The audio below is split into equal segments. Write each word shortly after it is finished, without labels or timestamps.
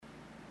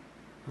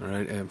All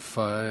right, and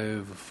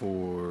 5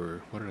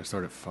 for... What did I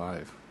start at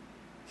 5?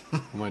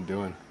 What am I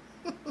doing?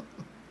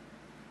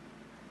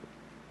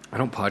 I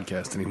don't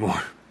podcast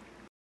anymore.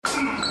 Fuck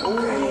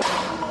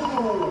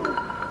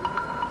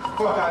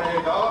out of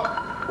here, dog.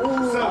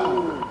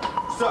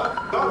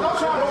 Suck. Don't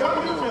try to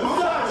jump me.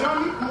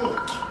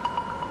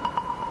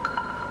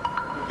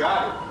 You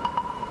got it.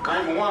 I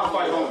ain't even want to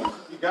fight on you.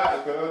 You got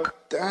it, cuz.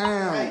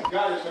 Damn. You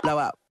got it. Blow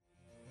out.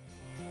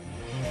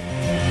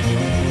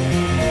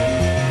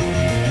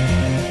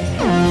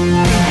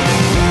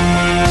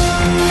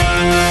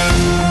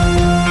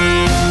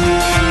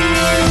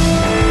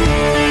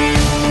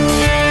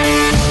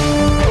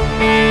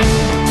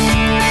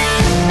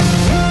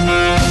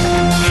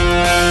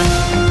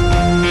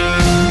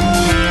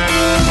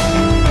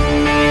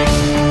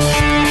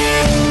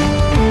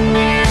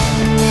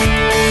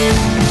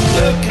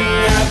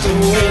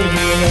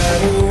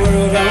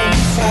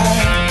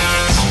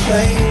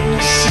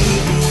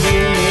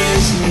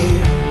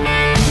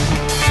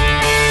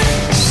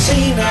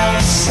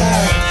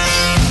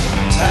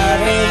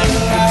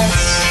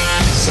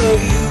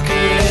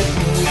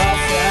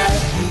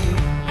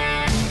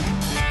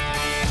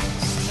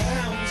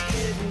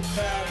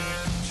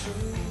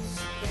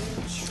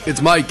 It's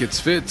Mike, it's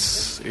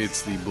Fitz,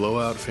 it's the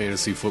Blowout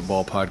Fantasy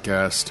Football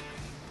Podcast.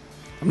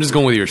 I'm just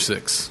going with your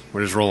 6.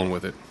 We're just rolling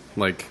with it.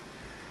 Like,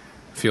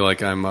 I feel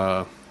like I'm,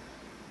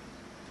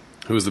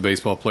 who was the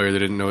baseball player that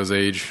didn't know his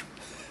age?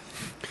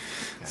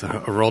 So,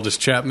 Aroldis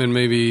Chapman,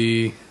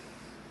 maybe.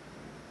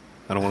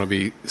 I don't want to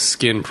be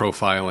skin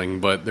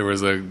profiling, but there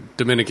was a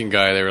Dominican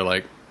guy, they were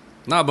like,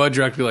 nah, bud,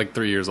 you're actually like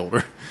 3 years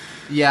older.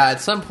 Yeah, at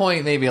some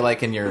point, maybe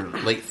like in your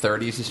late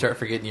 30s, you start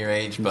forgetting your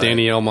age. But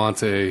Danny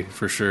Almonte,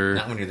 for sure.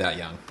 not when you're that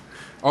young.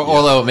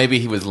 Although maybe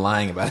he was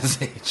lying about his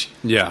age.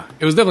 Yeah,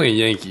 it was definitely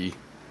a Yankee.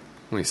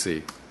 Let me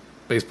see.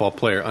 Baseball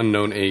player,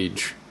 unknown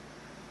age.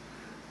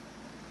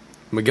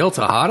 Miguel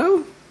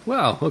Tejada?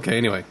 Wow, okay,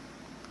 anyway.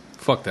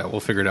 Fuck that,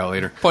 we'll figure it out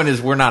later. Point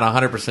is, we're not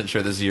 100%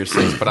 sure this is year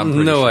 6, but I'm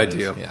pretty No sure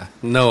idea. Yeah.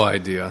 No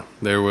idea.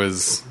 There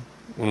was,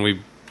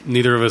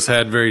 neither of us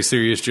had very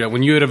serious job.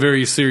 When you had a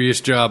very serious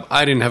job,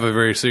 I didn't have a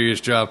very serious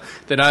job.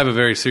 Then I have a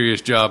very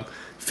serious job.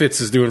 Fitz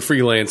is doing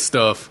freelance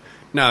stuff.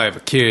 Now I have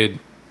a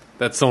kid.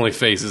 That's the only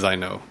faces I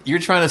know. You're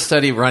trying to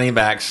study running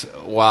backs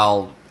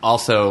while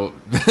also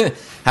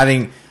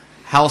having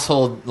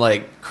household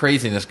like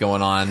craziness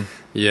going on.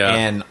 Yeah.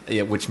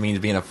 And which means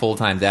being a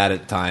full-time dad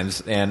at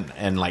times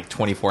and like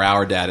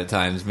 24-hour dad at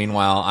times.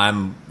 Meanwhile,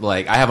 I'm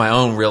like I have my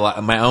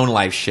own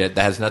life shit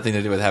that has nothing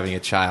to do with having a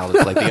child.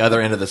 It's like the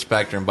other end of the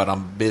spectrum, but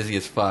I'm busy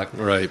as fuck.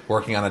 Right.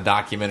 Working on a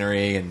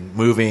documentary and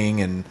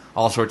moving and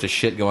all sorts of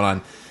shit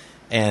going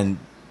on.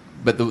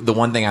 But the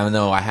one thing I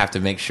know I have to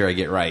make sure I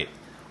get right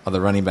are the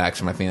running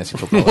backs in my fantasy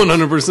football.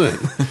 100%.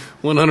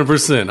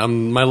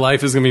 100%. My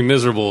life is going to be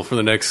miserable for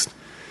the next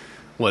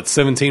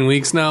 17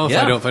 weeks now if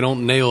Yeah. I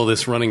don't nail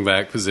this running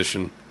back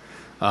position.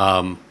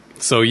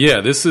 So yeah,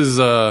 this is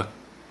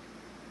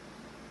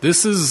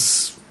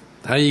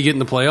how you get in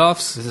the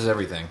playoffs. This is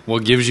everything.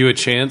 What gives you a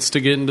chance to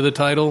get into the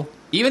title?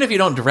 Even if you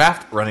don't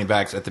draft running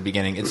backs at the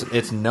beginning,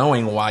 it's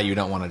knowing why you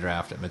don't want to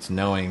draft them. It's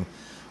knowing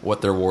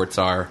what their warts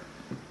are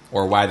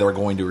or why they're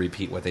going to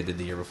repeat what they did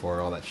the year before,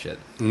 all that shit.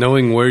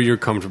 Knowing where you're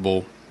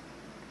comfortable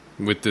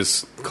with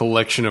this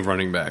collection of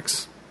running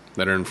backs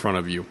that are in front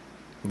of you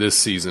this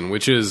season,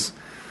 which is,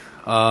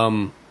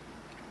 I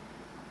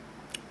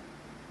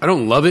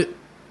don't love it.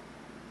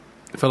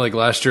 I felt like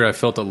last year I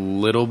felt a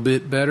little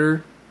bit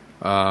better,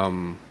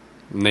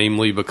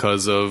 namely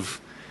because of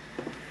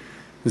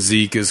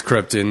Zeke has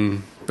crept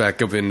in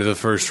back up into the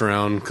first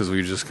round because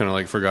we've just kind of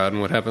like forgotten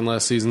what happened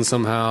last season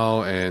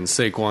somehow, and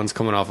Saquon's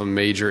coming off a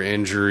major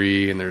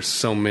injury, and there's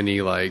so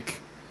many like,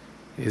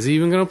 is he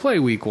even going to play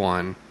week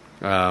 1?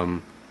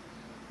 And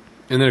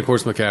then of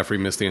course McCaffrey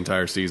missed the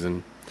entire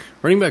season.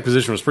 Running back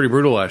position was pretty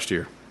brutal last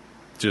year.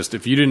 Just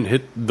if you didn't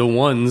hit the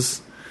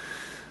ones,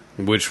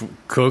 which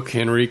Cook,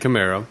 Henry,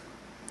 Kamara,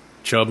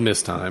 Chubb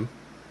missed time,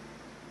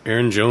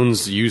 Aaron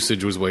Jones'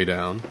 usage was way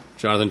down,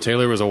 Jonathan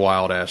Taylor was a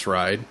wild-ass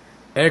ride,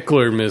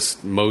 Eckler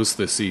missed most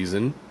this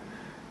season,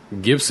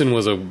 Gibson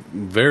was a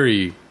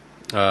very...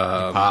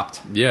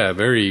 popped. Yeah,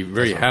 very,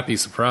 very happy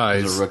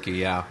surprise. As a rookie,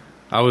 yeah.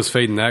 I was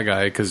fading that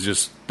guy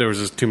because there was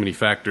just too many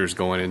factors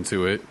going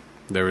into it.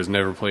 There was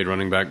never played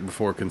running back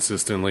before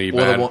consistently.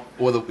 The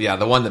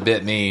one that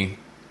bit me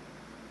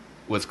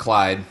was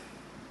Clyde.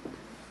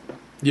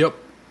 Yep.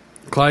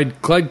 Clyde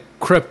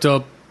crept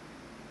up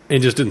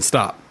and just didn't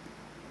stop.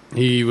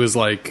 He was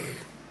like,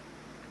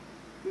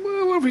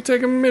 well, what if we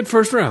take him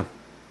mid-first round?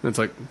 And it's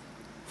like,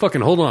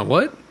 fucking hold on,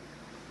 what?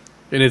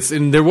 And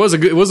it was a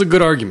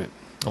good argument.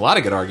 A lot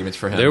of good arguments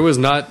for him. There was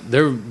not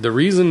the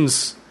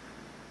reasons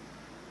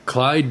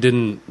Clyde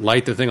didn't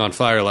light the thing on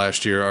fire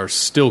last year are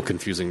still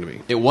confusing to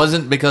me. It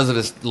wasn't because of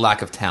his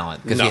lack of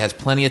talent, because No. he has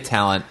plenty of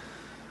talent.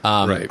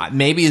 Right.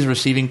 Maybe his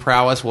receiving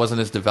prowess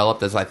wasn't as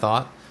developed as I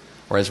thought,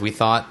 or as we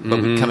thought.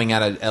 But coming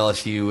out of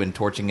LSU and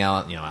torching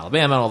out,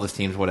 Alabama, all those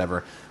teams,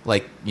 whatever.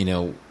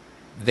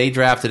 They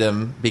drafted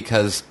him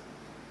because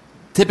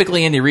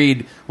typically Andy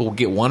Reid will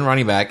get one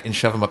running back and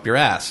shove him up your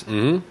ass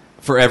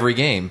for every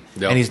game.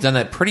 Yep. And he's done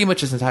that pretty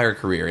much his entire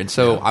career. And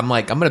so I'm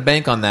going to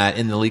bank on that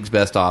in the league's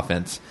best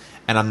offense,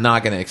 and I'm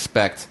not going to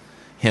expect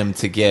him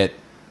to get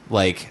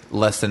like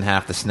less than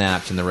half the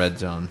snaps in the red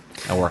zone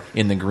or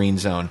in the green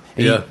zone.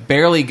 And he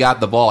barely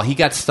got the ball. He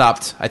got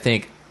stopped, I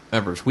think,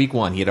 remember, it was week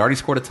 1. He had already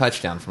scored a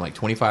touchdown from like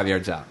 25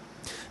 yards out.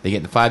 They get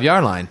in the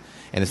 5-yard line,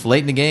 and it's late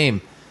in the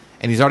game,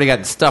 and he's already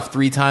gotten stuffed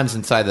 3 times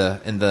inside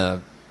in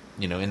the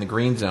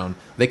green zone.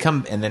 They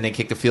come, and then they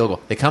kick the field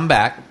goal. They come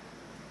back,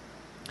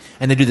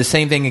 and they do the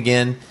same thing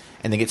again,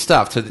 and they get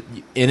stuffed. So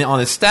on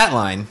his stat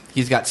line,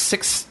 he's got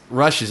 6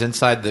 rushes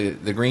inside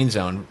the green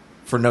zone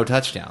for no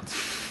touchdowns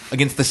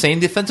against the same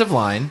defensive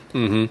line,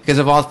 because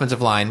the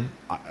offensive line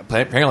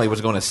apparently was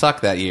going to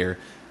suck that year.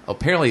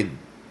 Apparently, it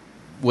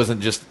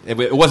wasn't just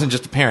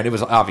apparent; it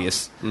was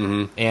obvious,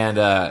 and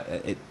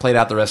it played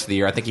out the rest of the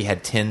year. I think he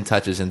had 10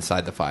 touches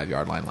inside the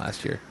 5-yard line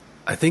last year.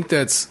 I think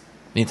that's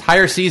the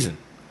entire season.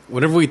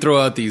 Whenever we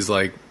throw out these,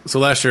 like, so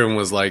last year everyone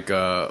was like,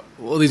 well,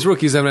 these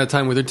rookies haven't had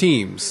time with their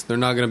teams. They're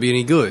not going to be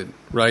any good,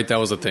 right? That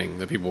was a thing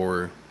that people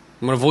were,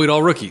 I'm going to avoid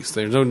all rookies.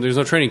 There's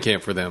no training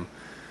camp for them.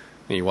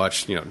 And you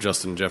watch,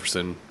 Justin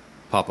Jefferson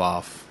pop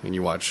off, and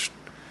you watch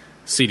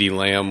CeeDee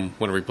Lamb,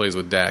 whenever he plays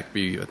with Dak,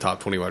 be a top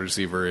 20 wide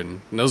receiver,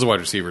 and those are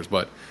wide receivers.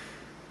 But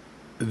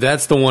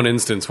that's the one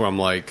instance where I'm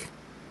like,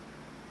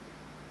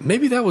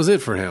 maybe that was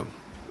it for him.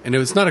 And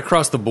it's not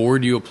across the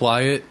board you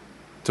apply it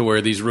to where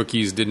these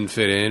rookies didn't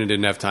fit in and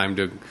didn't have time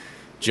to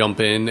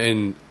jump in.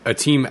 And a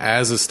team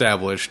as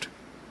established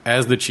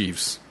as the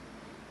Chiefs,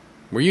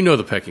 where you know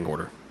the pecking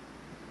order.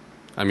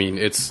 I mean,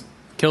 it's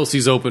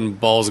Kelsey's open,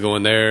 ball's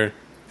going there.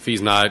 If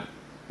he's not,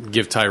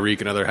 give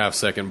Tyreek another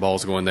half-second,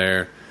 ball's going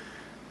there.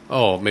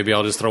 Oh, maybe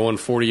I'll just throw in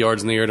 40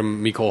 yards in the air to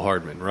Mecole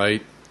Hardman,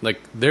 right?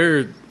 Like,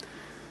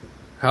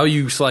 how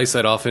you slice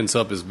that offense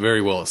up is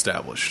very well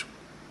established.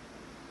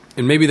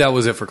 And maybe that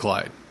was it for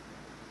Clyde.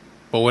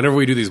 But whenever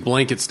we do these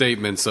blanket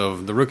statements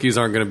of the rookies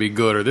aren't going to be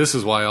good, or this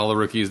is why all the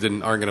rookies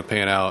aren't going to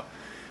pan out,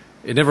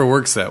 it never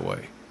works that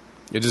way.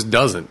 It just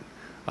doesn't.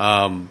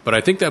 But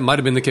I think that might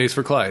have been the case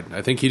for Clyde.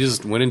 I think he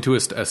just went into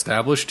an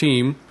established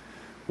team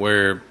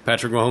where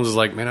Patrick Mahomes is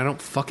like, man, I don't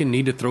fucking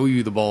need to throw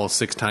you the ball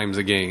 6 times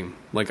a game.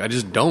 Like, I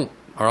just don't.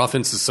 Our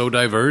offense is so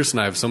diverse,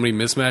 and I have so many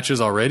mismatches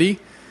already.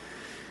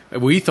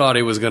 We thought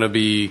it was going to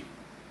be,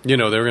 they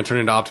were going to turn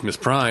into Optimus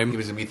Prime. It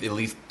was going to be at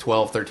least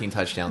 12, 13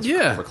 touchdowns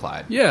for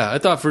Clyde. Yeah, I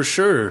thought for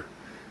sure.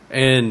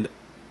 And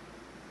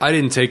I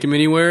didn't take him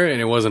anywhere, and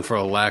it wasn't for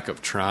a lack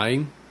of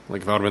trying.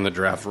 Like, if I would have been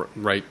the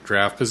right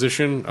draft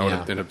position, I would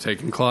have ended up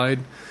taking Clyde.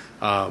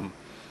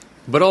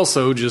 But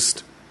also,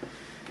 just,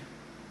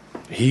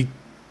 he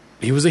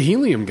was a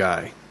helium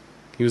guy.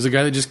 He was a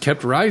guy that just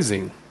kept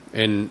rising.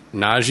 And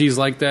Najee's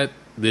like that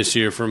this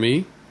year for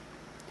me.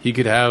 He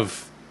could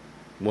have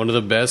one of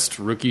the best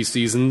rookie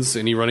seasons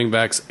any running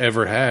back's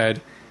ever had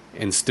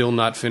and still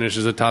not finish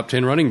as a top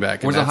 10 running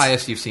back. Where's the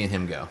highest you've seen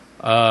him go?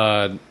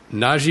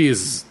 Najee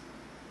is,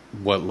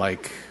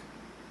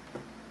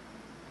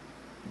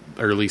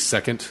 early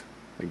second?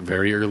 Like,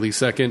 very early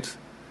second?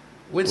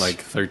 Like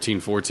 13,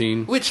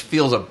 14? Which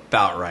feels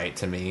about right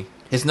to me.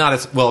 It's not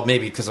as, well,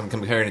 maybe because I'm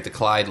comparing it to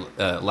Clyde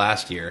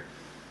last year,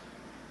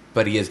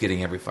 but he is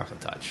getting every fucking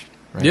touch.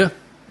 Right? Yeah.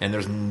 And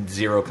there's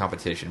zero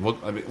competition. We'll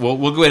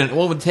go ahead and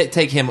we'll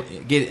take him,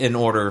 get in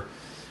order,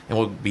 and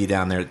we'll be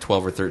down there at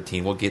 12 or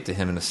 13. We'll get to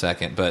him in a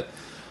second. But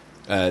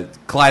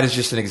Clyde is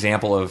just an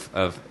example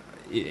of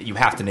you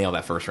have to nail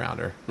that first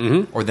rounder,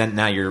 or then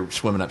now you're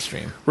swimming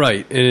upstream.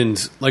 Right,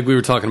 and like we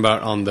were talking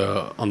about on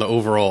the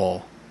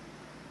overall,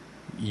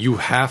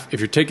 if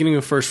you're taking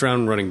a first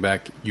round running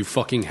back, you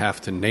fucking have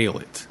to nail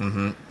it.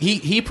 Mm-hmm.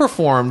 He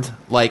performed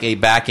like a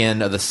back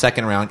end of the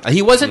second round.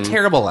 He wasn't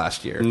terrible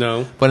last year.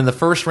 No, but in the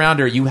first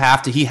rounder, he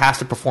has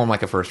to perform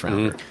like a first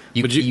rounder.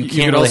 You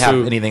can't really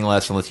have anything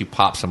less unless you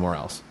pop somewhere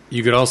else.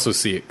 You could also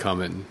see it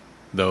coming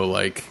though.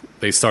 Like,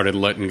 they started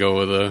letting go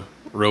of the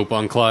rope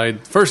on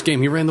Clyde. First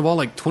game, he ran the ball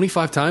like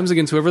 25 times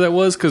against whoever that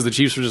was, because the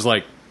Chiefs were just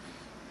like,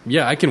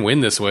 yeah, I can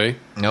win this way.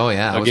 Oh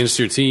yeah, against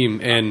your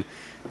team. And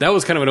that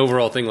was kind of an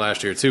overall thing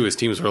last year, too, is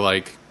teams were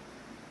like,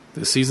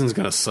 this season's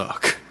going to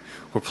suck.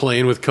 We're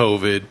playing with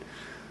COVID.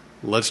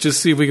 Let's just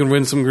see if we can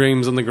win some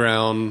games on the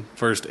ground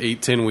first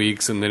 8-10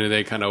 weeks, and then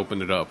they kind of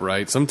opened it up,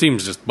 right? Some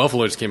teams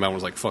Buffalo just came out and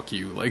was like, fuck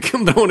you. Like,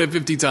 I'm throwing it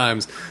 50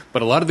 times.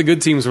 But a lot of the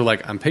good teams were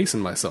like, I'm pacing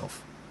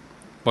myself.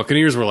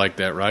 Buccaneers were like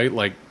that, right?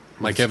 Like,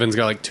 Mike Evans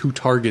got like 2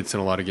 targets in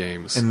a lot of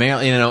games. And,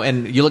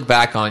 and you look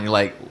back on, you're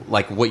like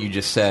what you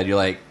just said, you're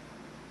like,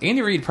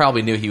 Andy Reid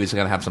probably knew he was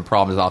going to have some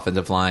problems with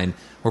offensive line.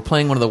 We're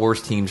playing one of the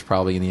worst teams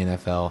probably in the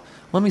NFL.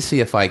 Let me see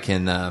if I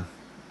can, That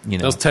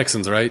was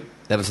Texans, right?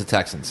 That was the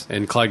Texans.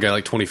 And Clyde got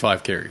like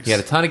 25 carries. He had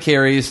a ton of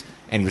carries,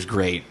 and he was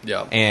great.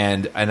 Yeah.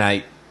 And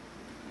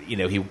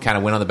he kind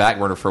of went on the back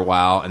burner for a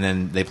while, and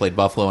then they played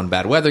Buffalo in a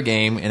bad weather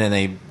game, and then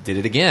they did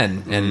it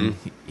again.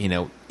 Mm-hmm.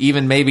 And,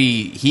 even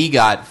maybe he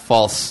got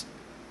false,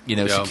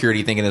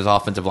 security thinking his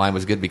offensive line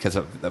was good because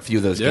of a few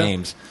of those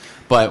games.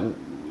 But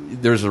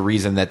there's a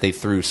reason that they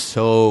threw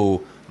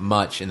so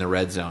much in the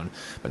red zone.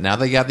 But now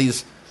they got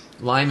these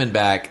linemen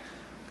back.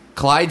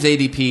 Clyde's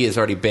ADP is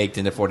already baked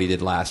into what he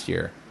did last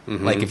year.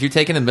 Like, if you're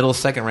taking the middle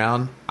second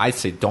round, I'd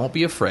say don't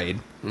be afraid.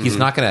 He's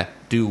not going to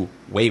do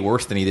way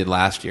worse than he did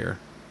last year.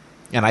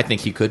 And I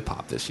think he could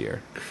pop this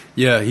year.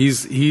 Yeah,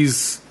 he's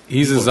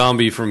a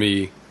zombie for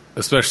me,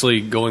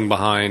 especially going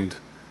behind,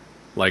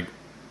 like,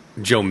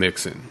 Joe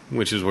Mixon,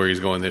 which is where he's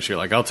going this year.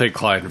 Like, I'll take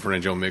Clyde in front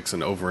of Joe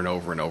Mixon over and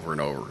over and over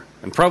and over.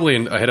 And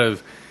probably ahead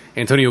of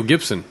Antonio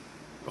Gibson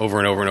over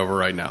and over and over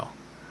right now.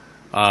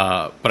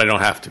 But I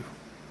don't have to,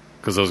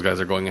 because those guys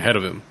are going ahead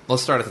of him.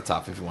 Let's start at the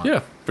top if you want.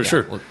 Yeah, for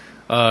sure.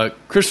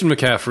 Christian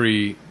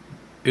McCaffrey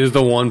is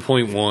the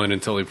 1.1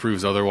 until he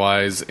proves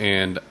otherwise,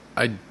 and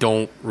I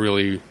don't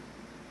really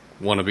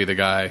want to be the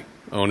guy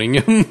owning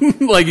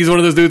him. Like, he's one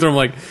of those dudes where I'm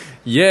like,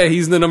 yeah,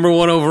 he's the number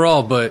 1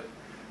 overall, but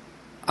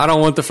I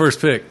don't want the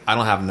first pick. I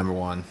don't have him number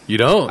 1. You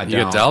don't? You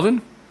got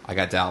Dalvin? I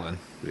got Dalvin.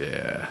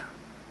 Yeah.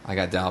 I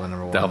got Dalvin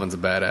number 1. Dalvin's a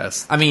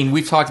badass. I mean,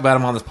 we've talked about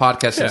him on this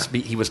podcast since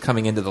he was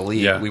coming into the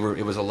league. Yeah.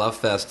 It was a love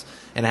fest,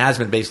 and it has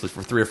been basically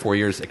for 3 or 4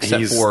 years,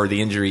 except for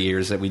the injury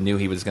years that we knew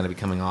he was going to be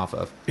coming off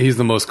of. He's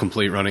the most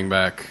complete running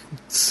back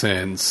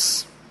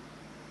since...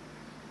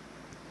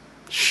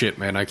 Shit,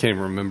 man, I can't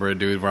even remember a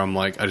dude where I'm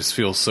like, I just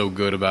feel so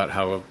good about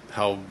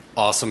how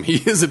awesome he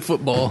is at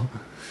football.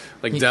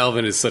 Like,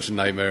 Dalvin is such a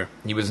nightmare.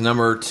 He was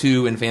number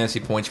 2 in fantasy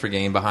points per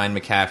game behind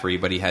McCaffrey,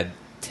 but he had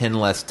 10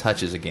 less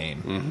touches a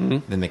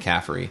game than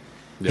McCaffrey.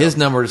 Yep. His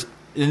numbers,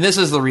 and this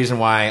is the reason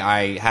why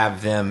I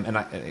have them, and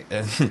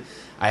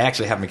I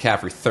actually have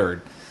McCaffrey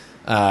 3rd.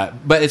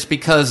 But it's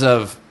because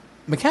of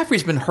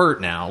McCaffrey's been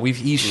hurt now.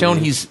 He's shown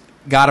he's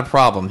got a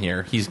problem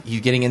here. He's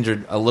getting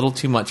injured a little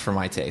too much for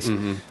my taste.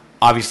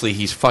 Obviously,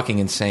 he's fucking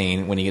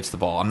insane when he gets the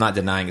ball. I'm not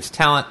denying his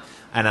talent,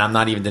 and I'm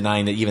not even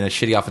denying that even a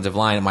shitty offensive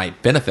line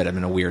might benefit him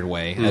in a weird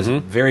way, as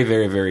very,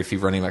 very, very few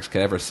running backs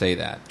could ever say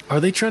that. Are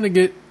they trying to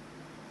get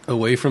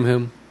away from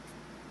him?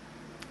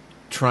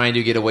 Trying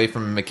to get away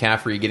from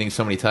McCaffrey getting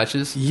so many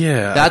touches?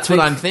 Yeah. That's what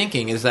I'm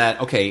thinking, is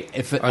that, okay,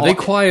 are they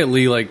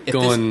quietly, like,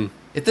 going...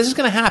 If this is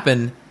going to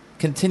happen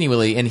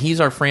continually, and he's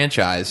our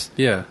franchise...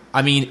 Yeah.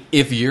 I mean,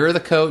 if you're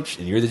the coach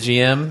and you're the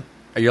GM,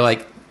 you're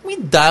like, we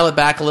dial it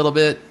back a little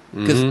bit,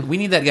 because we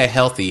need that guy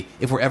healthy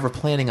if we're ever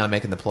planning on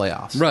making the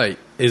playoffs. Right.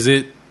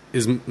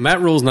 Is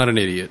Matt Rule's not an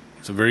idiot.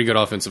 He's a very good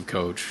offensive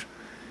coach.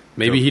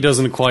 Maybe he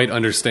doesn't quite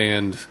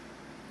understand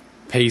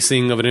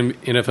pacing of an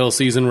NFL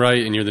season,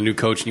 right? And you're the new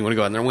coach and you want to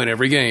go out there and win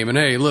every game. And,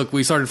 hey, look,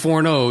 we started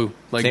 4-0.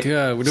 Like, we're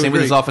doing same great.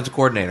 with his offensive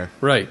coordinator.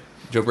 Right.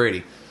 Joe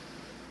Brady.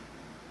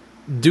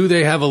 Do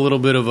they have a little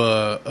bit of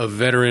a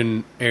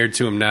veteran air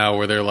to him now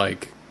where they're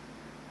like,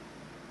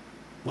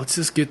 let's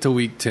just get to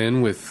week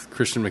 10 with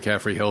Christian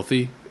McCaffrey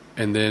healthy,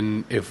 and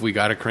then if we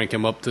got to crank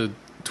him up to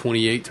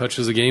 28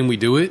 touches a game, we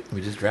do it? We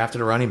just drafted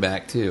a running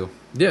back, too.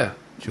 Yeah.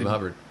 Chuba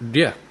Hubbard.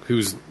 Yeah,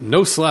 who's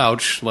no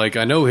slouch. Like,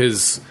 I know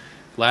his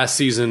last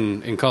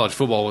season in college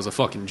football was a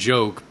fucking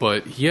joke,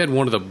 but he had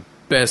one of the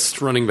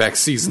best running back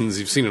seasons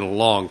you've seen in a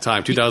long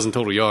time, 2,000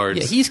 total yards.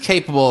 Yeah, he's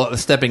capable of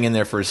stepping in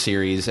there for a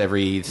series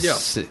every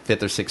 5th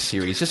or 6th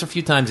series, just a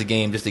few times a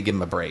game just to give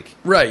him a break.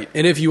 Right,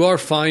 and if you are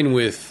fine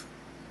with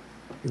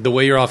the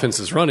way your offense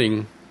is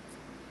running,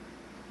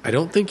 I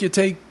don't think you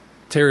take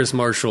Terrace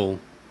Marshall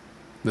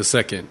the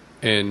second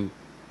and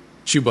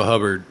Chuba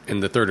Hubbard in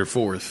the 3rd or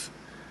 4th,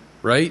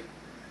 right?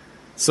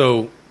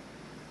 So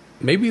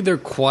maybe they're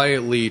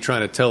quietly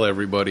trying to tell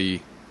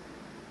everybody,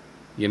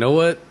 you know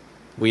what?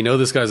 We know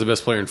this guy's the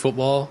best player in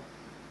football.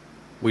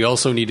 We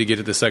also need to get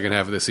to the second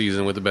half of the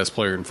season with the best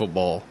player in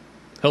football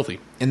healthy.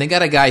 And they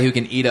got a guy who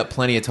can eat up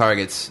plenty of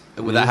targets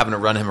without having to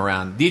run him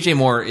around. DJ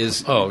Moore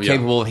is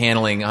capable of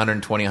handling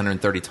 120,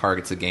 130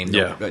 targets a game,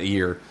 a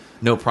year,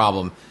 no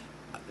problem.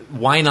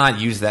 Why not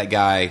use that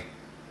guy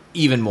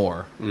even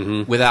more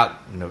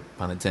without, no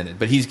pun intended,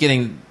 but he's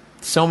getting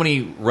so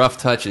many rough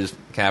touches,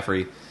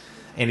 McCaffrey,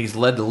 and he's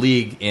led the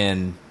league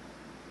in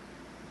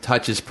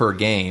touches per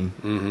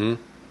game.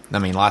 I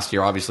mean, last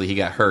year, obviously, he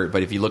got hurt,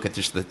 but if you look at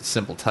just the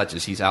simple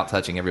touches, he's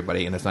out-touching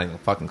everybody, and it's not even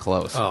fucking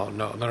close. Oh,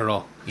 no, not at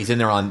all. He's in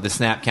there on the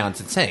snap count.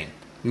 It's insane.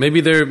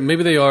 Maybe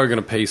they are going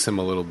to pace him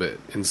a little bit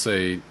and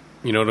say,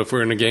 you know, if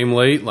we're in a game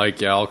late,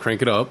 like, yeah, I'll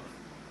crank it up,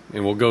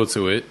 and we'll go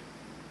to it.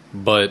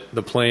 But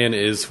the plan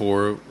is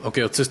for,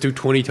 okay, let's just do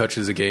 20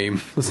 touches a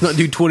game. Let's not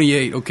do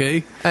 28,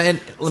 okay? And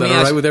is that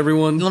all right with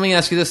everyone? Let me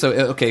ask you this, though.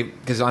 Okay,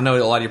 because I know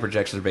a lot of your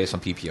projections are based on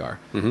PPR.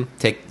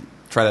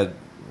 Try to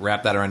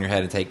wrap that around your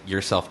head and take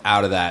yourself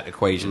out of that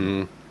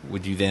equation.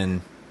 Would you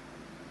then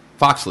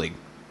Fox League,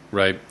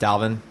 right?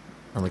 Dalvin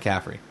or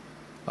McCaffrey?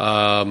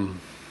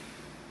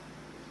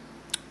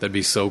 That'd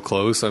be so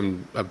close. I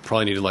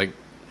probably need to like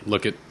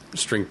look at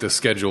strength of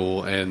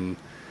schedule and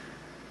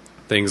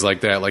things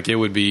like that. Like it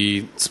would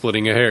be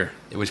splitting a hair.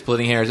 It was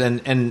splitting hairs,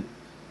 and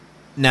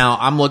now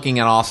I'm looking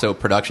at also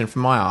production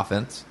from my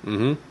offense,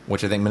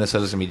 which I think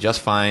Minnesota's going to be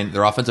just fine.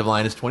 Their offensive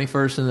line is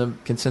 21st in the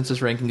consensus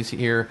rankings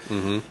here,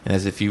 and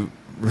as if you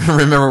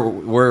remember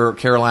where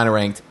Carolina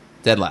ranked,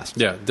 dead last.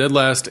 Yeah, dead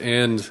last,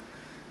 and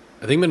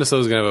I think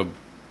Minnesota's going to have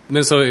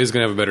Minnesota is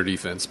going to have a better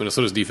defense.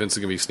 Minnesota's defense is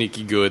going to be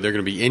sneaky good. They're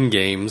going to be in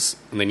games,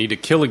 and they need to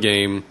kill a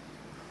game.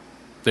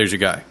 There's your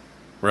guy,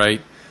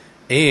 right?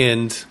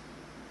 And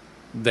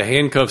the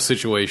handcuff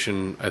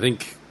situation, I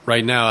think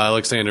right now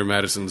Alexander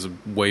Madison's a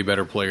way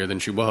better player than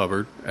Chuba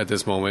Hubbard at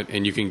this moment,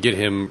 and you can get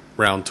him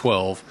round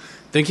 12.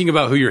 Thinking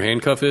about who your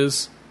handcuff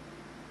is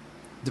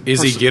he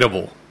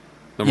gettable?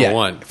 Number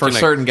one. For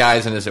certain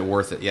guys, and is it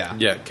worth it? Yeah.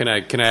 Yeah, can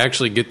I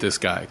actually get this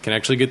guy? Can I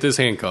actually get this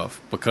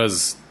handcuff?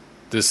 Because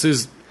this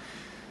is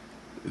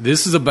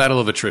a battle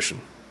of attrition.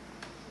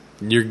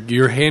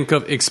 Your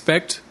handcuff,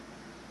 expect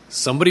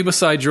somebody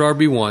besides your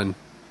RB1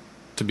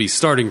 to be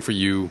starting for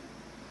you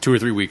 2 or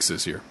 3 weeks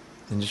this year.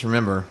 And just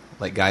remember,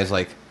 like guys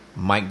like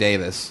Mike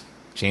Davis,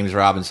 James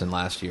Robinson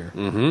last year,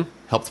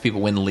 helped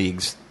people win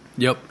leagues.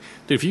 Yep.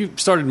 Dude, if you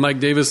started Mike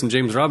Davis and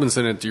James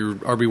Robinson at your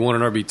RB1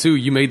 and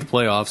RB2, you made the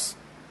playoffs.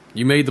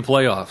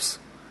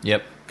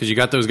 Yep. Because you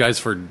got those guys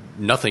for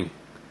nothing.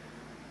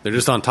 They're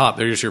just on top.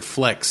 They're just your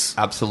flex.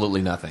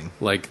 Absolutely nothing.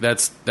 Like,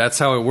 that's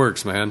how it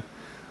works, man.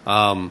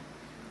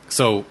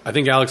 So I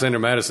think Alexander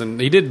Madison,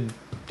 he did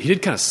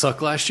kind of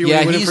suck last year when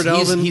he went in for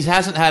Dalvin. He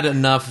hasn't had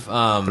enough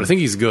but I think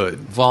he's good.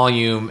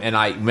 Volume, and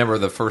I remember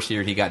the first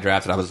year he got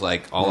drafted, I was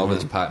like all over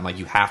this pot. I'm like,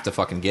 you have to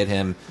fucking get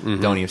him.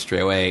 Don't even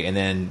stray away. And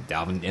then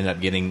Dalvin ended up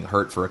getting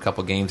hurt for a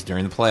couple games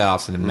during the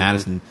playoffs, and then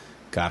Madison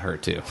got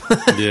hurt too.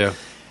 Yeah.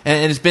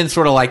 And it's been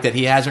sort of like that.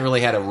 He hasn't really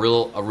had a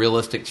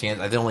realistic chance.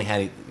 I've only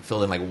had it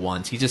filled in like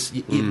once.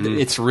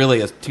 It's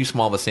really too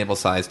small of a sample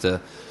size to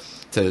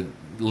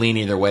lean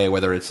either way.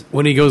 Whether it's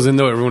when he goes in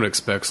though, everyone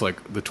expects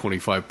like the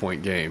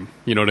 25-point game.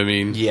 You know what I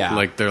mean? Yeah.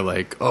 Like they're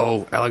like,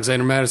 oh,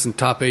 Alexander Madison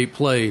top 8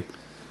 play.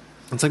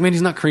 It's like, man,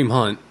 he's not Kareem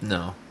Hunt.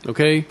 No.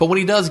 Okay. But when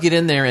he does get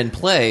in there and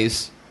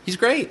plays, he's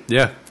great.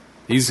 Yeah.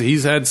 He's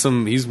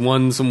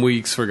won some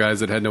weeks for guys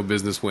that had no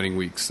business winning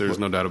weeks. There's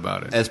no doubt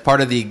about it. As part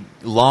of the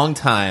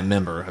longtime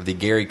member of the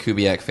Gary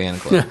Kubiak fan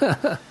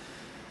club,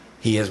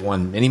 he has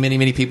won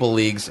many people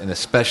leagues, and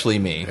especially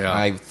me. Yeah.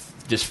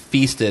 I've just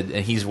feasted,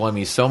 and he's won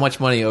me so much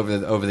money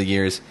over the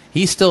years.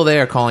 He's still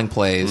there calling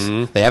plays.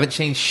 They haven't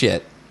changed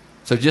shit.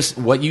 So just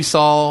what you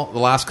saw the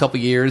last couple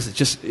of years, it's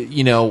just,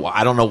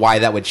 I don't know why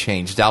that would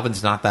change.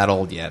 Dalvin's not that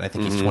old yet. I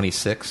think he's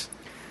 26.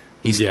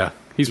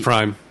 He's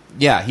prime.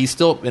 Yeah, he's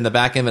still in the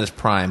back end of his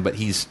prime, but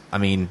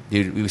dude,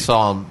 we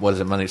saw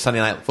him, Sunday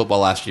Night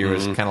Football last year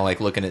was kind of like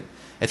looking at,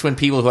 it's when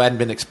people who hadn't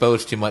been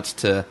exposed too much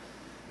to,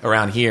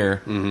 around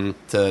here, to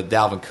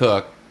Dalvin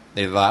Cook,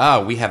 they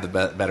thought, oh, we have the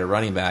better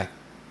running back.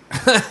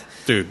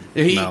 Dude,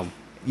 no.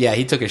 Yeah,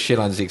 he took a shit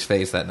on Zeke's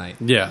face that night.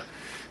 Yeah,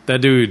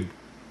 that dude,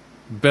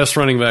 best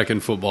running back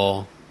in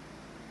football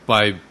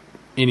by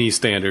any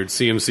standard.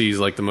 CMC is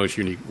like the most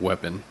unique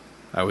weapon,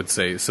 I would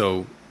say.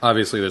 So,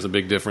 obviously, there's a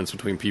big difference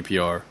between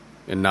PPR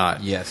and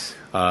not. Yes.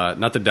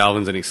 Not that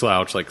Dalvin's any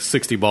slouch. Like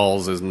 60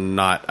 balls is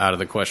not out of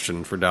the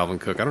question for Dalvin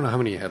Cook. I don't know how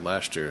many he had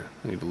last year.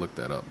 I need to look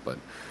that up. But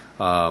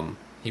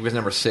he was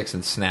number 6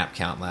 in snap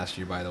count last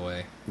year, by the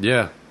way.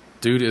 Yeah,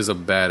 dude is a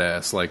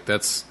badass. Like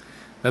that's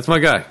my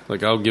guy.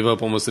 Like I'll give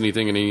up almost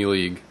anything in any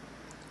league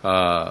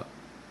for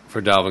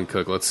Dalvin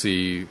Cook. Let's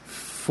see,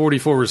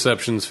 44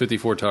 receptions,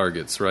 54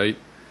 targets. Right.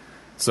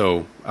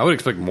 So I would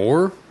expect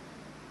more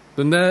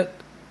than that.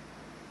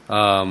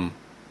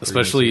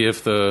 Especially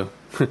if the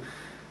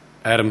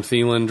Adam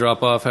Thielen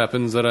drop-off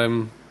happens that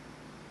I'm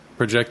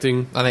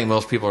projecting. I think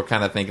most people are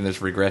kind of thinking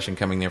there's regression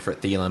coming there for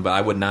Thielen, but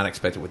I would not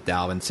expect it with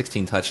Dalvin.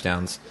 16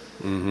 touchdowns.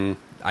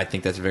 I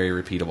think that's very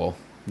repeatable.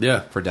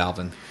 Yeah. For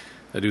Dalvin.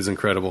 That dude's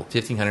incredible.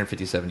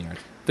 1,557 yards.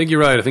 I think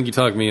you're right. I think you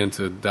talked me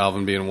into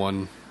Dalvin being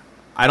one.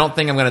 I don't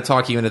think I'm going to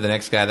talk you into the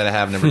next guy that I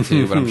have, number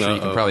 2, but I'm sure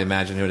you can probably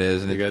imagine who it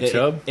is. And you got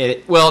Chubb?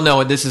 Well,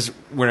 no, this is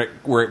where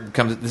it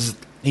comes.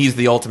 He's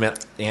the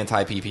ultimate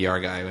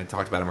anti-PPR guy. We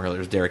talked about him earlier. It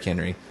was Derrick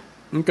Henry.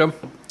 Okay.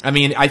 I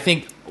mean, I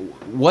think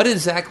what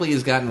exactly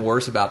has gotten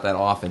worse about that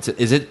offense?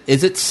 Is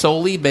it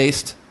solely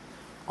based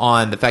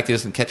on the fact he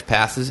doesn't catch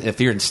passes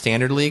if you're in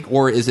standard league,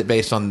 or is it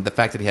based on the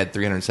fact that he had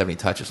 370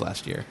 touches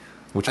last year?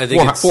 Which I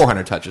think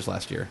 400 touches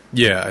last year.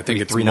 Yeah, I think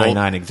it's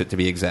 399 to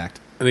be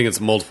exact. I think it's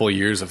multiple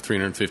years of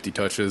 350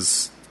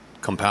 touches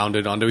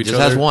compounded onto each other.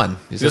 Just has one.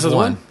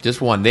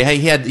 Just one.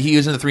 He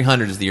was in the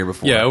 300s the year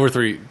before. Yeah, over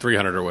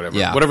 300 or whatever.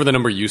 Yeah. Whatever the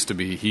number used to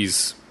be,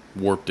 he's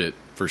warped it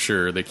for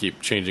sure. They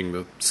keep changing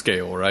the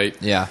scale, right?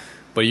 Yeah.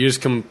 But you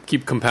just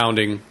keep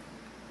compounding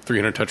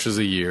 300 touches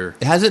a year.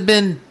 It hasn't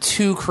been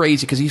too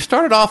crazy because he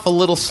started off a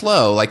little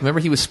slow. Like, remember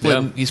he was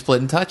splitting, He's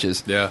splitting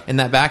touches in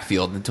that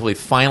backfield until he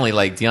finally,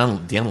 like,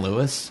 Deion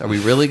Lewis, are we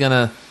really going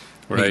to...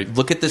 Right.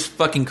 Look at this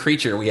fucking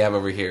creature we have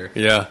over here.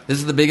 Yeah. This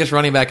is the biggest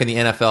running back in the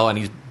NFL,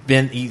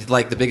 and he's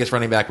like the biggest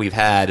running back we've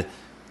had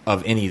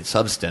of any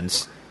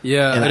substance in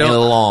a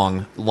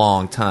long,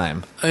 long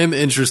time. I am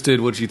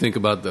interested what you think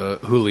about the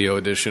Julio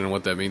edition and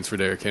what that means for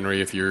Derrick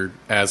Henry if you're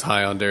as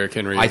high on Derrick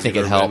Henry. I think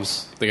it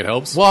helps. Think it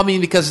helps? Well, I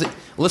mean, because,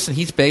 listen,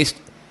 he's based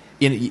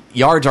in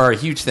yards are a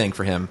huge thing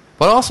for him,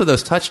 but also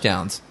those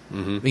touchdowns. I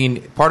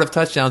mean, part of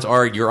touchdowns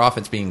are your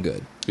offense being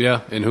good. Yeah,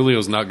 and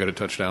Julio's not good at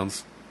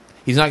touchdowns.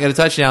 He's not good at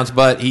touchdowns,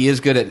 but he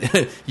is good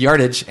at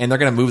yardage, and they're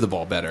going to move the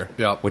ball better.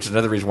 Yeah. Which is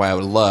another reason why I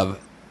would love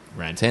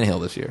Ryan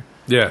Tannehill this year.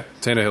 Yeah,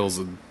 Tannehill's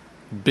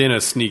been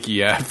a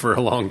sneaky ad for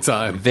a long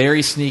time.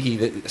 Very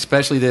sneaky,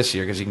 especially this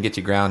year because he can get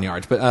you ground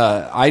yards. But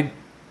I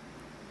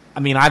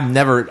mean, I've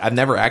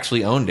never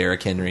actually owned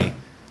Derrick Henry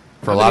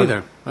for a lot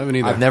of. I haven't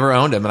either. I've never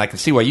owned him, and I can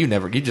see why you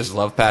never. You just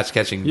love pass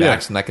catching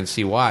backs, and I can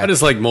see why. I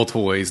just like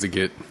multiple ways to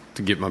get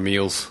my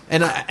meals.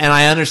 And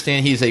I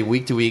understand he's a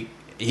week to week.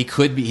 He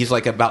could be. He's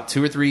like about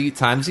 2 or 3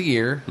 times a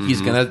year.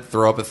 He's going to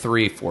throw up a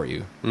 3 for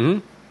you. Mm-hmm.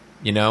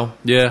 You know.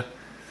 Yeah,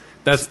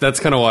 that's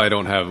kind of why I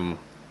don't have him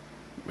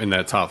in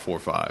that top 4 or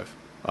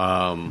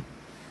 5.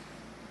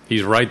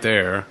 He's right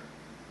there,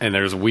 and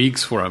there's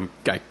weeks where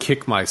I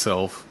kick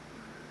myself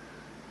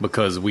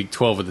because week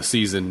 12 of the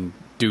season,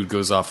 dude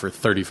goes off for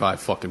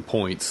 35 fucking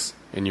points,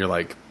 and you're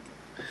like,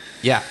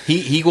 yeah,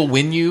 he will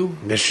win you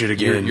this shit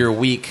again. Your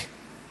week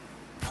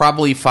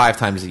probably 5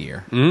 times a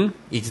year. Mm-hmm.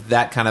 He's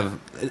that kind of.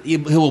 He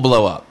will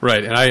blow up,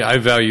 right? And I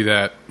value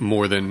that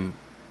more than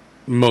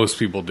most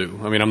people do.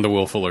 I mean, I'm the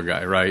Will Fuller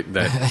guy, right?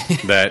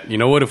 That you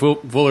know what? If Will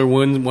Fuller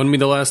won me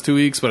the last 2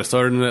 weeks, but I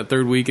started in that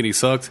 3rd week and he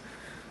sucked,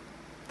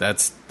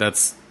 that's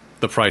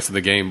the price of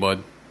the game,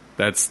 bud.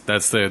 That's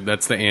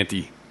the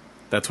ante.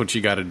 That's what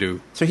you got to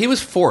do. So he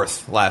was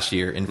 4th last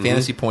year in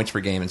fantasy points per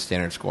game and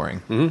standard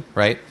scoring,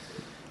 right?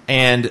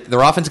 And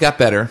their offense got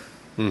better.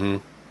 Mm-hmm.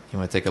 You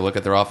want to take a look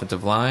at their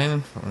offensive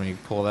line? Let me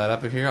pull that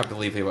up here. I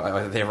believe they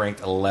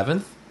ranked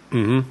 11th.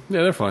 Mm-hmm.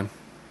 Yeah, they're fine.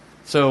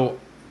 So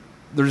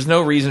there's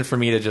no reason for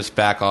me to just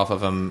back off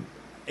of him.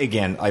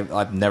 Again,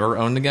 I've never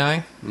owned the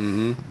guy,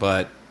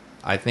 but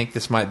I think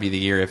this might be the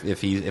year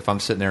if I'm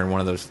sitting there in one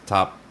of those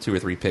top 2 or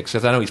 3 picks,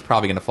 because I know he's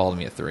probably going to fall to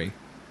me at 3.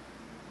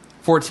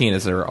 14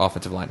 is their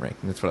offensive line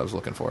ranking. That's what I was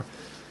looking for.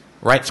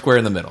 Right square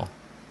in the middle.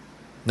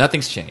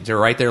 Nothing's changed. They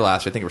were right there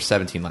last year. I think it was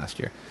 17 last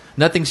year.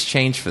 Nothing's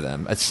changed for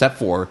them except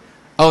for,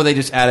 they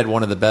just added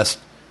one of the best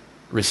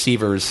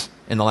receivers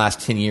in the last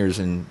 10 years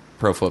in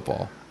pro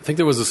football. I think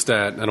there was a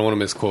stat, I don't want to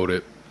misquote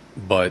it,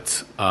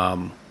 but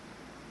I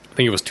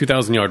think it was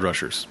 2,000-yard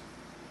rushers.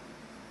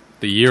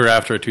 The year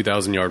after a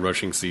 2,000-yard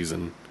rushing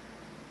season,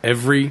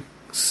 every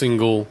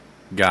single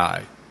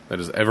guy that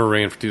has ever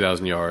ran for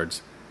 2,000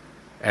 yards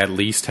at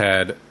least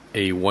had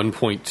a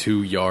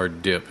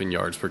 1.2-yard dip in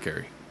yards per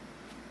carry.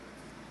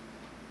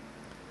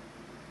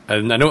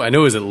 And I know it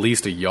was at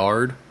least a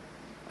yard.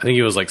 I think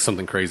it was like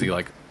something crazy,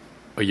 like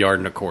a yard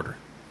and a quarter.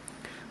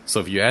 So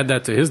if you add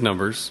that to his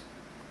numbers,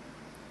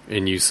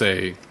 and you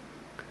say,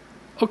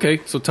 okay,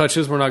 so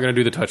touches, we're not going to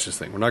do the touches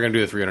thing. We're not going to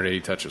do the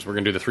 380 touches. We're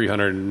going to do the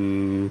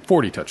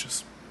 340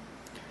 touches.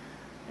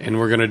 And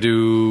we're going to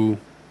do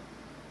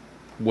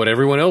what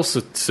everyone else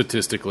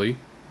statistically,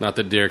 not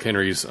that Derrick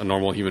Henry's a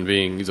normal human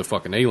being, he's a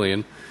fucking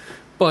alien,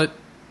 but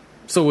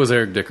so was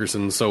Eric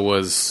Dickerson, so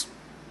was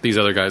these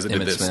other guys that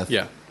did this. Smith.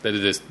 Yeah, they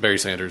did this. Barry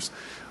Sanders.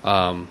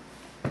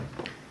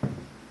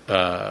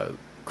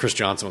 Chris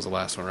Johnson was the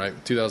last one, right?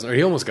 2,000. Or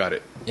he almost got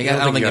it. I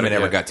don't think Emmett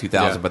ever got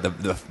 2,000, Yeah.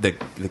 but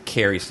the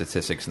carry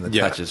statistics and the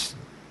touches.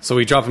 So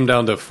he dropped him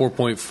down to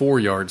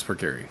 4.4 yards per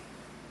carry.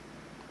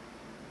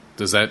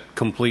 Does that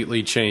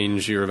completely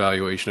change your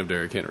evaluation of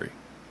Derrick Henry?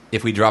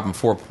 If we drop him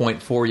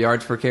 4.4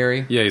 yards per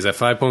carry? Yeah, he's at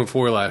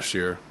 5.4 last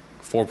year,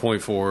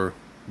 4.4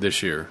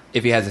 this year.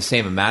 If he has the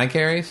same amount of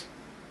carries?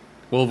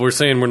 Well, we're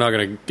saying we're not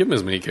going to give him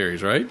as many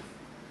carries, right?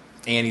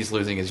 And he's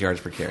losing his yards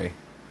per carry.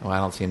 Well, I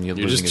don't see him losing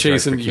You're just his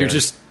yards per chasing. carry. You're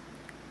just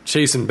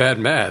chasing bad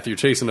math. You're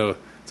chasing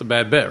it's a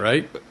bad bet,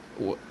 right?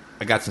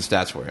 I got some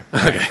stats for you.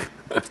 Okay.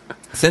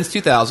 Since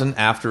 2000,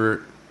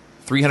 after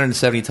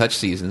 370 touch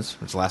seasons,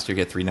 which last year he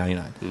had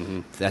 399.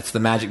 Mm-hmm. That's the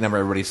magic number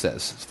everybody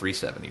says. It's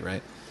 370,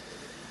 right?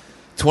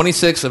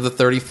 26 of the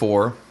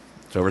 34,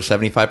 so over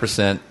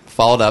 75%,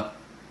 followed up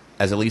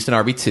as at least an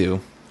RB2.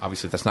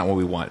 Obviously, that's not what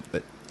we want,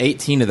 but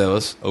 18 of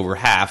those, over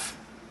half,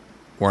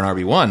 were an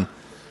RB1.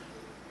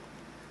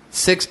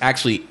 6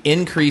 actually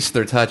increased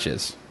their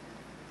touches,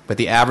 but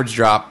the average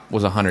drop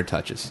was 100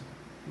 touches.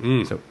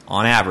 So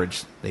on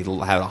average, they had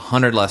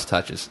 100 less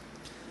touches.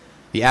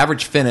 The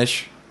average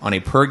finish on a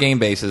per-game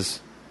basis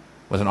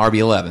was an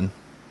RB11.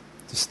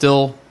 So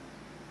still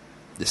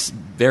this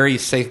very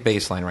safe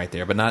baseline right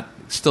there, but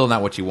still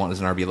not what you want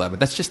as an RB11.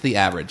 That's just the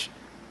average.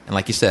 And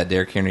like you said,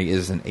 Derrick Henry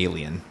is an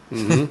alien.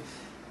 Mm-hmm.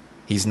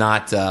 He's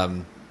not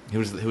who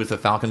was the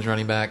Falcons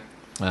running back?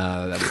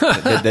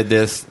 That did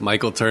this.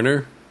 Michael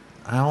Turner?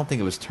 I don't think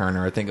it was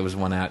Turner. I think it was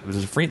one out.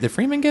 Did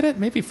Freeman get it?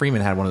 Maybe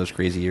Freeman had one of those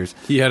crazy years.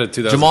 He had a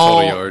 2,000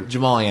 total yard.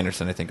 Jamal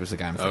Anderson, I think, was the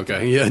guy I'm thinking.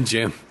 Okay, yeah,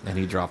 Jim. And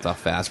he dropped off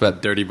fast.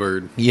 But Dirty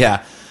Bird.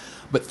 Yeah.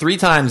 But 3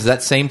 times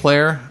that same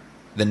player,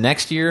 the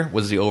next year,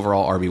 was the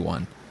overall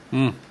RB1.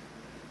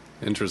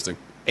 Interesting.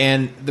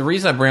 And the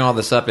reason I bring all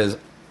this up is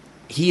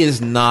he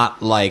is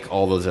not like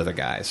all those other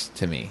guys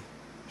to me.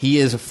 He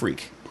is a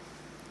freak.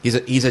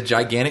 He's a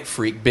gigantic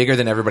freak, bigger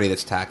than everybody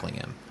that's tackling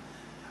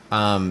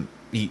him.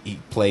 He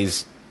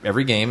plays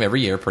every game,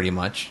 every year, pretty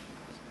much.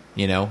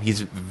 You know,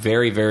 he's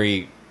very,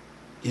 very...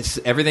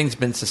 everything's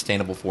been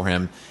sustainable for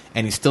him,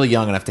 and he's still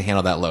young enough to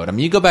handle that load. I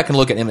mean, you go back and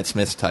look at Emmitt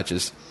Smith's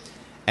touches,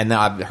 And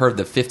now I've heard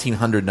the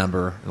 1,500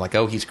 number, like,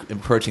 oh, he's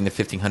approaching the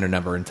 1,500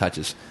 number in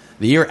touches.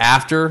 The year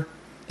after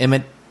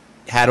Emmett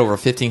had over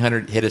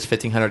 1,500, hit his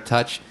 1,500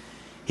 touch,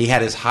 he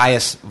had his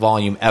highest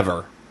volume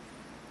ever.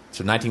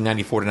 So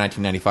 1994 to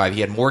 1995,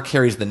 he had more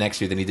carries the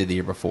next year than he did the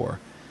year before.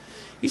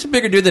 He's a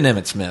bigger dude than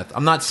Emmitt Smith.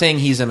 I'm not saying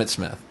he's Emmitt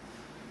Smith,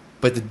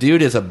 but the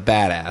dude is a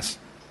badass,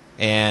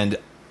 and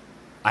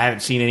I haven't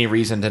seen any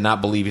reason to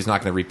not believe he's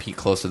not going to repeat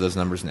close to those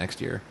numbers next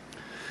year.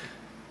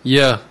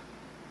 Yeah,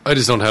 I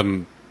just don't have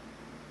him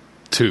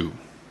 2.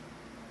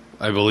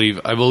 I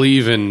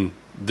believe in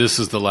this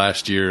is the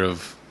last year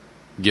of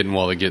getting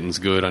while the getting's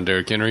good on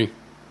Derrick Henry,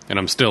 and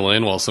I'm still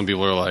in while some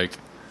people are like,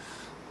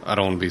 I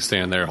don't want to be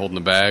standing there holding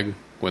the bag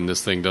when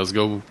this thing does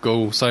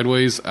go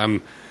sideways.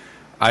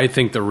 I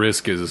think the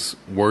risk is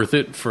worth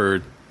it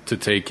to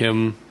take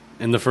him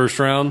in the first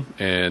round,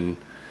 and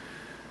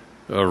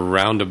a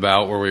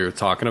roundabout where we were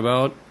talking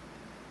about,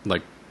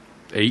 like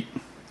 8.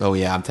 Oh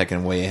yeah, I'm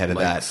taking way ahead of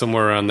that.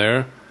 Somewhere around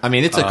there. I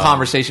mean, it's a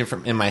conversation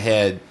from in my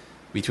head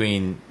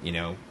between,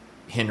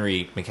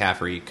 Henry,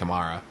 McCaffrey,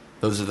 Kamara.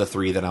 Those are the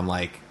 3 that I'm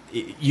like,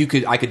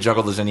 I could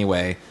juggle those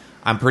anyway.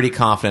 I'm pretty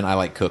confident I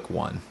like Cook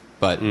 1,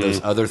 but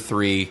those other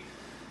 3,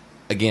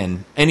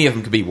 again, any of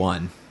them could be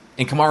 1.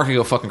 And Kamara could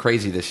go fucking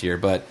crazy this year,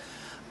 but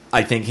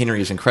I think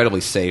Henry is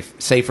incredibly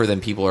safer than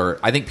people are.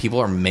 I think people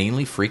are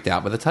mainly freaked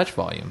out by the touch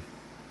volume.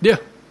 Yeah,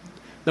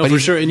 no, But for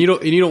he's- sure. And you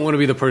don't want to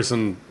be the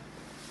person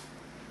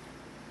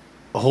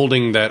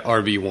holding that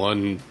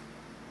RB1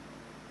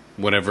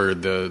 whenever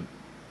the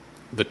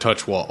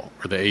touch wall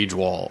or the age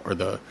wall or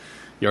the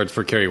yards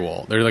per carry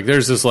wall.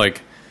 There's this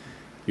like,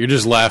 you're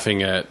just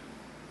laughing at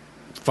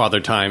father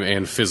time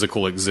and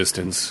physical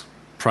existence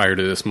prior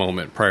to this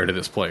moment, prior to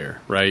this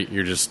player, right?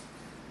 You're just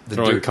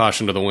throwing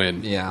caution to the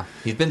wind. Yeah,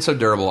 he's been so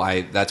durable.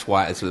 That's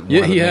why it's one of the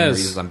he main has.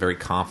 reasons I'm very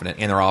confident.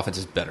 And their offense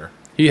is better,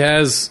 He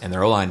has, and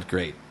their O-line's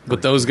great.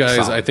 but those guys,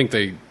 Solid. I think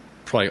they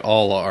probably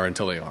all are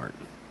until they aren't.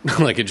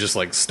 Like it just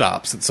like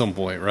stops at some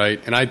point, right?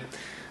 And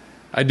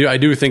I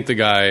do think the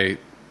guy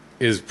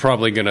is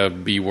probably going to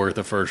be worth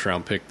a first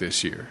round pick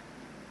this year.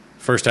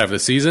 First half of the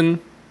season,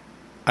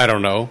 I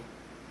don't know.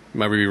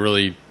 Might we be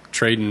really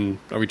trading?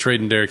 Are we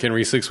trading Derrick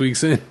Henry 6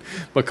 weeks in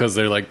because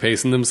they're like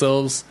pacing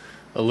themselves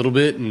a little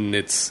bit, and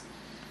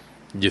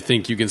you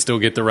think you can still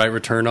get the right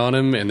return on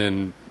him, and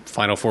then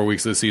final 4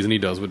 weeks of the season he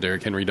does what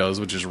Derrick Henry does,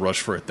 which is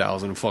rush for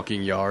 1,000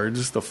 fucking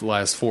yards the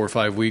last 4 or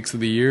 5 weeks of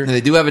the year. And they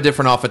do have a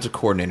different offensive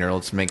coordinator.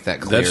 Let's make that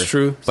clear. That's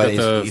true. But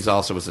Is he's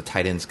also was a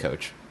tight ends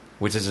coach,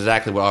 which is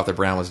exactly what Arthur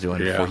Brown was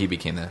doing Yeah. before he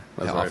became the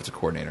That's offensive right.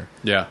 coordinator.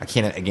 Yeah. I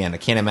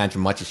can't imagine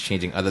much is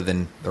changing other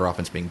than their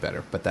offense being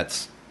better. But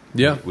that's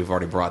we've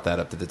already brought that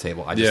up to the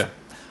table. I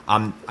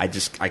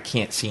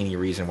can't see any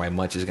reason why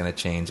much is going to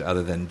change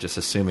other than just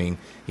assuming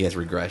he has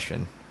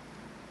regression.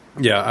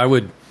 Yeah, I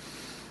would.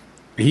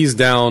 He's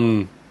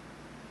down.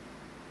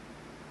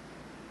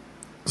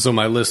 So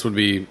my list would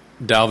be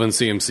Dalvin,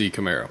 CMC,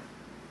 Camaro.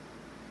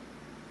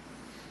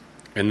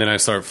 And then I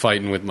start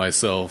fighting with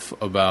myself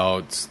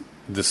about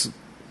this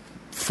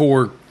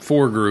four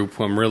group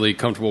who I'm really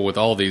comfortable with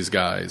all these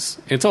guys.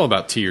 And it's all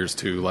about tiers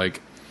too. Like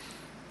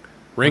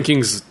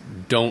rankings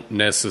don't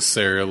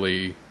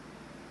necessarily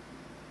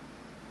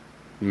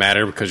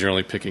matter because you're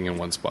only picking in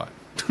one spot.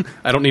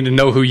 I don't need to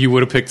know who you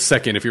would have picked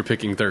second if you're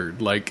picking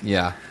third. Like,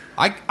 Yeah.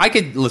 I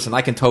could listen.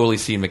 I can totally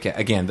see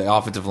again. The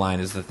offensive line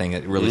is the thing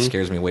that really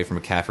scares me away from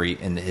McCaffrey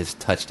and his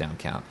touchdown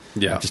count.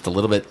 Yeah. Just a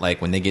little bit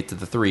like when they get to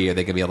the 3, are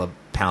they going to be able to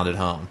pound it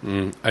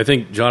home? I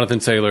think Jonathan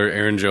Taylor,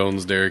 Aaron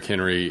Jones, Derrick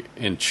Henry,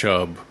 and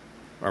Chubb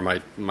are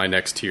my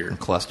next tier.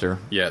 Cluster.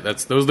 Yeah,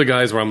 those are the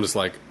guys where I'm just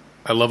like,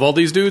 I love all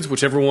these dudes.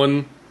 Whichever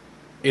one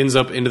ends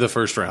up into the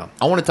first round.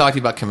 I want to talk to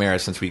you about Kamara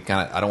since we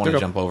I don't want to Okay.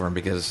 jump over him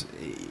because,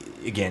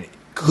 again,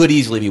 could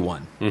easily be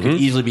one. Could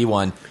easily be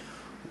one.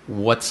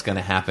 What's going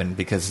to happen?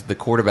 Because the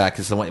quarterback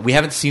is the one we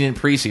haven't seen in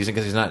preseason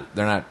because he's not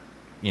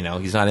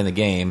in the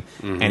game,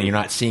 and you're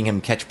not seeing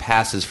him catch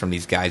passes from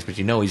these guys, but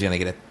he's going to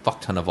get a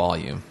fuck ton of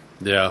volume.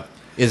 Yeah.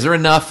 Is there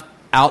enough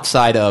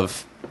outside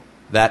of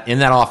that in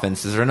that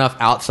offense? Is there enough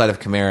outside of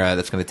Kamara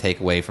that's going to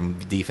take away from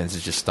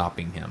defenses just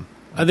stopping him?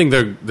 I think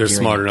they're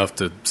smart enough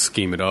to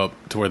scheme it up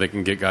to where they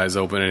can get guys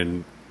open,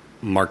 and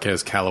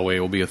Marquez Callaway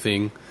will be a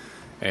thing,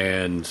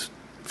 and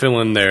fill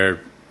in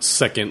their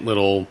second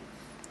little.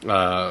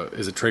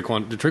 Is it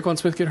Traquan? Did Traquan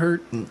Smith get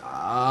hurt?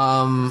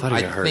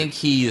 I think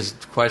he is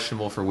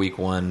questionable for week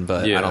 1,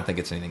 but Yeah. I don't think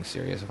it's anything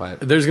serious.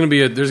 There's gonna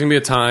be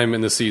a time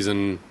in the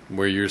season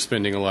where you're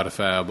spending a lot of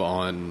fab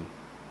on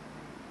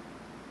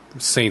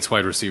Saints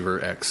wide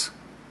receiver X.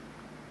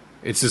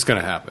 It's just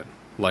gonna happen.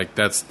 Like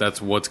that's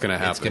what's gonna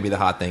happen. It's going to be the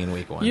hot thing in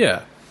week 1.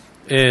 Yeah,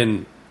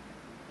 and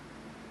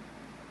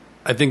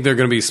I think they're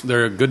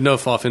a good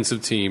enough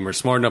offensive team or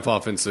smart enough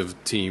offensive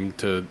team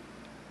to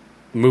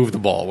move the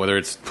ball. Whether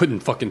it's putting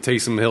fucking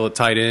Taysom Hill at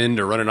tight end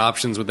or running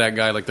options with that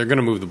guy, like they're going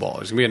to move the ball.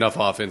 There's going to be enough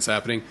offense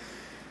happening.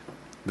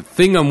 The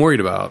thing I'm worried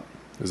about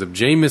is if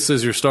Jameis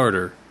is your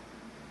starter,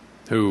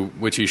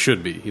 which he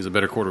should be. He's a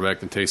better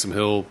quarterback than Taysom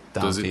Hill.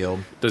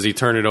 Downfield. Does he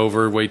turn it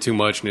over way too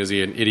much, and is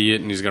he an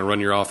idiot, and he's going to run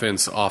your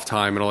offense off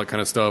time and all that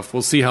kind of stuff?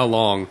 We'll see how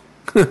long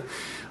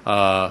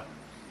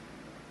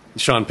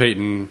Sean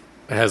Payton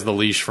has the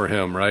leash for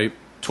him, right?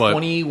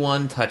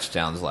 21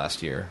 touchdowns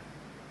last year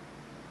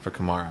for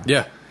Kamara.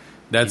 Yeah,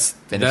 that's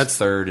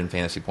third in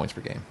fantasy points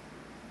per game.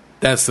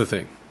 That's the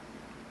thing.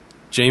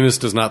 Jameis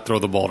does not throw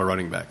the ball to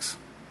running backs.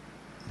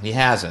 He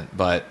hasn't,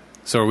 but...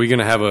 So are we going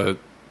to have a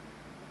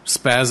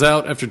spaz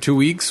out after 2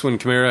 weeks when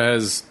Kamara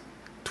has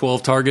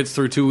 12 targets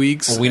through 2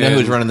 weeks? Well, we know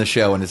who's running the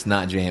show, and it's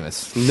not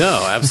Jameis.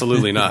 No,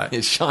 absolutely not.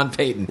 It's Sean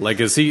Payton. Like,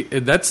 is he... He'll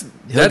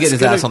get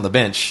his ass on the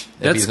bench.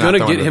 That's going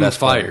to get him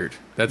fired.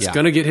 That's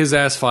going to get his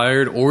ass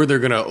fired, or they're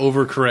going to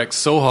overcorrect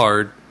so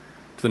hard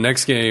to the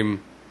next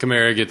game,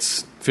 Kamara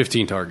gets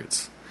 15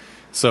 targets.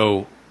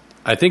 So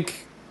I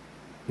think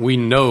we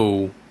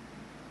know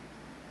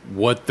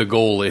what the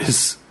goal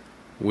is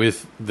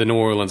with the New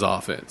Orleans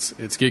offense.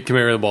 It's get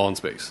Kamara the ball in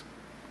space.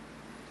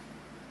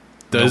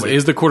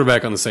 Is the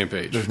quarterback on the same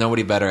page? There's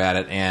nobody better at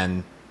it,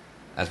 and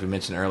as we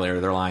mentioned earlier,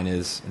 their line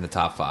is in the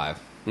top 5.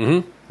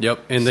 Mm-hmm.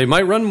 Yep, and they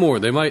might run more.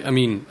 They might. I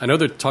mean, I know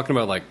they're talking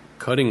about like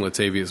cutting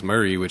Latavius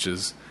Murray, which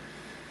is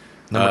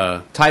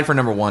tied for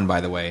number 1,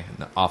 by the way, in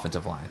the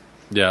offensive line.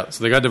 Yeah,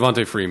 so they got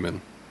Devontae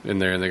Freeman in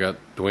there, and they got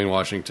Dwayne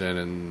Washington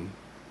and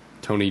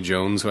Tony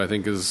Jones, who I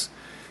think is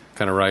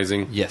kind of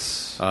rising.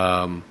 Yes.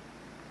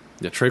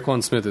 Yeah,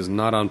 Traquan Smith is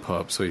not on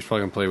PUP, so he's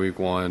probably going to play week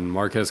 1.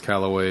 Marquez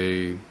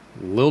Callaway,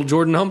 Lil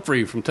Jordan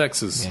Humphrey from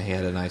Texas. Yeah, he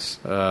had a nice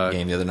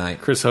game the other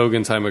night. Chris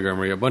Hogan, Ty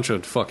Montgomery, a bunch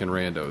of fucking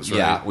randos, right?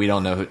 Yeah, we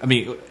don't know who. I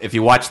mean, if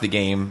you watch the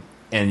game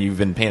and you've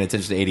been paying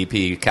attention to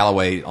ADP,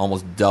 Callaway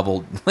almost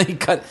doubled. He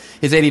cut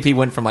his ADP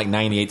went from like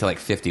 98 to like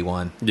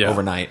 51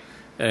 overnight.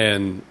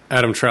 And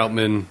Adam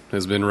Troutman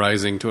has been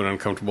rising to an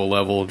uncomfortable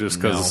level just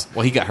because... No.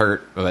 Well, he got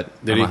hurt, but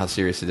I don't know how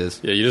serious it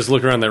is. Yeah, you just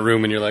look around that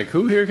room and you're like,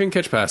 who here can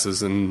catch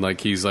passes? And like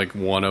he's like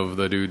one of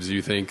the dudes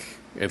you think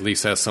at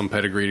least has some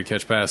pedigree to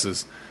catch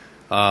passes.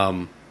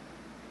 I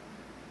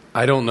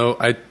don't know.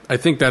 I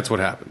think that's what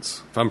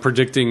happens. If I'm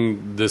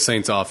predicting the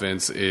Saints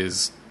offense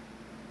is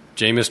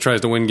Jameis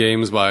tries to win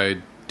games by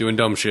doing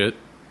dumb shit.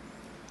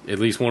 At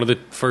least one of the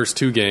first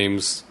 2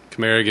 games,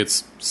 Kamara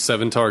gets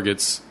 7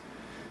 targets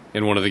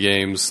in one of the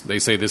games. They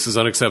say this is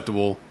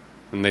unacceptable,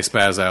 and they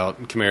spaz out.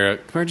 And Kamara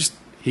just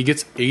he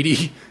gets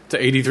 80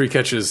 to 83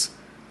 catches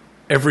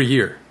every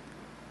year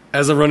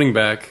as a running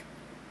back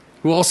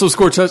who also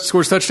scores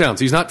touchdowns.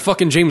 He's not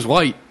fucking James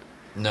White.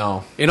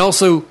 No. And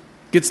also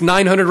gets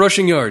 900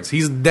 rushing yards.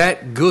 He's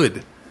that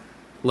good.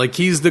 Like,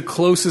 he's the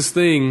closest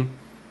thing.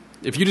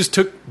 If you just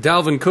took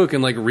Dalvin Cook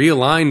and like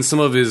realigned some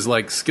of his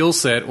like skill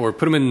set or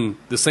put him in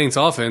the Saints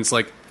offense,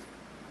 like,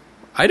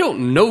 I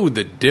don't know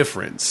the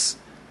difference.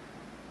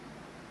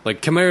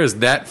 Like, Kamara's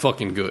that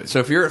fucking good. So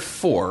if you're at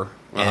 4,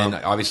 and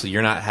obviously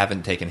you're not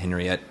haven't taken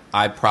Henry yet,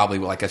 I probably,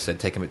 like I said,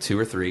 take him at 2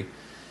 or 3.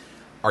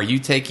 Are you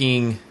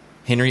taking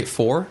Henry at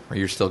 4, or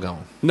you're still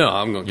going? No,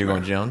 I'm going. You're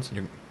going Jones.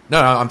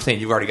 No, I'm saying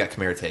you've already got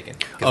Kamara taken.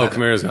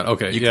 Kamara's gone.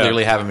 Okay, you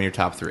clearly have him in your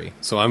top 3.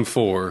 So I'm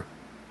 4.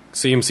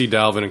 CMC,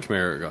 Dalvin, and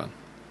Kamara are gone.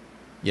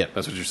 Yep,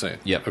 that's what you're saying.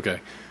 Yep. Okay.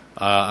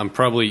 I'm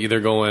probably either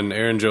going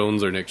Aaron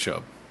Jones or Nick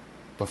Chubb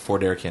before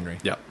Derrick Henry.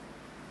 Yep.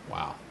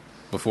 Wow.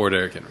 Before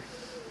Derrick Henry.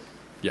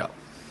 Yeah.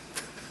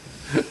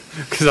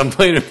 Because I'm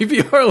playing in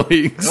PPR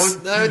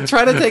leagues.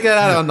 Try to take that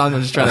out.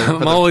 I'm just trying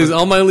to.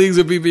 All my leagues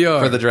are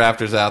PPR. For the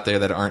drafters out there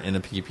that aren't in a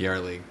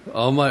PPR league,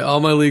 all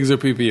my leagues are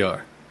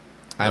PPR.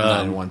 I'm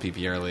not in one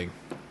PPR league.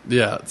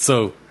 Yeah,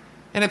 so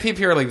in a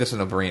PPR league, this is a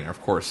no-brainer,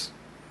 of course.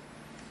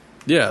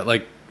 Yeah,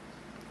 like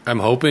I'm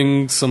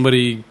hoping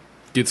somebody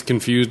gets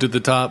confused at the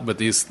top, but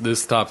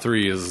this top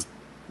 3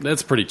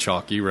 that's pretty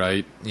chalky,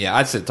 right? Yeah,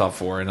 I'd say top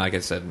 4, and like I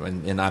said,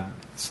 and I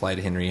slide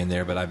Henry in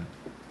there, but I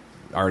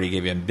already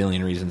gave you a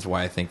billion reasons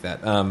why I think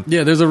that.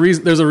 Yeah, there's a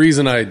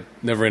reason I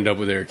never end up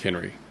with Eric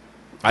Henry.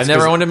 I've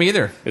never owned him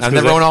either. I've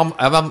never owned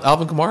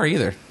Alvin Kamara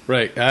either.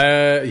 Right.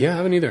 Yeah, I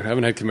haven't either. I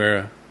haven't had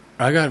Kamara.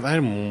 I had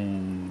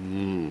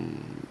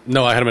him.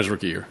 No, I had him as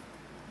rookie year.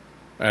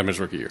 And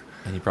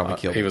he probably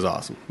killed him. He was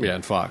awesome. Yeah,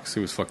 and Fox. He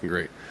was fucking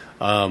great.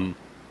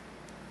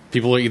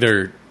 People are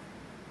either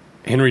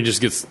Henry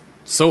just gets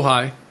so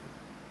high,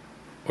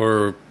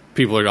 or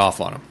people are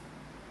off on him.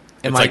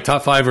 It's like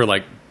top 5 or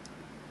like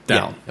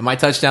down. Yeah. In my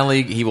touchdown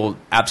league, he will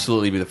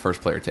absolutely be the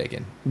first player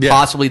taken. Yeah,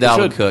 possibly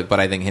Dalvin Cook, but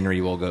I think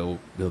Henry will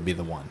be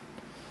the one.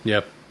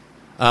 Yep.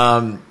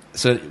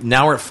 So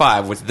now we're at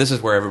 5, which this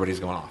is where everybody's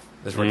going off.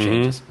 This is where it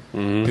changes.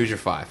 Mm-hmm. Who's your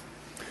 5?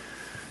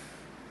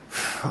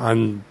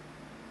 I'm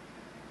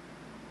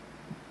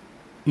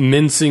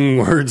mincing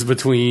words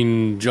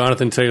between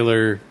Jonathan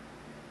Taylor,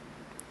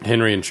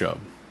 Henry, and Chubb.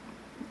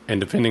 And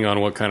depending on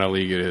what kind of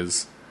league it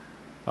is,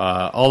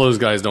 all those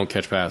guys don't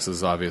catch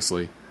passes,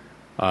 obviously.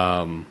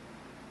 I'm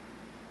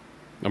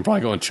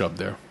probably going Chubb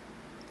there.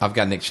 I've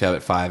got Nick Chubb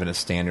at 5 in a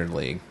standard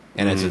league.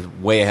 And it's just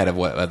way ahead of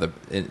what the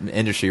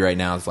industry right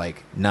now is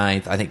like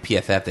 9th. I think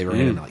PFF, they were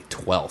in like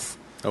 12th.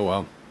 Oh,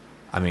 wow.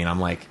 I mean, I'm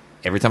like,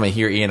 every time I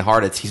hear Ian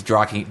Hart, he's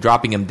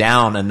dropping him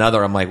down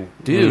another. I'm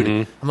like,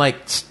 dude, I'm like,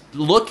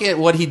 look at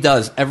what he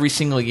does every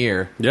single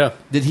year. Yeah.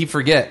 Did he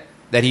forget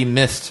that he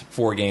missed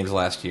 4 games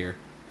last year?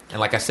 And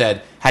like I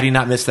said, had he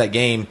not missed that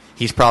game,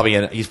 he's probably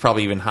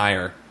even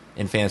higher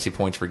in fantasy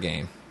points per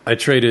game.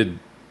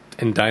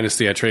 In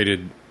Dynasty, I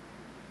traded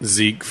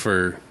Zeke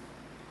for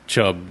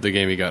Chubb the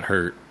game he got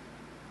hurt.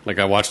 Like,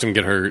 I watched him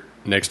get hurt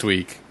next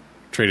week.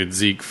 Traded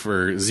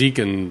Zeke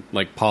and,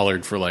 like,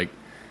 Pollard for, like,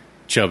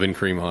 Chubb and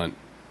Kareem Hunt.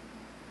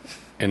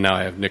 And now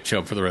I have Nick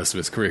Chubb for the rest of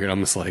his career. And I'm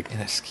just like,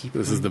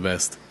 this is the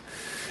best.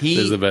 This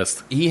is the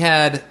best. He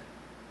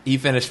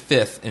finished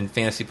 5th in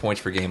fantasy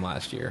points per game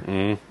last year.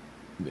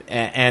 Mm-hmm.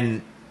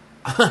 And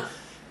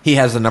he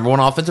has the number 1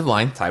 offensive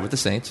line, tied with the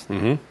Saints.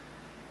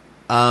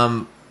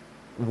 Mm-hmm.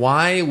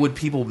 Why would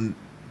people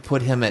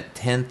put him at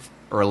 10th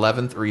or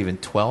 11th or even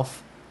 12th?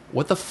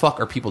 What the fuck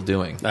are people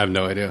doing? I have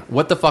no idea.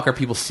 What the fuck are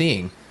people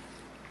seeing?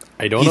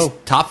 I don't know.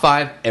 Top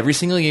 5 every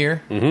single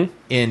year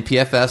in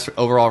PFS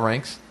overall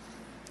ranks.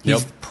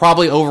 He's Yep.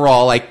 probably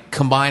overall, like,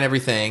 combine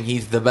everything,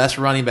 he's the best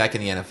running back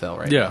in the NFL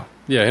right now.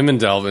 Yeah, him and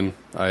Dalvin.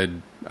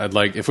 I'd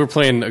like, if we're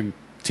playing a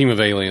team of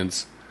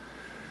aliens,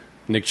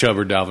 Nick Chubb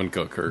or Dalvin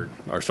Cook are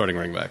our starting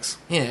running backs.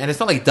 Yeah, and it's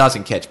not like he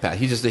doesn't catch pass.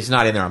 He's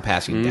not in there on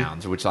passing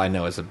downs, which I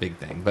know is a big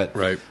thing. But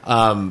Right.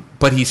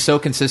 But he's so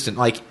consistent.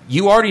 Like,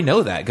 you already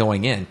know that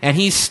going in, and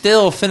he's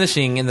still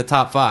finishing in the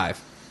top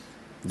 5.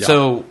 Yeah.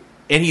 So,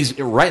 and he's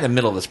right in the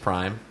middle of his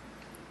prime.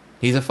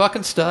 He's a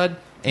fucking stud,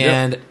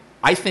 and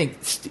I think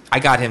I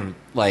got him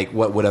like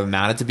what would have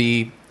amounted to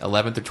be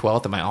 11th or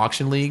 12th in my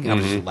auction league. And I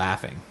was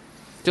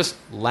just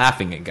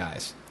laughing at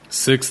guys.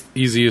 6th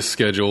easiest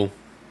schedule.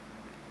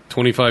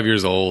 25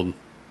 years old.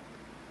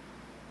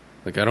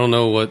 Like, I don't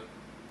know.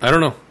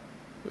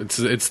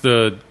 It's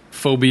the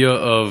phobia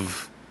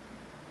of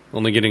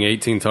only getting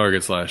 18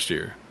 targets last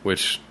year,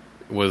 which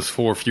was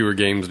 4 fewer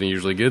games than he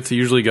usually gets. He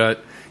usually got,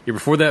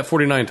 before that,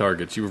 49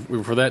 targets.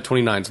 Before that,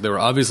 29. So they were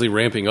obviously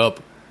ramping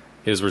up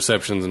his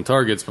receptions and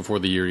targets before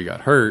the year he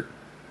got hurt.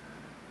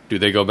 Do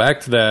they go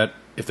back to that?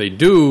 If they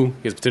do, he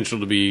has potential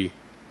to be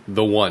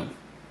the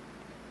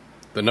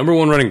number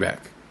 1 running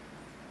back.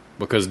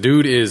 Because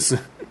dude is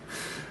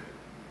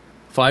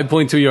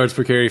 5.2 yards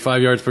per carry,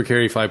 5 yards per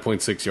carry,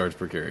 5.6 yards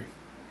per carry.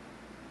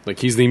 Like,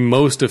 he's the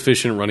most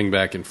efficient running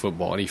back in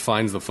football, and he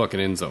finds the fucking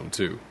end zone,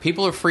 too.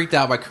 People are freaked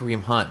out by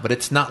Kareem Hunt, but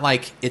it's not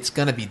like it's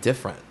going to be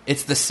different.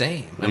 It's the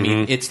same. I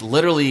mean, it's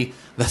literally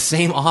the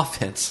same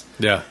offense.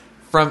 Yeah.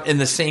 In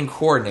the same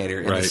coordinator,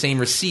 and the same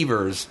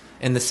receivers,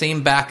 and the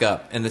same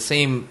backup, and the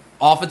same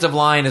offensive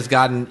line has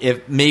gotten,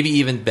 if maybe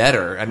even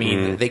better. I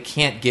mean, they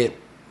can't get.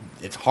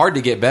 It's hard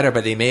to get better,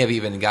 but they may have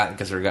even gotten,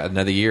 because they've got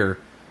another year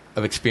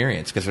of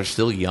experience because they're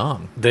still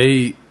young.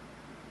 Their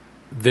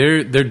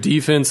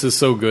defense is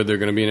so good, they're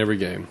going to be in every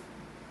game.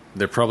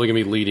 They're probably going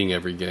to be leading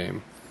every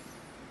game.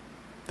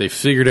 They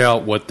figured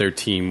out what their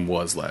team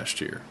was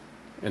last year.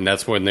 And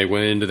that's when they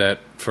went into that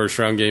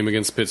first-round game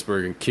against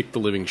Pittsburgh and kicked the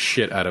living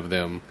shit out of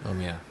them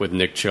with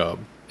Nick Chubb.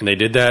 And they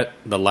did that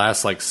the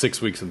last,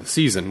 6 weeks of the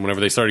season, whenever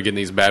they started getting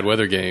these bad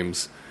weather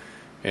games.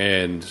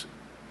 And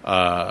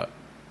I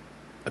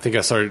think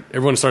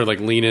everyone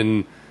started,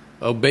 leaning,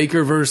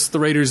 Baker versus the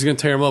Raiders is going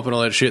to tear him up and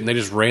all that shit. And they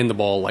just ran the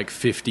ball,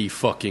 50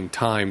 fucking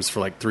times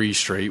for, 3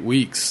 straight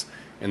weeks.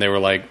 And they were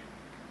like,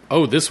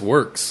 oh, this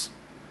works.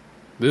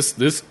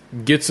 This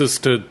gets us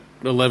to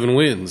 11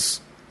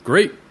 wins.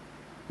 Great.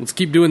 Let's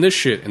keep doing this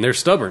shit. And they're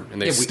stubborn,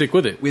 and they stick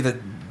with it. We have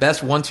the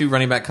best 1-2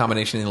 running back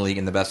combination in the league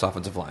and the best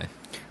offensive line.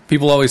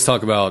 People always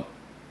think about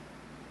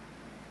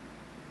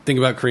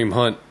Kareem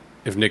Hunt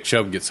if Nick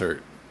Chubb gets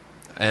hurt.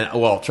 And,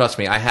 well, trust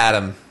me, I had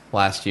him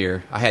last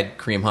year. I had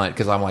Kareem Hunt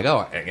because I'm like,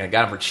 I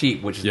got him for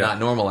cheap, which is not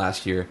normal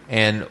last year.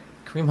 And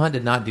Kareem Hunt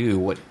did not do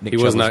what Nick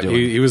Chubb was doing.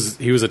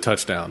 He was a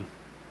touchdown.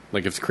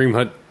 Like, if Kareem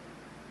Hunt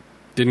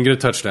didn't get a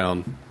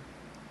touchdown,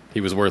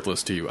 he was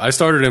worthless to you. I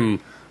started him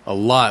a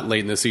lot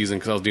late in the season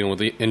because I was dealing with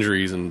the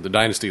injuries in the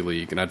Dynasty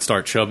League, and I'd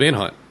start Chubb and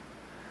Hunt.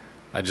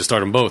 I'd just start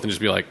them both and just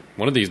be like,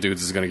 one of these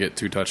dudes is going to get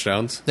 2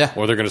 touchdowns. Yeah.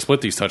 Or they're going to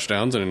split these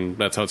touchdowns, and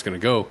that's how it's going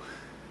to go.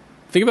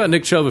 Think about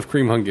Nick Chubb if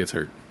Kareem Hunt gets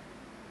hurt.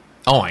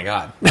 Oh, my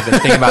God. I've been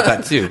thinking about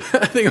that, too.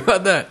 Think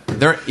about that.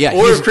 Or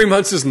if Kareem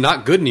Hunt's just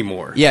not good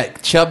anymore. Yeah,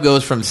 Chubb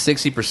goes from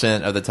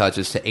 60% of the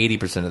touches to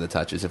 80% of the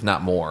touches, if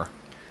not more.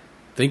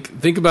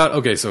 Think about,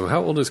 okay, so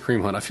how old is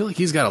Kareem Hunt? I feel like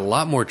he's got a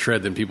lot more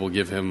tread than people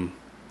give him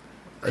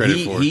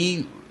credit for.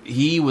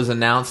 He was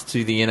announced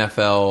to the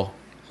NFL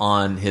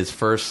on his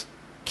first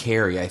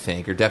carry, I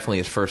think, or definitely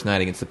his first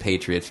night against the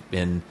Patriots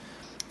in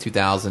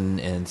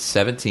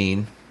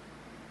 2017.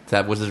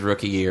 That was his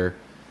rookie year,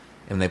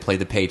 and they played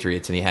the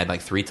Patriots, and he had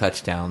 3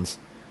 touchdowns.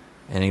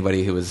 And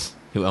anybody who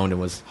owned him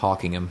was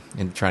hawking him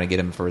and trying to get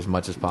him for as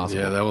much as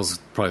possible. Yeah, that was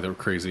probably the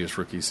craziest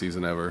rookie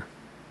season ever.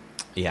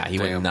 Yeah, he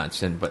went nuts.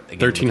 But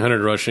again,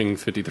 1,300 rushing,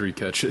 53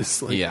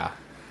 catches. Yeah.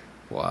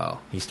 Wow.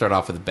 He started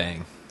off with a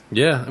bang.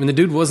 Yeah, I mean, the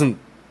dude wasn't...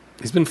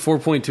 He's been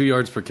 4.2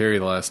 yards per carry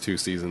the last 2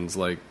 seasons.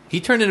 He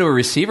turned into a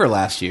receiver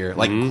last year,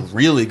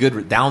 really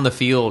good down the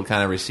field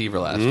kind of receiver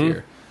last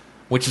year,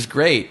 which is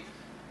great.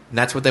 And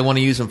that's what they want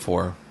to use him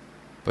for.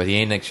 But he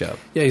ain't Nick Chubb.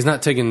 Yeah, he's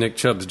not taking Nick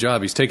Chubb's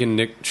job. He's taking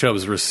Nick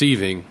Chubb's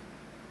receiving,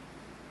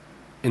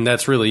 and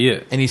that's really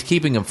it. And he's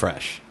keeping him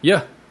fresh.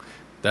 Yeah,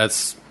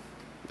 that's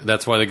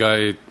why the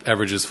guy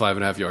averages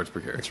 5.5 yards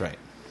per carry. That's right.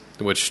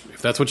 Which,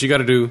 if that's what you got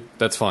to do,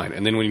 that's fine.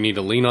 And then when you need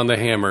to lean on the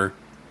hammer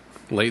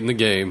late in the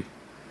game,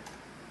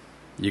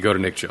 you go to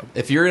Nick Chubb.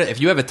 If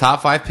you have a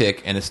top 5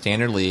 pick in a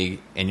standard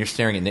league and you're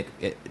staring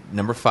at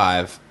number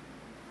 5,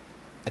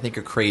 I think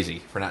you're crazy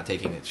for not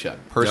taking Nick Chubb.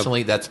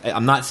 Personally,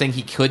 I'm not saying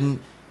he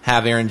couldn't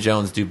have Aaron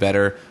Jones do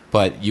better,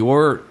 but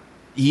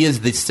he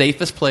is the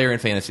safest player in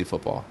fantasy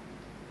football.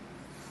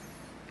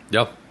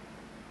 Yep.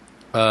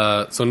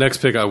 So next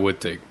pick, I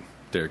would take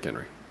Derrick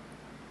Henry.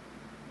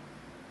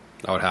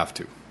 I would have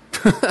to.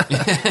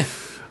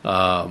 As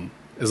long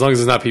as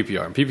it's not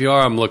PPR. In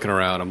PPR, I'm looking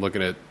around. I'm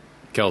looking at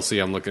Kelsey.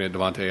 I'm looking at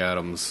Devontae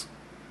Adams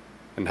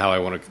and how I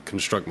want to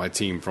construct my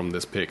team from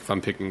this pick. If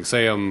I'm picking,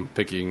 so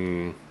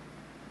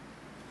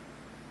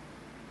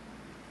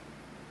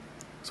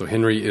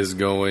Henry is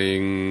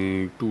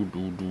going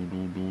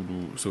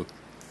so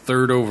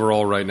 3rd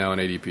overall right now in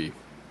ADP.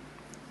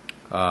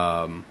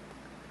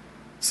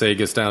 Say it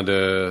gets down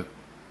to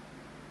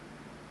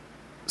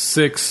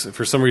 6.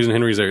 For some reason,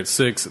 Henry's there at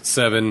 6, at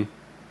 7.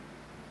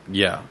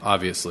 Yeah,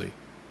 obviously.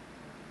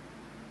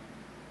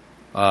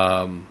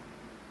 I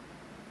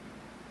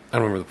don't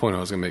remember the point I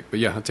was going to make, but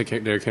yeah, I'll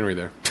take Derrick Henry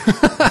there.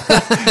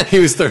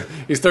 He's third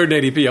in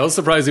ADP. I was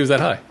surprised he was that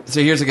high.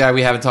 So here's a guy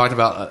we haven't talked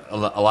about a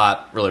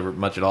lot, really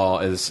much at all,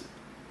 is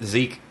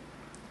Zeke.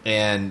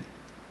 And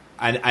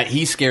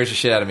he scares the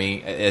shit out of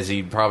me, as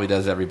he probably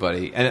does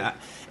everybody. And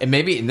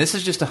this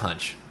is just a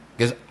hunch,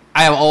 because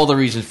I have all the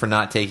reasons for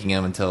not taking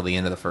him until the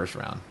end of the first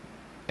round.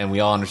 And we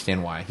all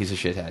understand why. He's a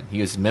shithead. He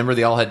was a member of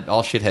the all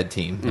shithead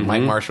team, the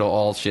Mike Marshall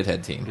all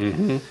shithead team.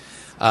 Mm-hmm.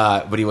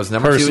 But he was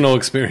number 2. Personal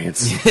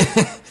experience.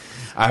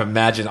 I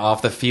imagine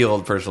off the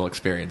field personal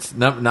experience,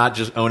 not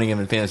just owning him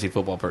in fantasy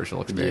football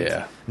personal experience.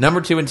 Yeah.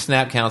 Number 2 in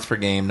snap counts per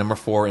game. Number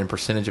 4 in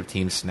percentage of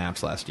team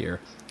snaps last year.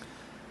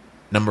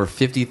 Number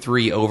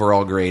 53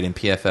 overall grade in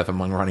PFF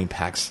among running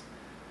backs.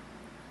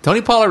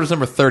 Tony Pollard was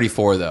number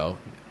 34, though.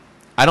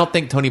 I don't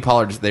think Tony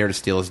Pollard is there to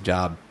steal his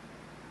job.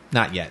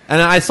 Not yet. And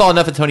I saw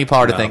enough of Tony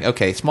Pollard to think,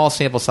 okay, small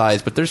sample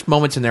size, but there's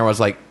moments in there where I was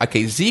like,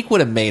 okay, Zeke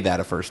would have made that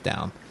a first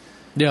down.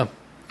 Yeah.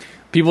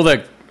 People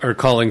that are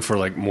calling for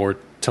like more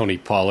Tony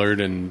Pollard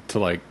and to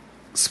like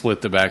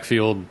split the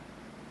backfield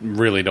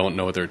really don't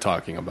know what they're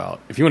talking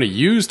about. If you want to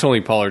use Tony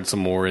Pollard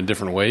some more in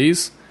different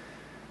ways,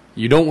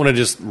 you don't want to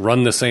just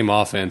run the same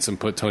offense and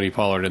put Tony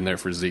Pollard in there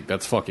for Zeke.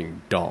 That's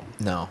fucking dumb.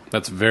 No.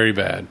 That's very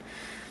bad.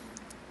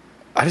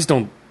 I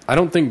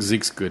don't think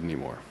Zeke's good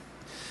anymore.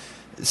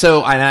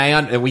 So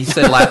we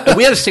said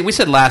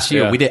last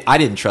year Yeah. I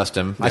didn't trust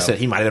him. I said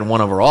he might have been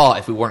 1 overall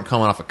if we weren't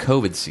coming off a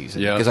COVID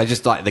season, because I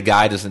just thought the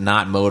guy is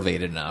not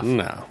motivated enough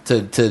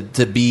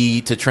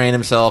to train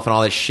himself and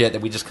all this shit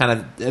that we just kind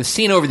of have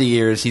seen over the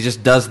years. He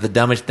just does the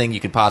dumbest thing you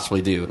could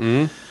possibly do.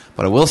 Mm-hmm.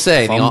 But I will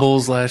say,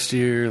 fumbles last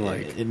year,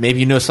 maybe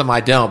you know something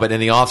I don't, but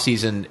in the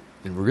offseason,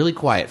 really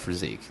quiet for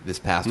Zeke this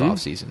past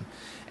offseason,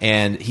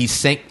 and he's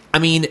saying,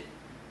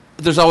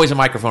 there's always a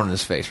microphone in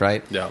his face,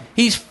 right? Yeah,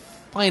 he's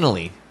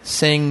finally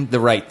saying the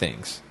right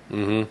things.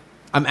 Mm-hmm.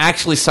 I'm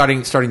actually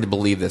starting to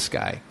believe this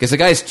guy, because the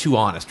guy's too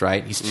honest,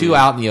 right? He's too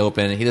out in the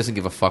open. He doesn't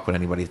give a fuck what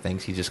anybody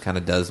thinks. He just kind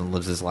of does and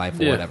lives his life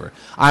or whatever.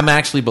 I'm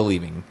actually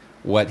believing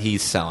what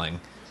he's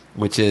selling,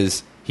 which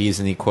is he's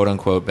in the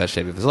quote-unquote best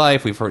shape of his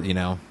life. We've heard,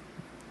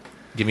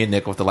 give me a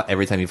nickel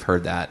every time you've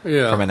heard that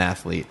from an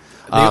athlete.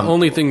 The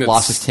only thing that's...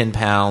 Lost his 10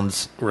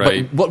 pounds.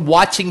 Right. But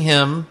watching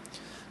him...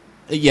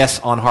 Yes,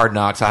 on Hard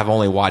Knocks. I've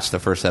only watched the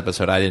first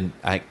episode. I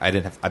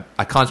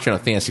concentrate on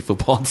fantasy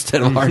football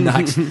instead of Hard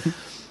Knocks.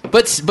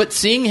 But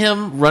seeing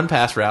him run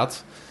pass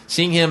routes,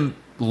 seeing him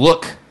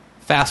look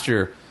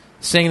faster,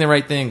 saying the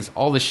right things,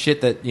 all the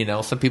shit that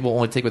some people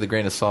only take with a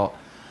grain of salt.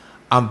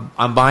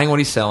 I'm buying what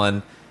he's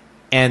selling.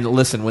 And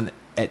listen, when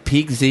at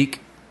peak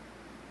Zeke,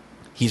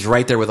 he's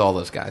right there with all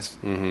those guys.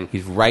 Mm-hmm.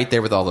 He's right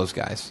there with all those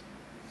guys.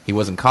 He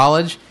was in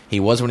college.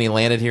 He was when he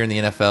landed here in the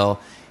NFL.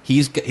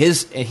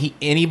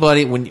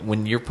 Anybody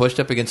when you're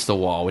pushed up against the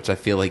wall, which I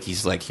feel like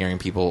he's like hearing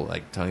people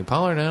like Tony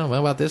Pollard, what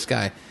about this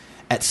guy?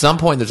 At some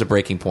point, there's a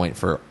breaking point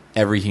for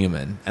every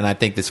human, and I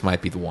think this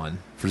might be the one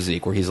for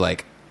Zeke, where he's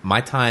like,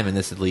 my time in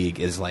this league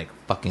is like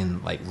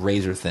fucking like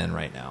razor thin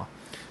right now.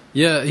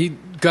 Yeah, he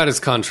got his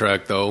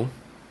contract though,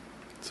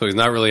 so he's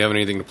not really having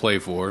anything to play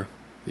for.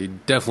 He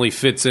definitely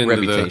fits into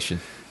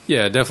reputation.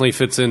 Definitely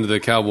fits into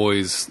the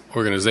Cowboys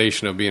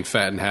organization of being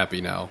fat and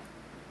happy now,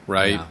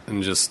 right? Yeah.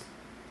 And just.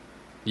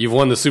 You've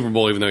won the Super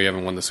Bowl even though you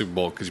haven't won the Super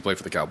Bowl because you play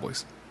for the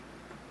Cowboys.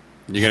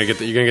 You're gonna get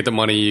the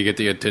money, you get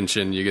the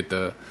attention, you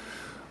get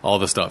all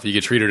the stuff. You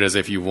get treated as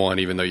if you won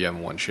even though you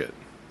haven't won shit.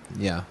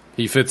 Yeah,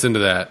 he fits into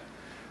that.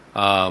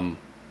 I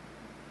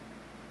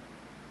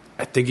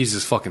think he's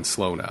just fucking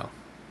slow now.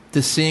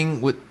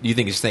 What do you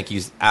think? You just think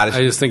he's out of?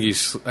 I just think he's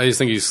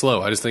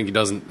slow. I just think he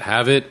doesn't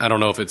have it. I don't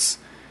know if it's.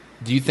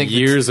 Do you think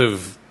years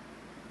of,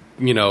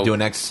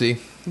 doing ecstasy?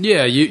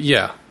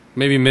 Yeah,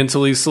 maybe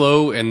mentally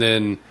slow, and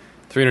then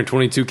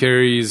 322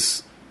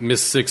 carries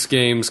missed 6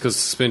 games because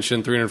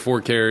suspension,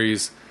 304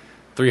 carries,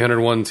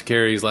 301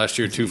 carries last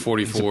year, 244.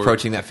 He's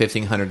approaching that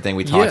 1,500 thing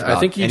we talked about. I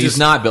think he's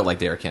not built like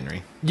Derrick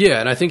Henry. Yeah,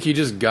 and I think he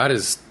just got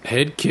his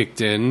head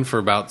kicked in for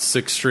about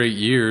 6 straight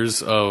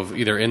years of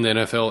either in the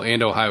NFL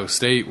and Ohio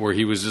State where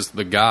he was just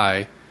the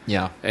guy.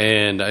 Yeah.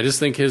 And I just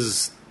think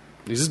he's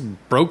just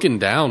broken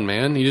down,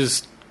 man. He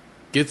just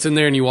gets in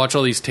there and you watch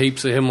all these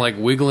tapes of him like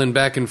wiggling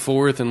back and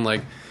forth and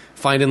like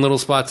finding little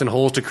spots and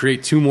holes to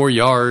create 2 more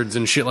yards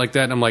and shit like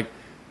that. And I'm like,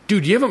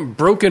 dude, you haven't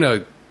broken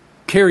a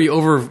carry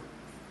over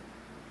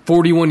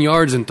 41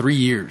 yards in 3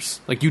 years.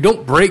 Like, you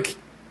don't break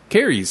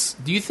carries.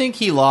 Do you think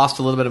he lost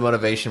a little bit of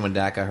motivation when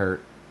Dak got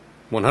hurt?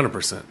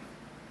 100%.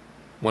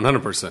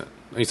 100%.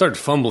 He started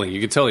fumbling. You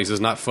could tell he's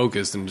just not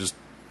focused and just...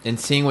 And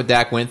seeing what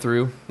Dak went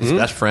through, his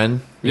best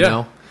friend, you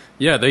know?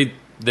 Yeah,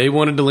 they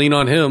wanted to lean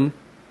on him,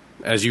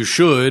 as you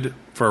should,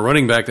 for a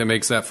running back that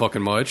makes that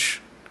fucking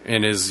much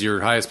and is your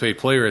highest paid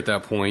player at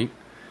that point.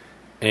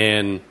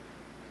 And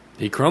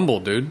he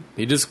crumbled, dude.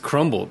 He just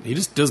crumbled. He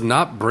just does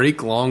not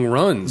break long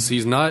runs.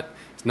 He's not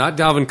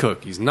Dalvin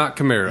Cook. He's not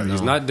Kamara. No.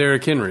 He's not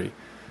Derrick Henry.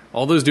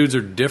 All those dudes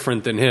are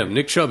different than him.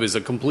 Nick Chubb is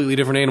a completely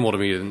different animal to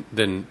me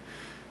than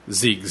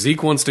Zeke.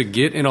 Zeke wants to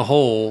get in a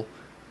hole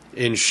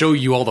and show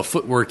you all the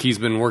footwork he's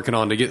been working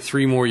on to get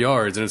 3 more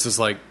yards. And it's just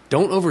like,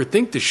 don't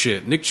overthink the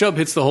shit. Nick Chubb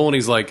hits the hole and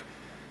he's like,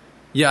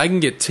 yeah, I can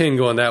get 10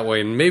 going that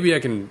way. And maybe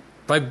if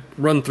I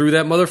run through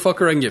that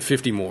motherfucker, I can get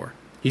 50 more.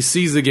 He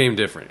sees the game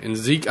different. And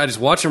Zeke, I just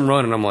watch him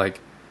run and I'm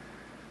like,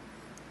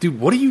 dude,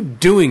 what are you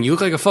doing? You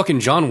look like a fucking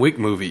John Wick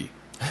movie.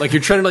 Like,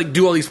 you're trying to like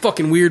do all these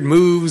fucking weird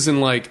moves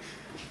and like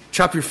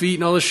chop your feet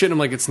and all this shit. And I'm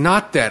like, it's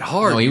not that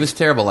hard. No, he was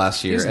terrible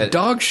last year. He's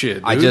dog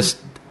shit, dude.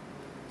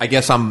 I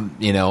guess I'm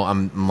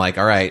like,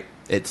 all right,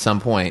 at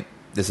some point,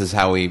 this is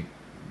how we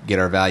get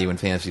our value in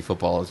fantasy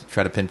football, is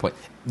try to pinpoint.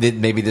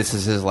 Maybe this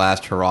is his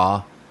last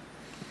hurrah,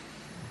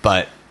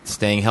 but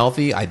staying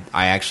healthy, I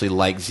actually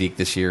like Zeke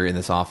this year in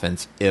this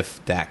offense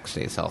if Dak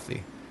stays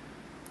healthy.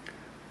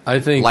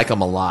 I think like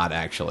him a lot,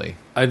 actually.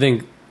 I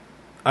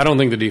don't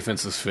think the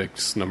defense is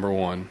fixed, number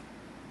one.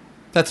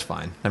 That's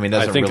fine. I mean,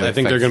 I think they're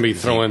going to be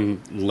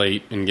throwing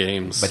late in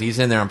games. But he's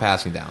in there on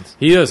passing downs.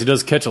 He does. He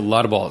does catch a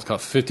lot of balls.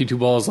 Caught 52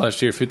 balls last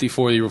year,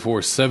 54 the year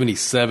before,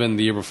 77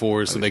 the year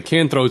before. So they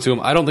can throw to him.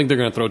 I don't think they're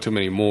going to throw to him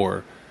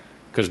anymore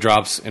because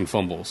drops and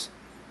fumbles.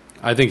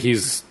 I think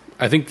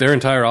their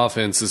entire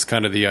offense is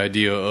kind of the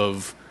idea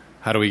of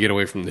how do we get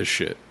away from this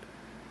shit.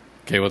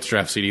 Okay, let's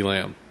draft CeeDee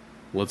Lamb.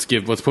 Let's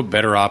put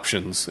better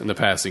options in the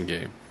passing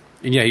game.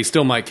 And yeah, he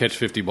still might catch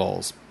 50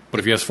 balls. But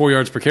if he has 4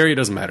 yards per carry, it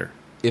doesn't matter.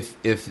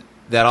 If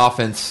that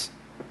offense,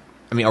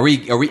 I mean,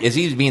 is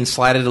he being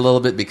slighted a little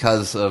bit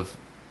because of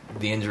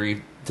the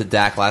injury to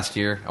Dak last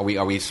year? Are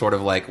we sort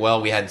of like,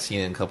 well, we hadn't seen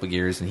it in a couple of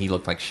years and he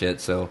looked like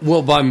shit, so.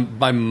 Well,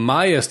 by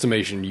my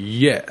estimation,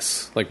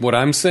 yes. Like what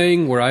I'm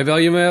saying, where I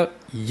value him at,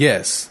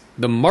 yes.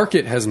 The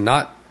market has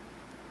not.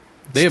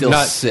 They Still have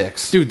not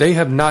 6. Dude, they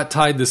have not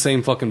tied the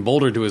same fucking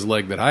boulder to his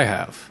leg that I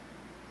have.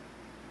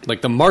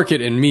 Like the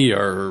market and me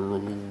are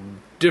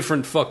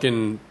different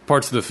fucking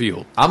parts of the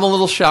field. I'm a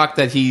little shocked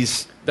that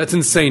that's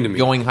insane to me.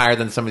 Going higher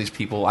than some of these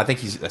people. I think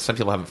some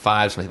people have him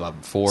 5, some people have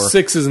him 4.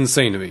 6 is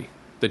insane to me.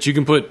 That you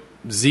can put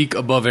Zeke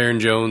above Aaron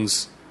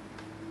Jones,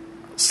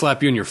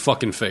 slap you in your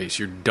fucking face.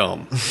 You're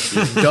dumb.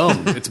 You're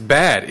dumb. It's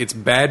bad. It's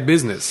bad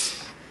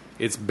business.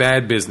 It's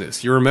bad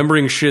business. You're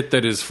remembering shit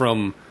that is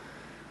from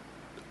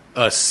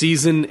a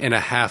season and a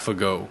half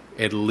ago,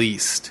 at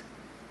least.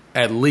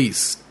 At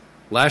least.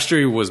 Last year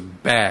he was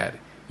bad.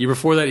 Year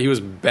before that he was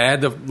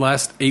bad the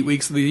last 8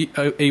 weeks of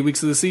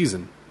the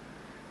season.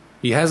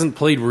 He hasn't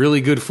played really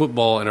good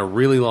football in a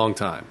really long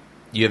time.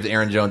 You have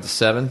Aaron Jones at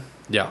 7?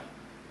 Yeah.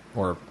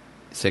 Or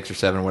 6 or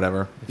 7,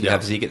 whatever. If you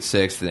have Zeke at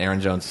 6, then Aaron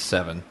Jones is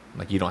 7.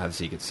 Like, you don't have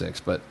Zeke at 6.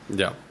 But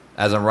yeah,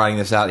 as I'm writing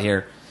this out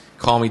here,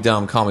 call me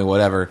dumb, call me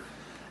whatever.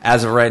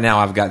 As of right now,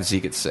 I've got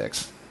Zeke at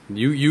 6.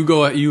 You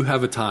go. You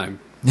have a time.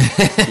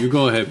 You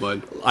go ahead,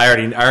 bud. I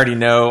already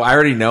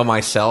know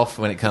myself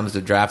when it comes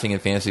to drafting in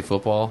fantasy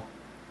football,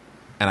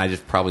 and I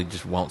probably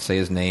won't say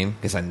his name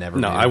because I never.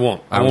 No, do. I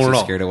won't. I was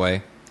just scared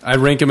away. I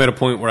rank him at a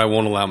point where I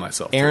won't allow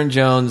myself. Aaron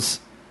Jones.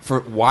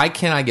 Why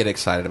can't I get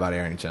excited about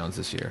Aaron Jones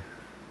this year?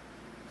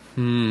 I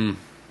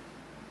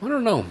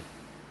don't know.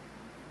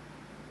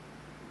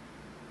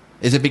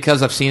 Is it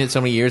because I've seen it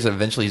so many years that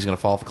eventually he's going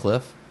to fall off a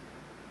cliff?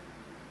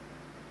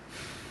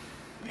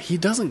 He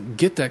doesn't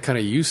get that kind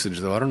of usage,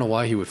 though. I don't know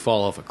why he would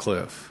fall off a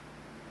cliff.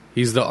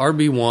 He's the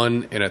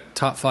RB1 in a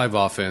top 5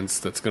 offense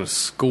that's going to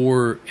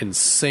score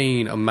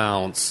insane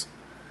amounts.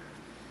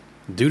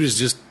 Dude is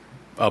just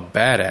a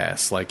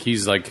badass. Like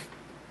he's like,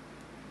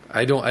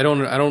 I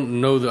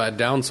don't know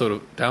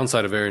the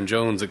downside of Aaron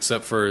Jones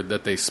except for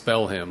that they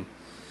spell him,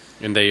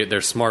 and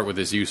they're smart with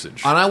his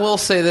usage. And I will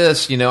say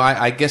this,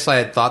 I guess I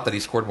had thought that he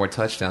scored more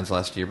touchdowns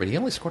last year, but he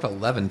only scored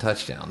 11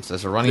 touchdowns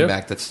as a running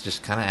back. That's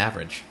just kind of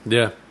average.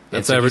 Yeah.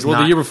 That's average. Well,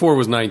 the year before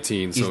was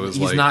 19, so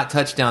he's not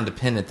touchdown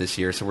dependent this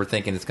year, so we're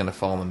thinking it's going to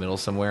fall in the middle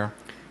somewhere.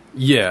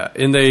 Yeah,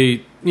 and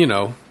they,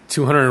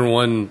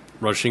 201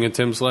 rushing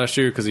attempts last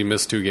year because he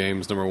missed 2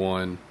 games, number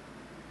one.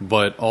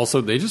 but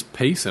also they just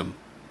pace him.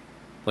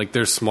 Like,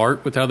 they're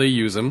smart with how they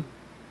use him.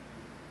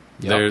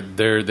 Yep.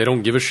 They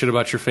don't give a shit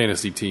about your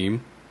fantasy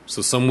team.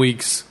 So some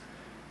weeks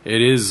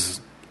it is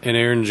an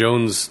Aaron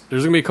Jones.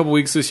 There's going to be a couple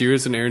weeks this year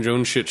it's an Aaron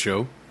Jones shit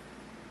show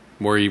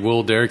where he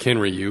will Derrick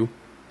Henry you.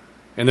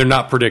 And they're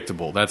not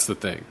predictable. That's the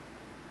thing.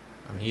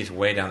 I mean, he's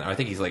way down there. I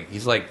think he's like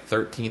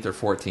 13th or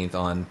 14th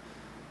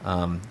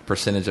on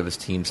percentage of his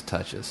team's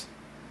touches.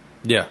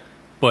 Yeah.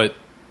 But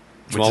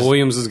Jamal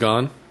Williams is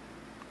gone.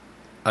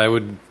 I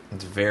would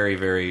It's very,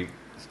 very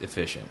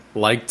efficient.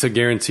 like to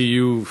guarantee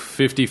you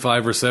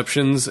 55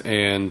 receptions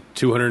and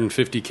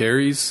 250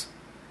 carries.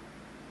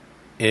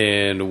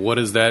 And what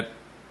is that?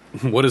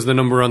 What does the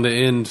number on the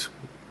end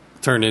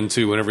turn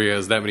into whenever he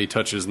has that many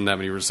touches and that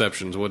many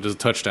receptions? What does a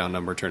touchdown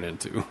number turn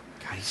into? God,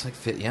 he's like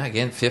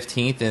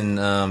 15th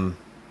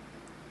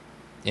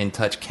in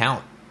touch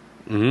count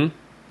in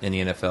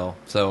the NFL.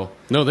 So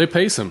No, they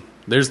pace him.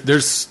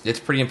 There's it's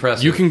pretty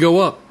impressive. you can go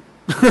up.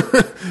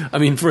 I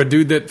mean, for a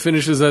dude that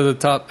finishes at the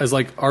top as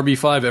like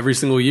RB5 every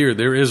single year,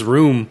 there is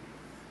room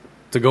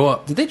to go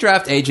up. Did they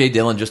draft A.J.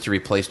 Dillon just to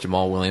replace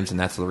Jamal Williams, and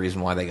that's the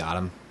reason why they got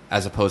him,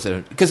 as opposed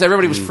to because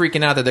everybody was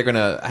freaking out that they're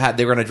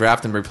gonna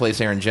draft him to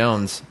replace Aaron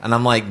Jones, and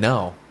I'm like,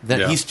 no,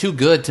 Yeah. he's too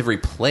good to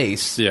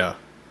replace. Yeah,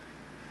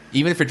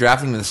 Even if you're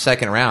drafting him in the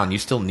second round, you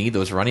still need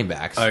those running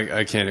backs.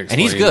 I can't explain. And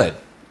he's good.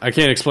 I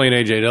can't explain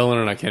A.J. Dillon,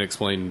 and I can't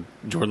explain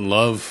Jordan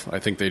Love. I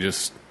think they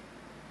just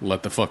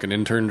let the fucking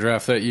intern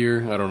draft that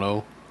year. I don't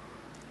know.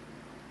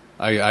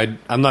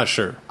 I'm not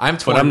sure. I'm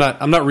but torn.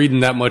 I'm not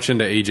reading that much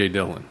into A.J.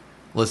 Dillon.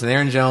 Listen,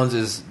 Aaron Jones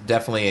is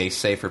definitely a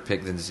safer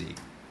pick than Zeke.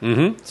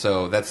 Mm-hmm.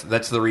 So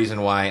that's the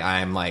reason why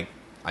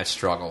I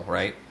struggle,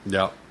 right?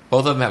 Yeah.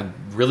 Both of them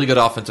have really good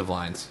offensive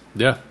lines.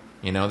 Yeah.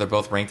 You know, they're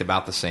both ranked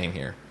about the same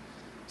here.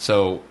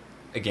 So,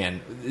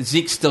 again,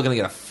 Zeke's still going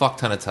to get a fuck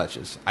ton of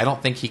touches. I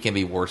don't think he can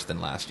be worse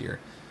than last year,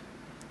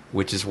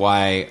 which is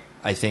why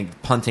I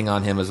think punting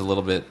on him is a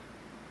little bit,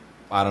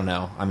 I don't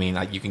know. I mean,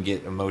 you can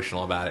get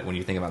emotional about it when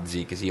you think about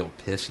Zeke because he'll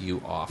piss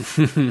you off.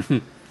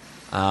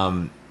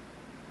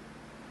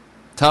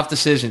 Tough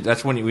decision.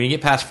 That's when you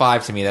get past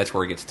 5 to me, that's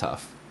where it gets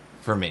tough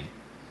for me.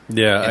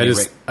 Yeah,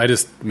 And I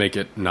just make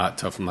it not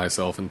tough on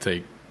myself and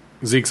take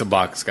Zeke's a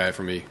box guy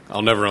for me.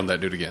 I'll never own that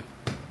dude again.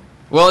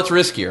 Well, it's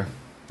riskier.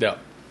 Yeah.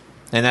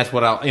 And that's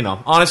what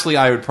honestly,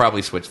 I would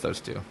probably switch those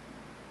two.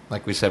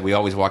 Like we said, we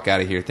always walk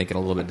out of here thinking a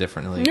little bit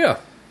differently. Yeah.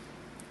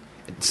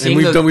 Seeing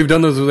And we've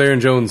done those with Aaron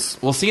Jones.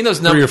 Well, seeing those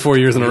 3 or 4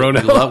 years in a row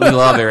now. we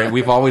love Aaron.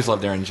 We've always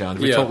loved Aaron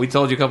Jones. Yeah. We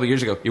told you a couple of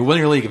years ago, you win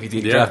your league if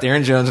you draft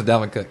Aaron Jones and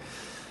Dalvin Cook.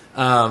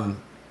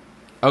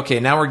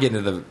 Okay, now we're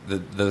getting to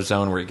the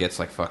zone where it gets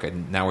like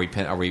fucking. Now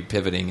are we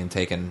pivoting and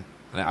taking?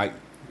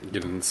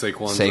 Getting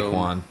Saquon.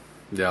 Saquon.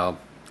 Yeah,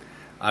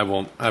 I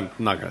won't. I'm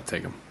not going to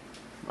take him.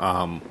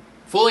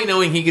 Fully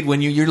knowing he could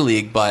win you your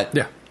league, but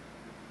Yeah,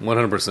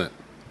 100%.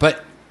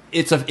 But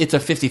it's a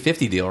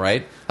 50-50 deal,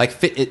 right?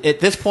 Like at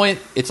this point,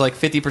 it's like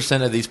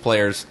 50% of these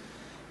players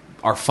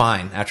are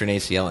fine after an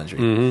ACL injury,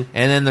 and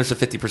then there's a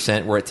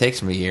 50% where it takes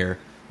them a year,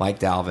 like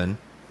Dalvin,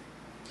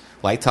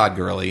 like Todd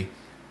Gurley,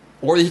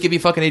 or he could be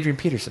fucking Adrian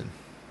Peterson.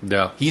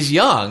 Yeah, He's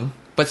young,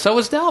 but so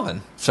is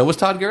Dalvin. So is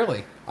Todd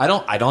Gurley. I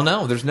don't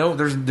know. There's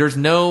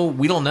no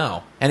we don't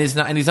know. And he's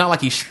not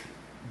like he's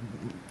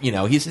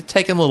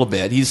taking a little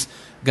bit. He's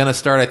gonna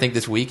start, I think,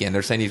 this weekend.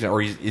 They're saying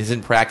he's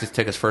in practice,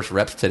 took his first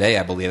reps today,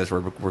 I believe, as we're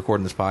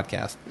recording this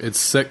podcast. it's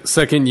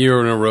second year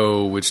in a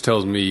row, which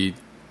tells me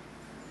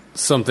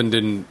something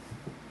didn't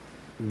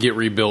get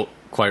rebuilt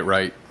quite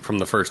right from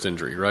the first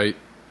injury, right?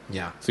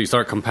 Yeah. So you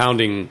start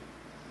compounding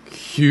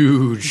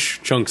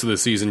huge chunks of the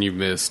season you've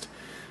missed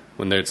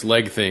when there's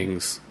leg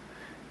things,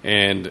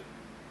 and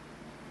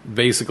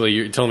basically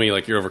you're telling me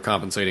like you're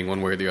overcompensating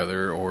one way or the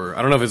other, or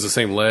I don't know if it's the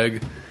same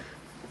leg,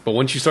 but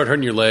once you start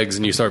hurting your legs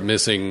and you start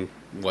missing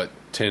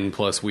 10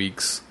 plus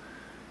weeks,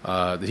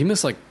 did he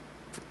miss like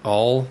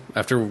all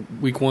after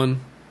week 1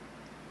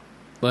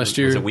 last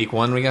year? Was it week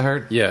 1 we got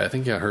hurt? Yeah, I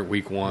think he got hurt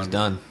week 1. He's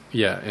done.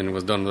 Yeah, and it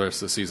was done the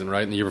rest of the season,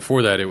 right? And the year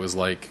before that, it was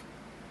like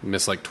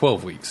missed like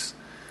 12 weeks.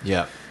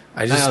 Yeah.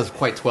 I I just know it was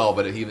quite 12,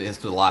 but he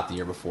missed a lot the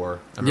year before.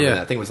 I remember Yeah.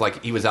 that. I think it was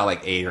like he was out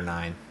like 8 or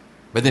 9.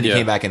 But then he Yeah.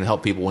 came back and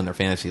helped people win their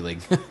fantasy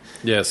league.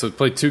 Yeah, so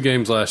played 2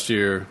 games last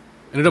year.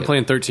 Ended up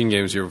playing 13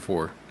 games the year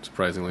before,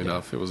 surprisingly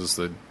enough. It was just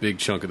a big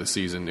chunk of the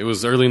season. It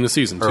was early in the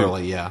season, too.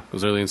 Early, yeah. It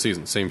was early in the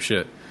season. Same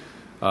shit.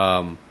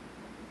 Yeah,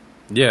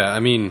 I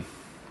mean,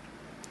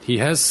 he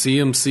has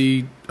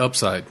CMC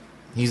upside.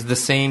 He's the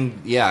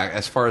same,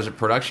 as far as the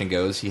production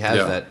goes, he has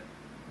Yeah. that.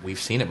 We've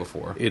seen it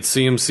before. It's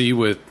CMC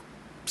with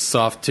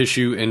soft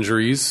tissue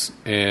injuries,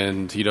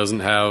 and he has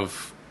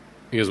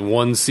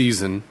 1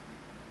 season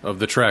of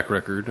the track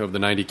record of the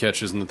 90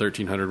 catches and the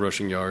 1,300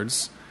 rushing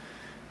yards.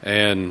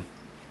 And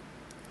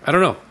I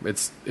don't know.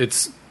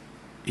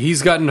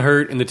 He's gotten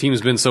hurt, and the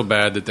team's been so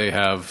bad that they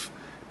have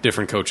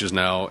different coaches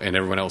now, and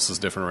everyone else is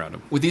different around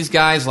him. With these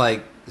guys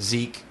like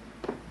Zeke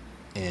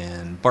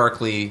and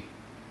Barkley,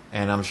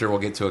 and I'm sure we'll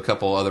get to a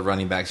couple other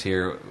running backs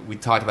here. We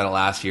talked about it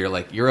last year.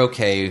 Like, you're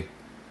okay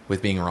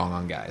with being wrong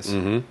on guys.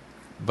 Mm-hmm.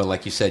 But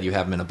like you said, you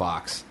have them in a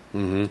box.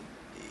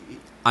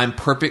 I'm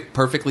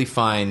perfectly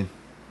fine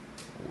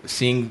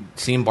seeing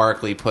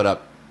Barkley put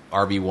up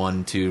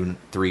RB1, 2,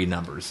 3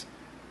 numbers.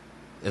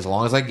 As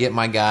long as I get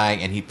my guy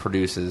and he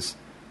produces,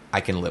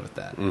 I can live with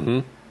that.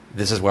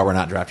 This is why we're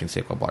not drafting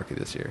Saquon Barkley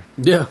this year.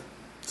 Yeah,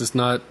 just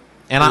not.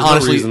 And I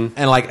honestly,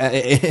 and like,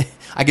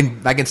 I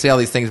can say all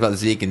these things about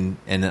Zeke, and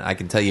I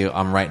can tell you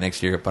I'm right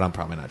next year, but I'm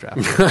probably not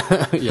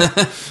drafting.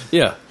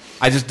 Yeah.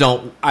 I just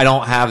don't. I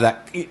don't have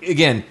that.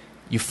 Again,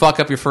 you fuck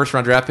up your first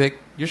round draft pick,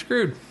 you're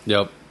screwed.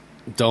 Yep.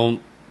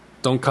 Don't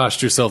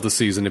cost yourself the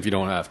season if you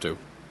don't have to.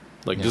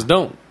 Just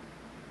don't.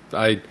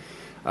 I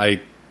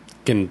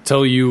can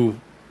tell you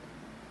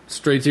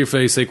straight to your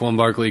face, Saquon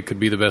Barkley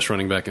could be the best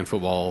running back in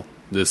football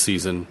this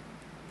season.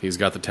 He's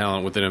got the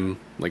talent within him.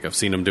 I've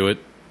seen him do it.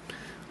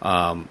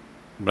 But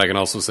I can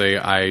also say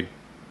I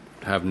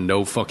have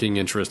no fucking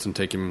interest in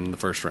taking him in the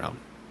first round.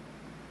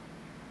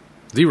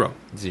 Zero.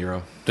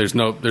 There's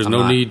no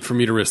need for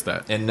me to risk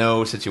that. In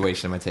no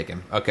situation am I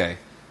taking. Okay.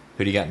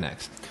 Who do you got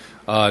next?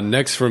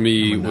 Next for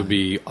me would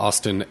be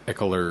Austin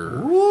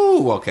Eckler.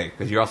 Ooh, okay.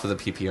 Because you're also the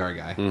PPR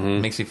guy.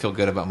 It makes me feel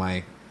good about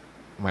my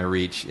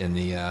reach in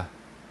the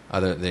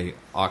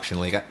auction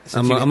league.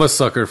 I'm a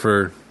sucker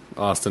for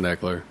Austin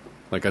Eckler.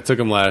 I took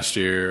him last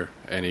year,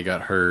 and he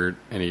got hurt,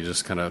 and he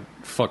just kind of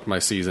fucked my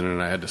season,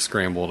 and I had to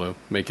scramble to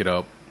make it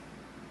up.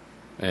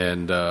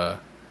 And I'll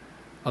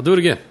do it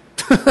again.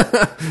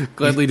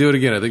 Gladly do it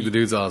again. I think the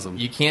dude's awesome.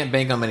 You can't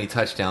bank on many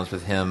touchdowns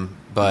with him,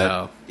 but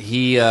No.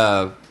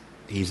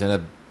 he's in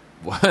a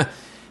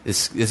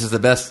this is the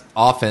best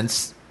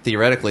offense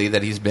theoretically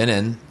that he's been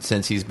in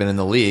since he's been in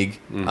the league.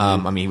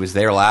 He was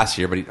there last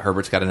year, but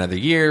Herbert's got another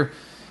year.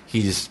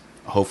 He's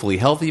hopefully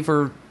healthy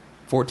for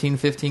 14,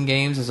 15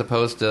 games as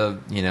opposed to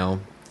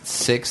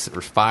 6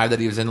 or 5 that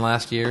he was in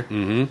last year.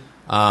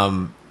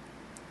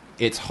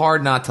 It's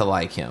hard not to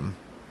like him.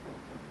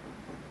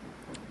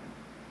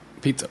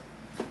 Pizza.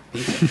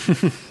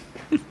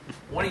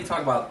 Why don't you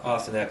talk about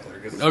Austin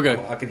Eckler? 'Cause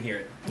Okay. I can hear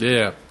it.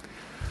 Yeah.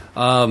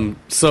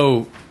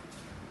 So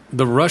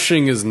the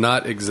rushing is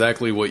not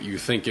exactly what you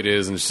think it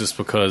is, and it's just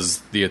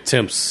because the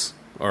attempts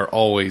are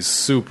always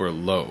super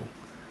low.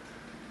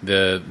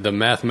 The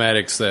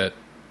mathematics that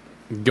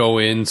go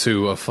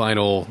into a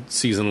final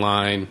season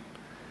line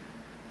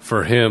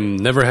for him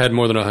never had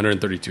more than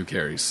 132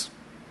 carries,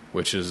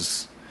 which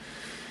is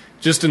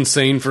just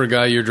insane for a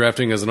guy you're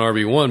drafting as an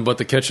RB1, but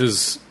the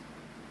catches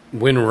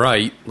when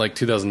right,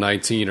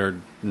 2019, are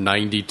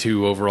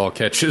 92 overall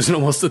catches and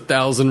almost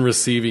 1,000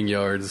 receiving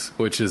yards,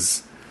 which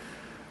is,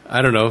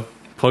 I don't know,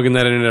 plugging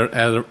that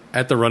in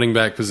at the running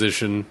back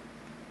position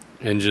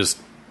and just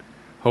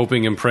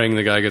hoping and praying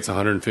the guy gets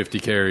 150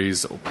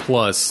 carries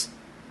plus.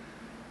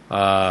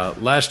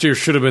 Last year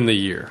should have been the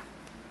year,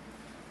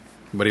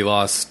 but he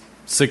lost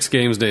 6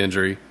 games to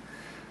injury.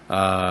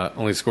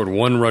 Only scored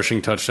 1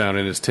 rushing touchdown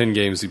in his 10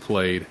 games he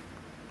played.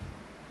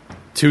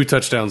 2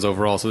 touchdowns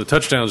overall, so the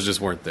touchdowns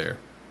just weren't there.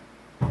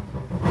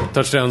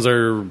 Touchdowns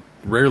are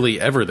rarely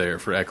ever there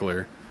for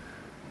Eckler,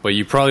 but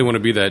you probably want to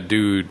be that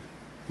dude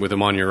with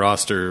him on your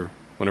roster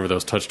whenever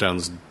those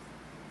touchdowns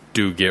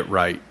do get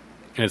right.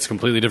 And it's a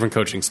completely different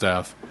coaching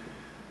staff.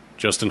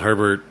 Justin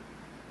Herbert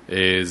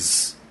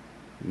is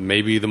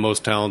maybe the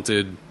most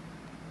talented.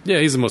 Yeah,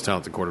 he's the most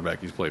talented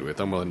quarterback he's played with.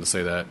 I'm willing to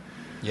say that.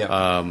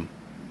 Yeah.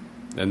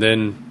 And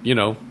then,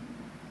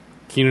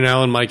 Keenan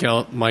Allen,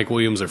 Mike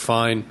Williams are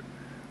fine.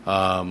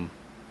 Ton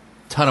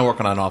of work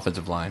on an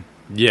offensive line.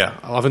 Yeah,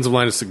 offensive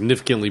line is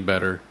significantly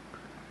better.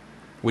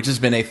 Which has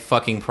been a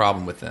fucking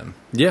problem with them.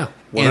 Yeah,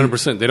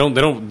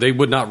 100%. They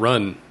would not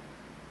run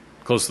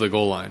close to the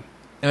goal line.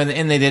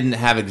 And they didn't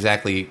have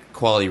exactly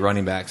quality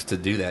running backs to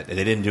do that. They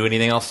didn't do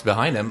anything else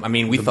behind him.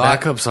 We The thought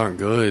backups aren't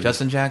good.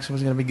 Justin Jackson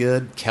was going to be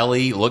good.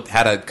 Kelly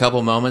had a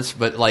couple moments,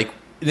 but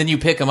then you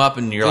pick him up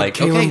and you're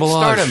like, okay,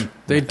 start him.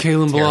 They had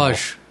Kalen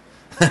Balazs.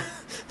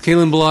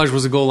 Kalen Balazs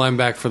was a goal line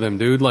back for them,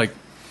 dude.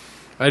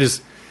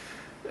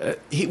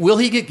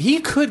 He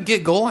could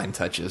get goal line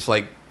touches.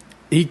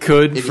 He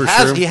could, for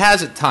sure. He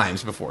has at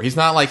times before. He's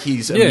not like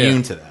he's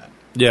immune to that.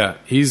 Yeah,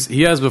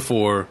 he has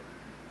before.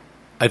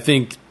 I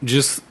think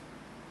just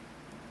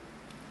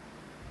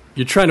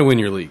you're trying to win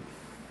your league.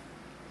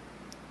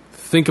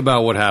 Think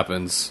about what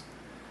happens.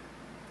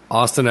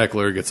 Austin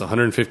Eckler gets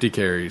 150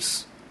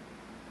 carries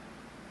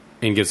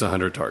and gets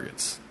 100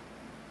 targets.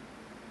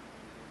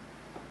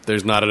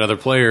 There's not another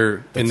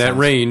player in that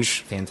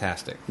range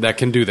fantastic that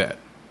can do that.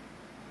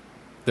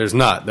 There's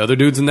not. The other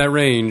dudes in that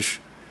range,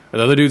 or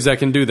the other dudes that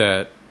can do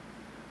that,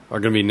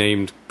 are going to be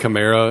named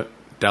Kamara,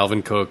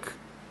 Dalvin Cook.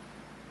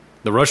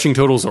 The rushing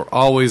totals are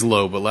always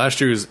low, but last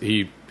year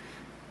he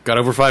got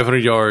over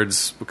 500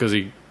 yards because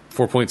he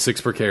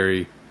 4.6 per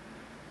carry.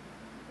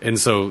 And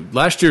so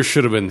last year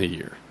should have been the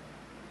year.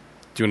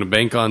 Do you want to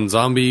bank on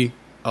zombie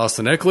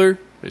Austin Eckler?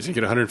 He's going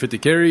to get 150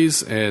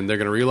 carries, and they're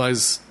going to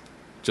realize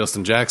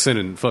Justin Jackson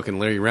and fucking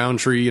Larry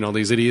Roundtree and all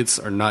these idiots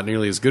are not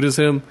nearly as good as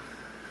him.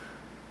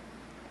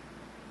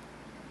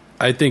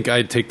 I think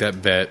I'd take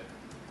that bet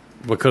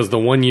because the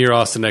 1 year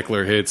Austin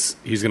Eckler hits,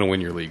 he's going to win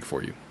your league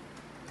for you.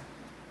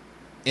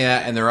 Yeah,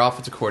 and their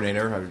offensive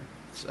coordinator,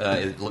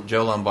 is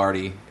Joe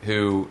Lombardi,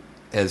 who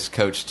has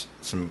coached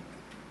some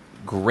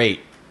great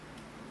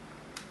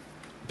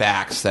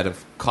backs that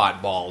have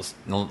caught balls.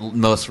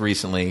 Most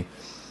recently,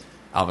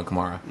 Alvin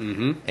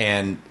Kamara,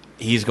 and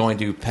he's going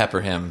to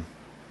pepper him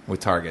with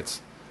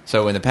targets.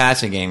 So in the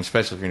passing game,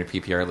 especially if you're in a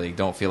PPR league,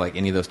 don't feel like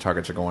any of those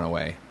targets are going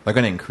away. They're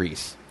going to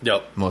increase.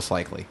 Yep. Most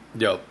likely.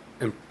 Yep.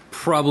 And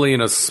probably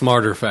in a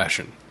smarter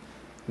fashion.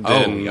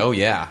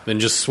 Than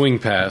just swing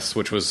pass,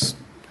 which was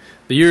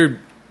the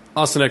year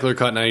Austin Eckler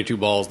caught 92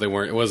 balls. It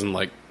wasn't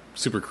like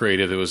super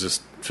creative. It was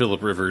just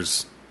Phillip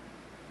Rivers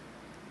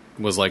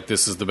was like,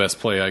 this is the best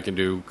play I can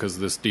do because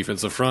this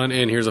defensive front,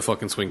 and here's a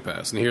fucking swing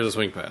pass, and here's a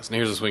swing pass, and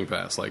here's a swing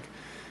pass. Like,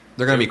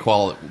 they're going to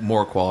be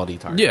more quality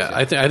targets. Yeah,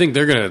 I think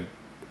they're going to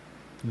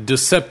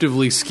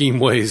deceptively scheme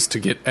ways to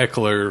get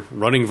Eckler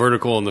running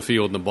vertical in the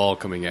field and the ball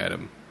coming at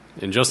him.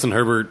 And Justin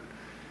Herbert,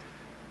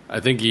 I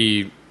think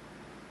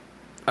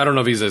I don't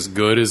know if he's as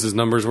good as his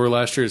numbers were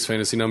last year, his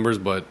fantasy numbers,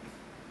 but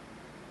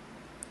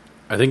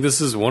I think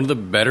this is one of the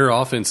better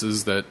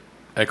offenses that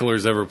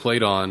Eckler's ever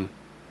played on,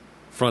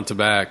 front to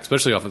back,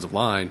 especially offensive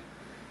line.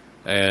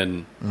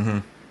 And,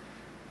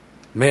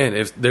 man,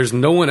 if there's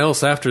no one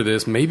else after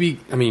this, maybe,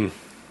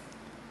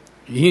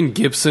 Ian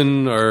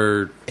Gibson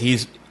or...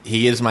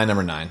 He is my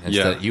number 9.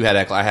 You had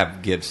Eckler. I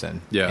have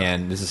Gibson. Yeah.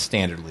 And this is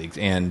standard leagues.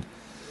 And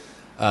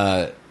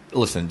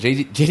listen,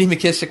 J.D.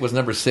 McKissick was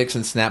number 6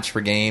 in snaps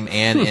per game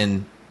and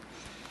in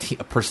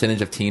a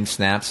percentage of team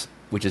snaps,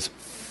 which is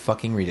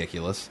fucking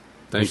ridiculous.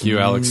 Thank you,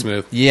 Alex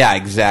Smith. Yeah,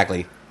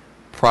 exactly.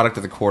 Product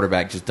of the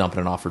quarterback just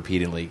dumping it off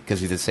repeatedly because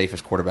he's the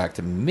safest quarterback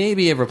to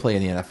maybe ever play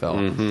in the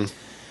NFL.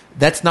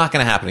 That's not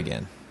going to happen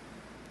again.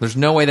 There's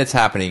no way that's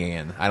happening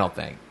again, I don't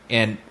think.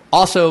 And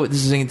also,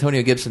 this is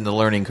Antonio Gibson, the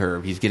learning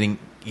curve. He's getting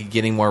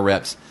more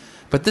reps.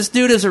 But this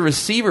dude is a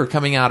receiver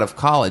coming out of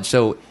college,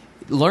 so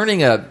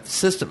learning a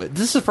system.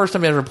 This is the first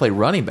time he ever played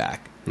running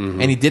back.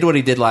 And he did what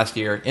he did last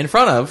year in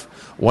front of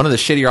one of the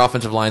shittier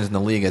offensive lines in the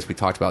league, as we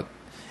talked about.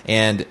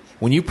 And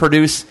when you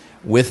produce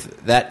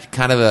with that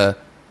kind of a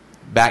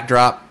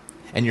backdrop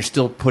and you're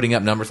still putting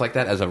up numbers like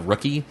that as a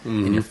rookie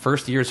in your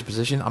first year as a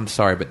position, I'm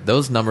sorry, but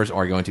those numbers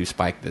are going to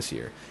spike this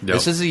year. Yep.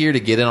 This is the year to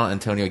get in on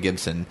Antonio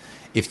Gibson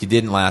if you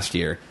didn't last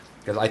year,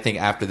 because I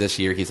think after this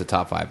year he's a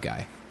top 5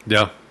 guy.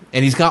 Yeah.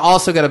 And he's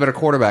also got a better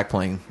quarterback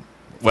playing,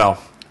 well,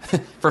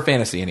 for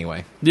fantasy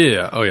anyway.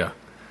 Yeah. Oh, yeah.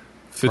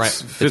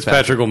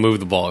 Fitzpatrick will move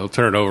the ball. He'll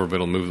turn it over, but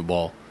he'll move the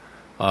ball.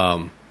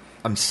 I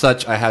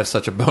have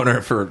such a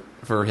boner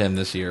for him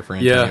this year, for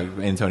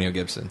Antonio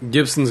Gibson.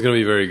 Gibson's going to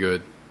be very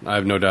good. I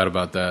have no doubt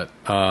about that.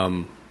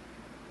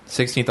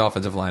 16th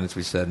offensive line, as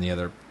we said in the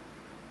other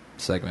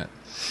segment.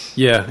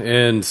 Yeah,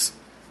 and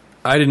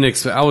I didn't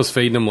expect. I was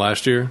fading him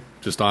last year.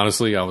 Just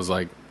honestly, I was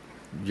like,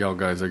 y'all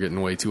guys are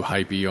getting way too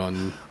hypey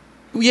on.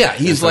 Yeah,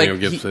 he's Antonio like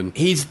Gibson.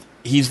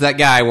 He's that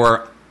guy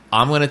where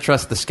I'm going to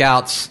trust the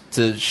scouts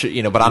to,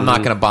 but I'm not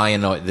going to buy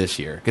into it this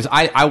year because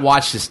I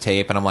watched this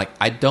tape and I'm like,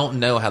 I don't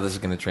know how this is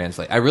going to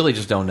translate. I really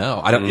just don't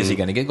know. Is he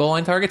going to get goal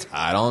line targets?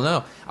 I don't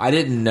know. I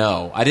didn't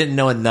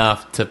know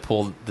enough to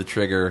pull the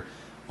trigger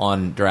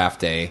on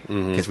draft day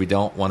because we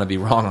don't want to be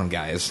wrong on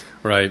guys.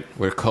 Right.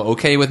 We're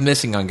okay with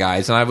missing on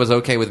guys, and I was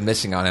okay with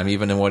missing on him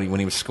even when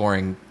he was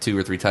scoring 2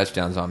 or 3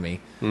 touchdowns on me.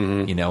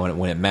 When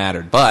it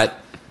mattered. But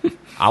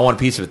I want a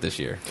piece of it this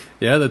year.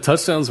 Yeah, the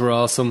touchdowns were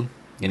awesome.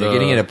 And you're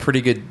getting it a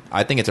pretty good.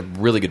 I think it's a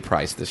really good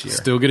price this year.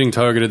 Still getting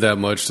targeted that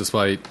much,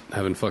 despite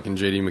having fucking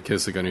J.D.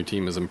 McKissick on your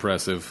team, is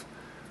impressive.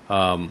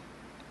 Like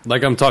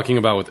I'm talking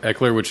about with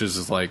Eckler, which is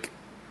just like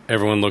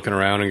everyone looking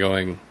around and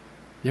going,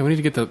 "Yeah, we need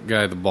to get the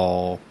guy the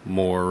ball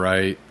more,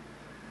 right?"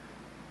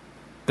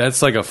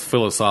 That's like a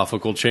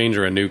philosophical change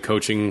or a new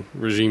coaching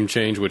regime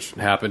change, which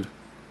happened.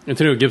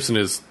 Antonio Gibson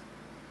is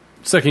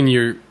second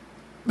year.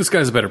 This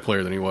guy's a better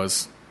player than he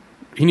was.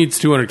 He needs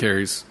 200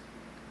 carries,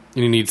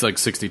 and he needs like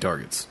 60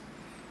 targets.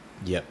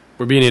 Yep.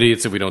 We're being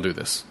idiots if we don't do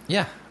this.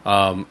 Yeah.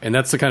 And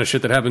that's the kind of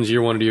shit that happens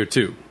year 1 to year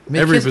 2.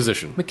 Every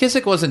position.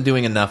 McKissick wasn't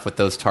doing enough with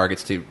those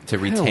targets to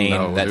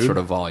retain that sort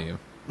of volume.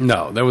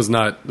 No, that was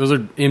not. Those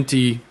are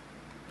empty.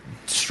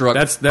 Struck.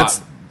 That's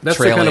the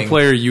kind of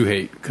player you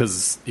hate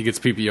because he gets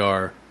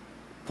PPR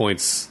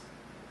points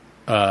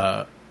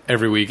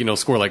every week, and he'll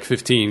score like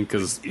 15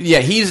 because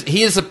he's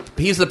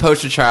the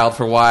poster child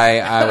for why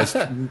I was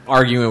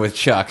arguing with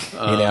Chuck.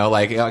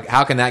 Like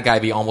how can that guy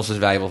be almost as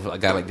valuable as a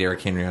guy like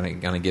Derrick Henry on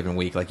a given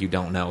week? Like you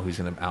don't know who's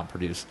going to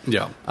outproduce.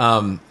 Yeah.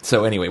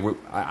 So anyway,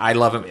 I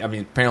love him. I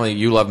mean, apparently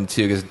you love him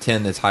too because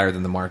 10 is higher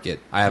than the market.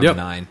 I have him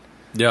 9.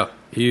 Yeah,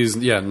 he's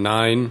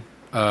 9.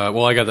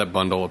 Well, I got that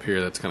bundle up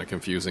here that's kind of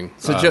confusing.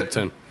 So,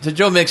 10. So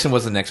Joe Mixon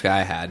was the next guy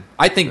I had.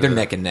 I think they're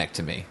neck and neck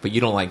to me, but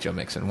you don't like Joe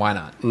Mixon. Why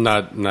not?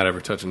 Not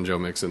ever touching Joe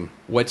Mixon.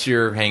 What's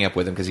your hang up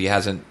with him? Because he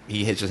just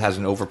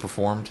hasn't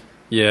overperformed?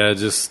 Yeah,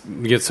 just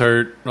gets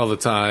hurt all the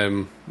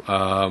time.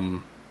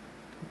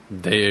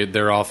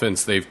 Their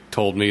offense, they've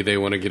told me they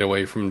want to get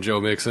away from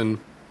Joe Mixon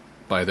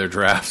by their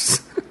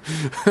drafts.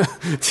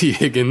 T.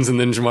 Higgins and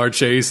then Jamar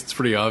Chase. It's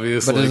pretty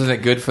obvious. But isn't it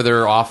good for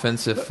their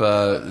offense if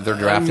they're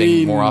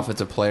drafting more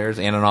offensive players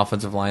and an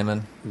offensive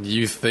lineman?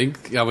 You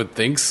think? I would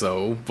think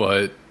so,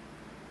 but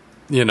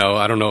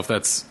I don't know if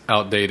that's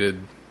outdated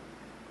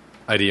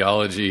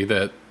ideology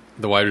that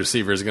the wide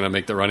receiver is going to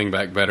make the running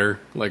back better.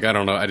 Like, I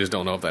don't know. I just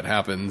don't know if that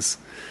happens.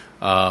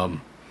 I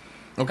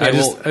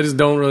just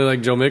don't really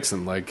like Joe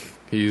Mixon. Like,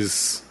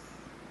 he's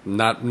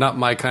not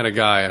my kind of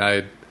guy,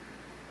 and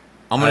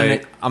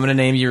I'm gonna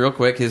name you real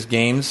quick his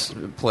games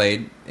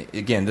played.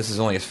 Again, this is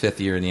only his 5th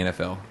year in the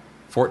NFL.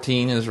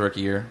 14 in his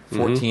rookie year,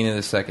 14 in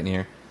his second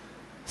year,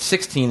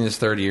 16 in his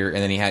third year, and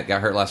then he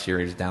got hurt last year.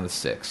 He was down to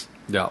 6.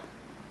 Yeah,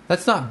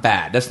 that's not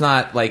bad. That's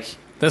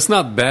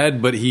not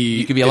bad, but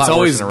you could be a lot it's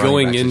always worse in a running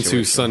going back into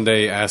situation.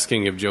 Sunday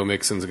asking if Joe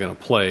Mixon's going to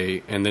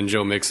play, and then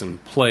Joe Mixon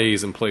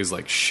plays and plays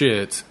like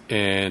shit,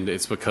 and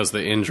it's because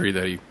of the injury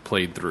that he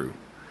played through.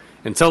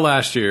 Until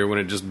last year when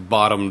it just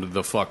bottomed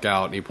the fuck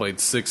out and he played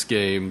 6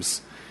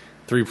 games,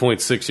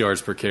 3.6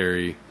 yards per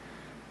carry.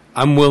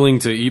 I'm willing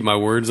to eat my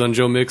words on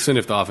Joe Mixon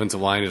if the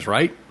offensive line is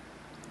right.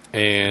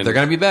 And they're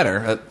going to be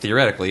better,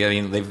 theoretically. I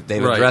mean,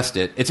 they've Right. addressed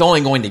it. It's only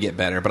going to get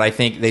better, but I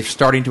think they're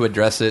starting to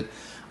address it.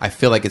 I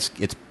feel like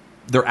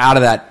they're out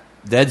of that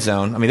dead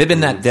zone. I mean, they've been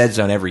in that dead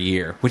zone every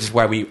year, which is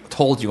why we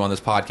told you on this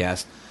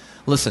podcast,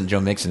 listen, Joe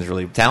Mixon is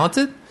really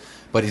talented,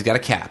 but he's got a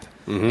cap.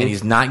 And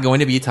he's not going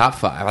to be a top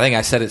 5. I think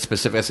I said it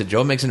specifically. I said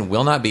Joe Mixon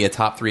will not be a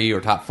top 3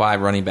 or top 5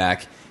 running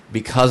back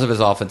because of his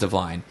offensive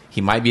line. He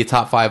might be a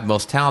top 5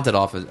 most talented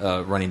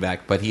running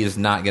back, but he is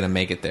not going to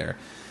make it there.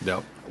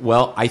 Yep.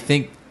 Well, I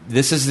think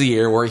this is the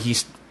year where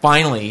he's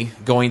finally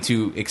going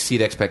to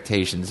exceed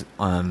expectations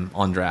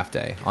on draft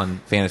day, on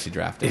fantasy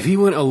draft day. If he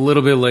went a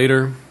little bit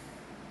later,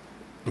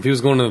 if he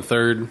was going to the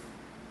 3rd,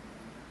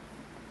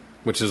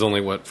 which is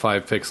only,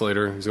 5 picks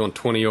later, he's going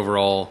 20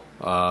 overall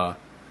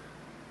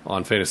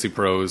on Fantasy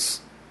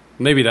Pros.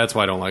 Maybe that's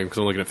why I don't like him, because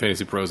I'm looking at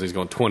Fantasy Pros and he's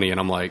going 20, and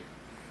I'm like,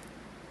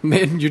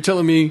 man, you're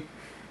telling me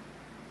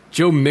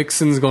Joe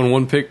Mixon's going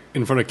 1 pick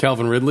in front of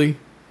Calvin Ridley?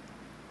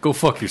 Go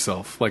fuck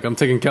yourself. Like, I'm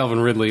taking Calvin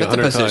Ridley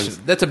 100 times.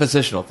 That's a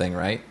positional thing,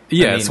 right?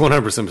 Yeah, I it's mean,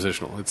 100%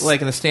 positional. It's like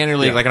in the standard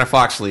league, Yeah. like in a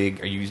Fox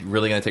league, are you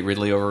really going to take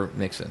Ridley over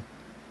Mixon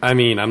I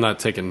mean, I'm not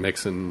taking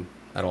Mixon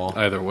at all?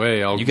 either way.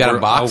 You got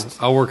him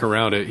boxed? I'll work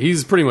around it.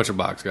 He's pretty much a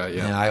box guy,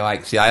 yeah.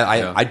 Yeah, I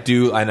Yeah.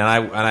 do, and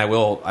I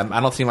will.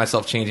 I don't see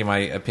myself changing my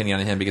opinion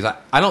on him because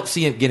I don't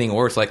see it getting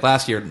worse. Like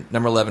last year,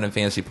 number 11 in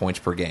fantasy points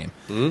per game.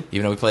 Even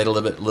though we played a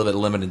little bit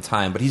limited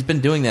time, but he's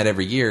been doing that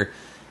every year.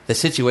 The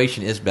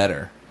situation is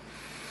better.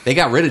 They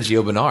got rid of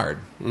Gio Bernard.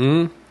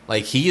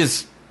 Like he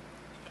is,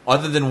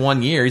 other than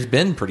 1 year, he's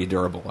been pretty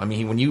durable. I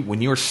mean,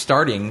 when you were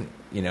starting,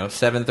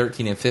 7,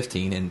 13, and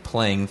 15, and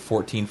playing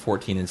 14,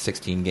 14, and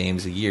 16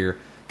 games a year,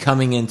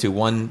 coming into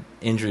one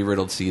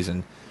injury-riddled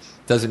season,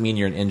 doesn't mean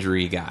you're an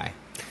injury guy.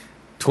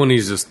 20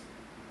 is just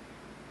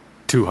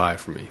too high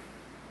for me.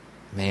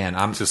 Man,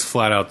 I'm Just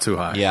flat out too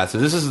high. yeah. So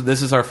this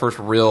is our first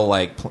real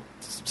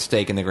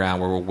stake in the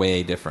ground where we're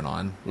way different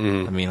on. I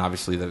mean,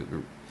 obviously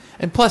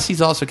and plus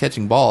he's also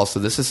catching balls, so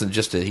this isn't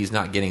just he's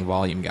not getting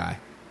volume guy.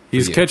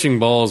 He's Yeah. catching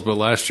balls, but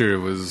last year it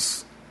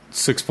was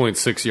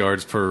 6.6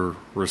 yards per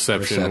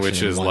reception,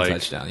 which and is 1 like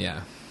touchdown. Yeah.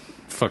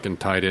 fucking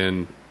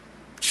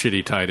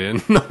shitty tight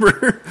end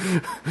number.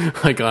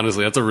 Like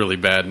honestly, that's a really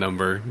bad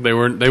number. They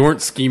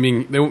weren't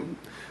scheming him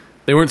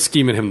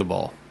the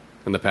ball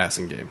in the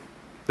passing game.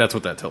 That's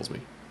what that tells me.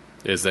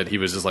 Is that he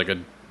was just like a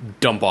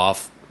dump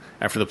off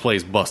after the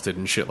play's busted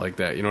and shit like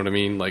that. You know what I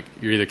mean? Like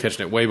you're either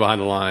catching it way behind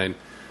the line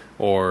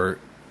or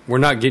we're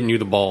not getting you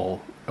the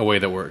ball a way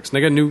that works. And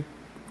they got a new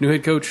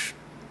head coach.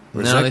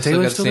 No, Zach they still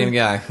Taylor got the still same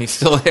there? guy. He's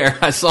still there.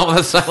 I saw him on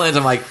the sidelines.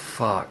 I'm like,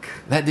 Fuck.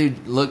 that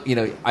dude. Look,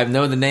 I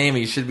know the name.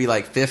 He should be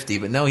like 50,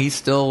 but no, he's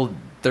still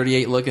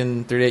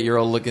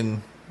 38-year-old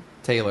looking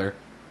Taylor.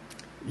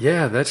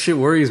 Yeah, that shit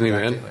worries me,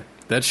 Zach man. Taylor.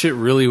 That shit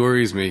really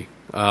worries me.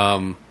 You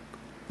know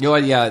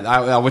what? Yeah,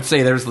 I would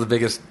say there's the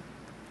biggest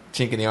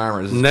chink in the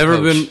armor. Is Never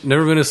coach.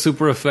 been a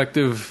super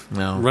effective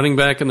No. running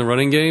back in the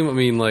running game. I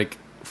mean, like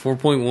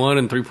 4.1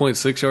 and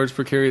 3.6 yards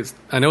per carry.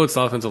 I know it's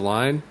the offensive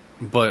line,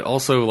 but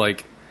also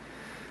like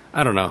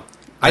I don't know.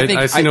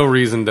 I see no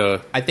reason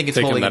to. I think it's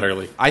take him holding that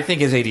early. I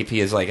think his ADP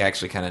is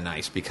actually kind of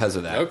nice because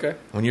of that. Okay.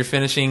 When you're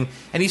finishing,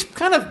 and he's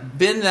kind of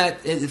been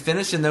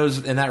finished in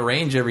that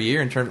range every year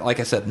in terms.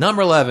 Like I said,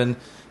 number 11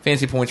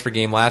 fantasy points per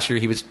game last year.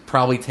 He was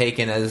probably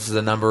taken as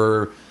the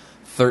number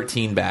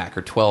 13 back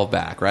or 12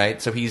 back,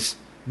 right? So he's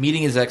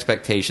meeting his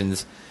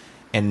expectations,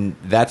 and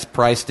that's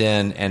priced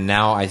in. And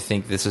now I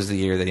think this is the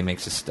year that he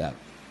makes a step.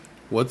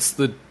 What's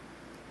the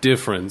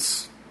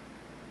difference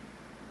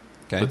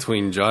Okay.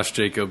 between Josh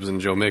Jacobs and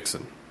Joe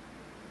Mixon?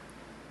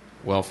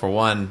 Well, for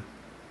one,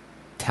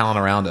 talent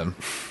around him.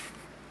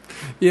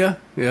 Yeah.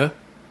 I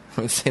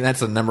would say that's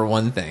the number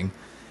one thing,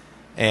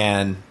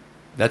 and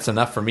that's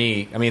enough for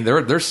me. I mean,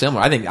 they're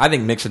similar. I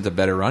think Mixon's a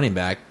better running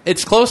back.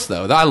 It's close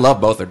though. I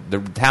love both their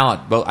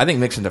talent. Both I think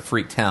Mixon's a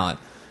freak talent.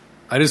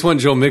 I just want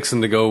Joe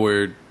Mixon to go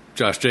where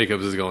Josh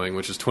Jacobs is going,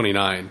 which is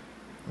 29,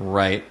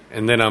 Right.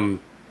 and then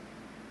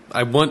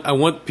I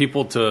want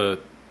people to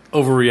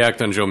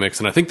overreact on Joe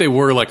Mixon. I think they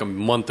were like a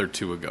month or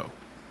two ago.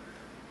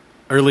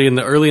 Early in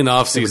the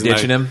offseason.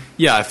 Ditching him?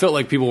 Yeah, I felt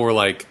like people were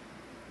like,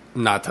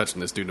 not touching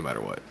this dude no matter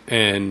what.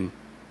 And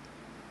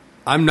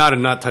I'm not a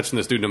not touching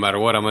this dude no matter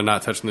what. I'm a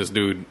not touching this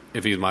dude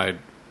if he's my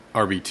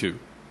RB2,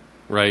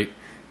 right?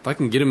 If I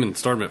can get him and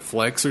start him at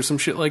flex or some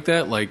shit like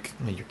that, like,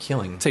 I mean, you're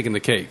killing. taking the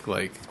cake.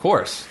 Like, Of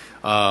course.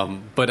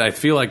 but I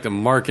feel like the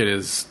market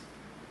is,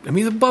 I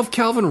mean, above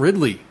Calvin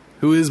Ridley,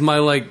 who is my,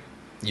 like,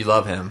 You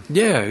love him.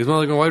 yeah, he's my,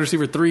 like, a wide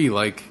receiver 3.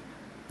 Like,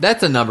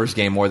 That's a numbers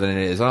game more than it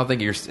is. I don't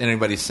think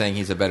anybody's saying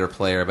he's a better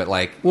player, but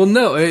like, well,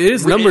 no, it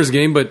is numbers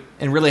game, but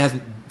and really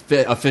hasn't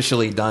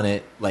officially done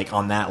it like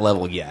on that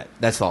level yet.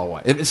 That's all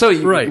why. So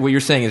Right. what you're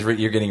saying is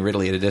you're getting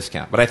Ridley at a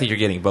discount, but I think you're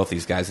getting both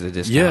these guys at a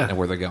discount Yeah. and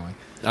where they're going.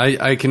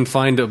 I can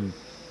find a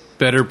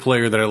better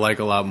player that I like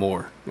a lot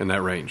more in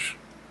that range,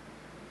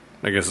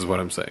 I guess is what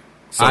I'm saying.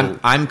 So,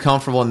 I'm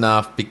comfortable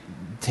enough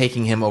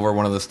taking him over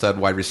one of the stud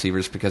wide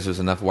receivers because there's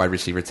enough wide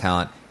receiver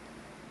talent.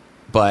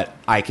 But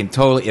I can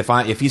totally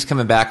if he's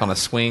coming back on a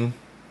swing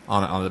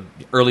on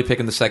the early pick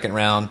in the second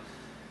round,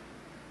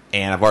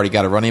 and I've already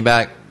got a running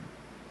back,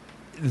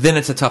 then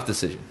it's a tough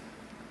decision,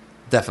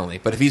 definitely.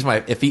 But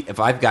if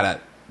I've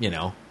got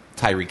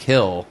Tyreek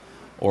Hill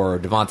or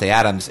Devontae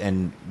Adams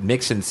and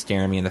Mixon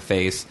staring me in the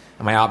face,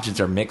 and my options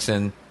are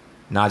Mixon,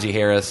 Najee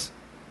Harris,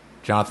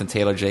 Jonathan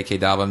Taylor, J.K.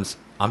 Dobbins,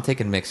 I'm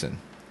taking Mixon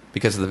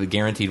because of the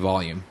guaranteed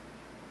volume.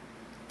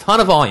 Ton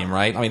of volume,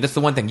 right? I mean, that's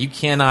the one thing you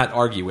cannot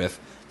argue with.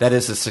 That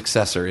is a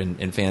successor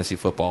in fantasy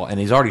football, and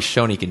he's already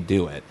shown he can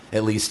do it.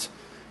 At least,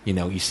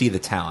 you see the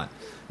talent.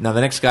 Now,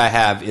 the next guy I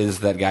have is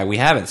that guy we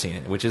haven't seen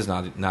it, which is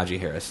Najee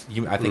Harris.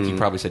 I think you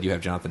probably said you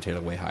have Jonathan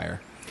Taylor way higher.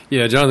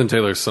 yeah, Jonathan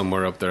Taylor's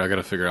somewhere up there. I got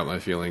to figure out my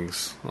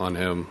feelings on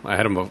him. I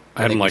had him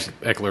like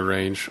Eckler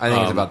range. I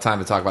think it's about time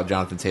to talk about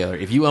Jonathan Taylor.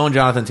 If you own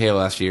Jonathan Taylor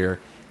last year,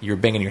 you're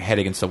banging your head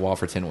against the wall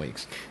for 10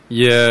 weeks.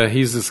 Yeah,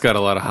 he's just got a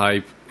lot of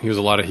hype. He was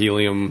a lot of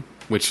helium,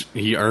 which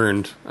he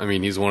earned. I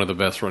mean, he's one of the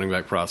best running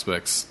back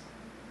prospects,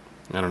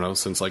 I don't know,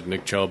 since like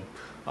Nick Chubb.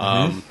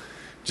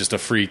 Just a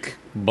freak,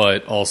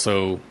 but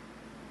also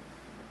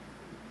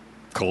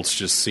Colts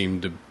just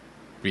seem to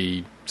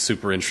be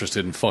super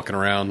interested in fucking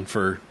around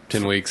for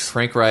 10 weeks.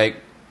 Frank Reich,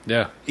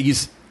 Yeah.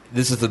 this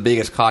is the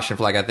biggest caution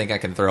flag I think I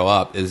can throw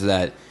up, is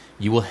that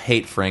you will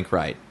hate Frank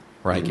Reich,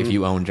 if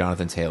you own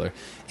Jonathan Taylor.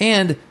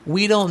 And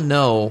we don't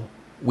know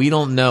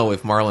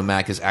if Marlon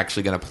Mack is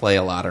actually going to play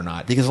a lot or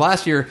not. Because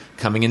last year,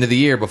 coming into the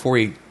year, before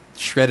he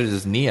shredded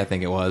his knee, I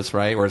think it was,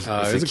 right? Or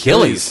his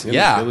Achilles.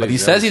 Yeah, but he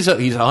says he's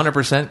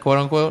 100%, quote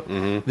unquote,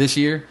 this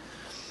year.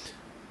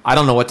 I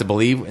don't know what to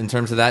believe in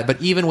terms of that.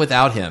 But even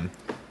without him,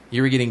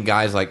 you were getting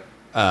guys like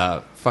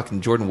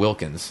fucking Jordan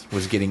Wilkins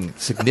was getting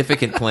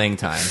significant playing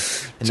time.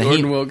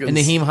 And Wilkins. And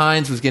Naheem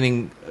Hines was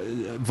getting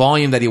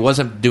volume that he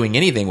wasn't doing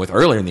anything with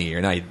earlier in the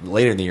year. Now,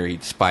 later in the year, he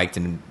spiked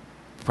and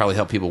probably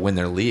helped people win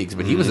their leagues,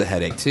 but he was a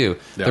headache too.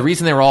 Yeah. The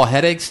reason they were all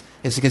headaches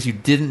is because you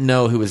didn't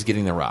know who was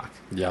getting the rock.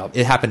 Yeah.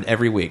 It happened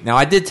every week. Now,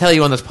 I did tell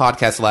you on this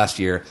podcast last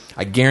year,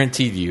 I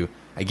guaranteed you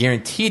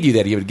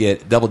that he would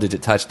get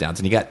double-digit touchdowns,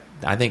 and he got,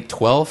 I think,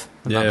 12,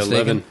 if I'm not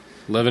mistaken.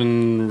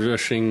 11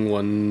 rushing,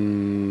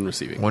 1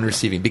 receiving. One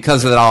receiving,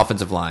 because of that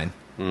offensive line.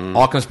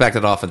 All comes back to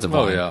that offensive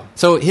line. yeah.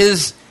 So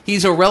he's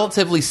a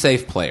relatively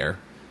safe player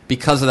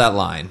because of that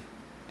line.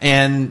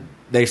 And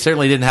they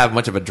certainly didn't have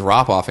much of a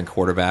drop-off in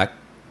quarterback.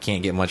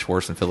 Can't get much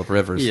worse than Phillip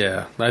Rivers.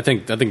 Yeah, I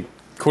think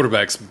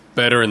quarterback's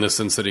better in the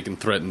sense that he can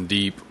threaten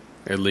deep,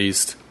 at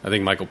least. I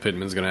think Michael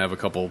Pittman's going to have a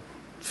couple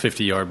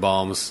 50-yard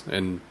bombs,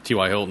 and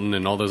T.Y. Hilton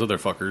and all those other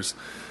fuckers.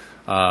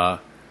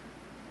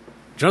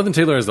 Jonathan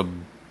Taylor has the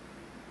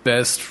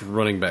best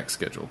running back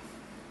schedule.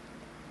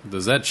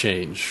 Does that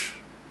change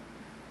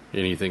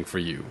anything for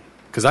you?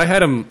 Because I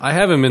have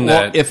him in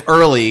that. If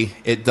early,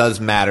 it does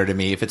matter to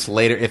me. If it's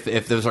later,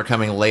 if those are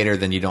coming later,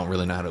 then you don't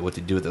really know what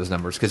to do with those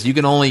numbers, because you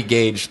can only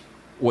gauge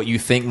what you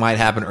think might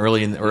happen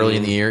early in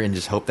the year and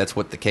just hope that's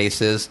what the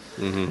case is.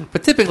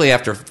 But typically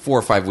after 4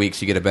 or 5 weeks,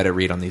 you get a better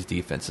read on these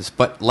defenses.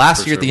 But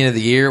last year at the end of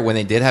the year, when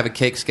they did have a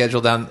cake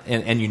schedule down,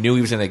 and you knew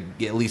he was going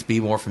to at least be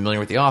more familiar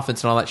with the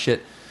offense and all that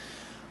shit,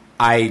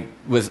 I'd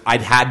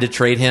had to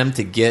trade him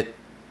to get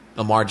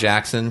Lamar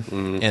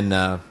Jackson in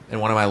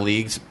one of my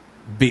leagues.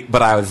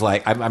 But I was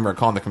like, I remember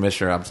calling the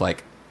commissioner. I was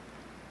like,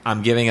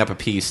 I'm giving up a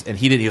piece, and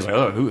he was like,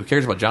 oh, who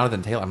cares about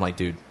Jonathan Taylor? I'm like,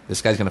 dude,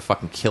 this guy's gonna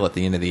fucking kill at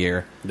the end of the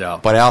year. Yeah.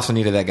 But I also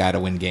needed that guy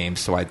to win games,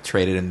 so I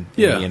traded him. And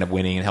he ended up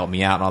winning and helped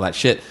me out and all that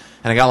shit.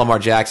 And I got Lamar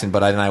Jackson, but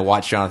then I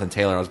watched Jonathan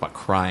Taylor. I was about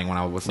crying when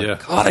I was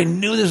like, God, I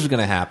knew this was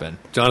gonna happen.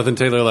 Jonathan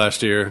Taylor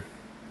last year,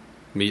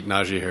 meet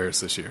Najee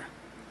Harris this year.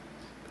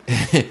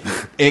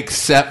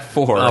 Except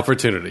for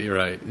opportunity,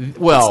 right?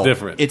 Well, it's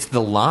different. It's the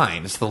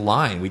line. It's the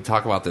line. We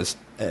talk about this.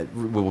 The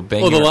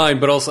line,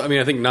 but also, I mean,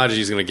 I think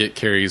Najee's going to get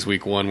carries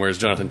week 1, whereas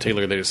Jonathan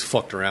Taylor, they just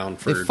fucked around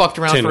for 10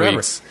 forever.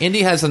 weeks.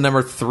 Indy has the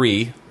number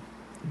 3.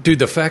 Dude,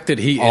 the fact that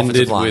he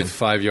ended line with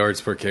 5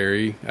 yards per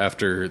carry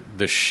after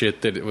the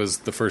shit that it was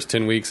the first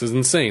 10 weeks is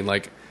insane.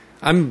 Like,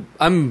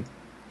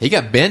 He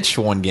got benched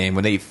one game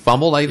when they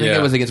fumbled. I think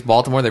it was against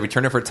Baltimore. They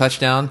returned it for a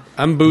touchdown.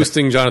 I'm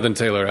boosting Jonathan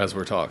Taylor as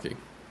we're talking.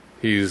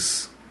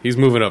 He's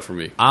moving up for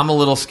me. I'm a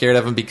little scared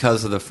of him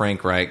because of the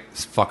Frank Reich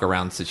fuck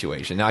around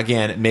situation. Now,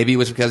 again, maybe it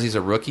was because he's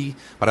a rookie,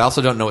 but I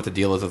also don't know what the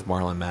deal is with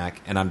Marlon Mack,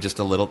 and I'm just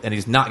a little. And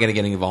he's not going to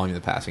get any volume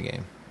in the passing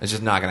game. It's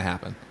just not going to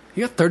happen.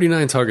 He got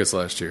 39 targets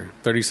last year,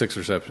 36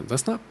 receptions.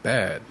 That's not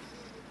bad.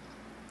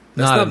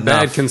 That's Not not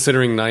bad enough.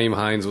 considering Naeem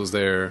Hines was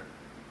there,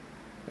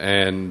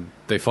 and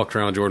they fucked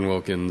around Jordan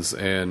Wilkins,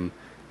 and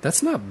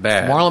that's not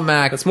bad. Marlon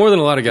Mack. That's more than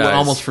a lot of guys. Will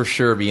almost for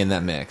sure be in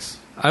that mix.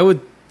 I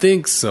would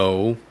think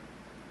so,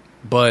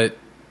 but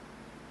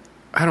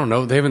I don't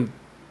know. They haven't.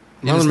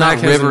 And it's Marlon not Mack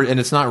hasn't- and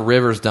it's not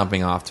Rivers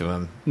dumping off to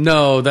him.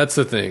 No, that's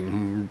the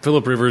thing.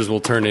 Phillip Rivers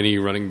will turn any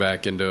running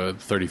back into a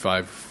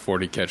 35,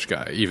 40 catch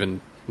guy, even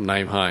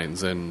Naeem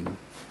Hines and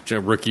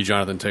rookie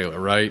Jonathan Taylor,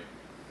 right?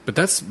 But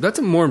that's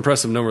a more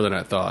impressive number than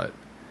I thought.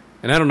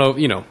 And I don't know, I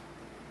don't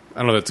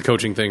know if that's a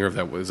coaching thing or if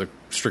that was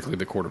strictly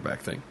the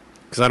quarterback thing.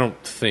 Because I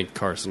don't think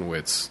Carson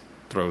Wentz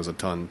throws a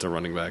ton to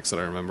running backs that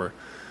I remember.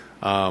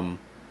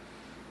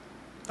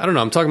 I don't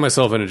know. I'm talking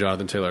myself into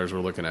Jonathan Taylor as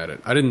we're looking at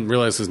it. I didn't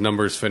realize his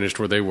numbers finished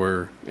where they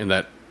were in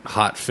that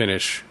hot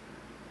finish,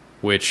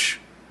 which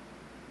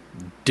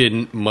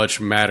didn't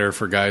much matter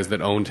for guys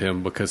that owned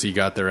him because he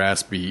got their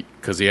ass beat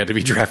because he had to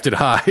be drafted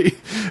high,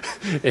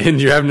 and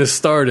you're having to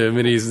start him,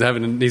 and he's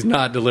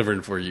not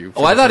delivering for you.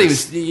 Oh, I thought and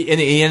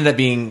he ended up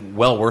being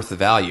well worth the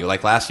value.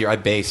 Like last year, I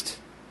based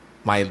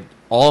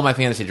all of my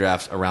fantasy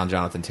drafts around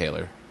Jonathan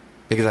Taylor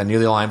because I knew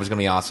the line was going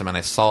to be awesome, and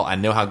I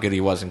know how good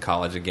he was in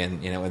college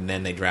again. And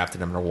then they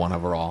drafted him number 1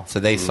 overall, so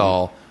they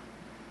saw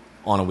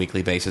on a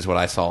weekly basis what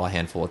I saw a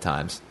handful of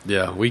times.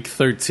 Yeah, week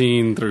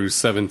 13 through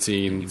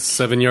 17,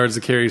 7 yards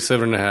to carry,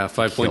 7.5,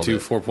 5.2, Killed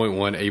it.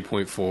 4.1,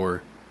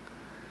 8.4.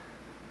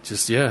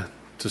 Just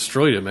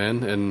destroyed it,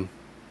 man. And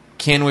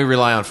Can we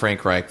rely on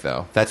Frank Reich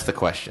though? That's the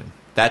question.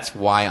 That's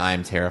why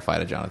I'm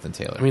terrified of Jonathan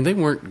Taylor. I mean, they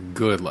weren't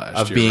good last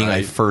of year, being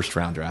right? a first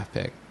round draft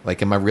pick.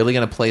 Like, am I really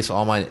going to place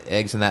all my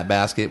eggs in that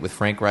basket with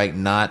Frank Reich?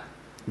 Not.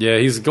 Yeah,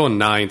 he's going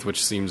 9th,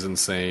 which seems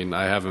insane.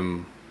 I have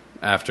him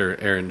after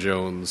Aaron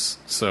Jones,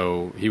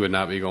 so he would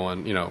not be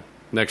going,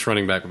 next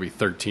running back would be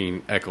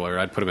 13, Eckler.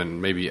 I'd put him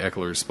in maybe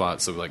Eckler's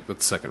spot, so like the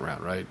second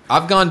round, right?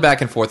 I've gone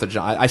back and forth with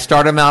John. I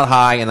started him out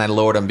high and I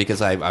lowered him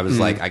because I was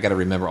like, I got to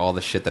remember all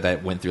the shit that I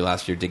went through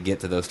last year to get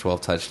to those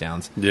 12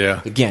 touchdowns.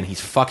 Yeah. Again, he's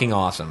fucking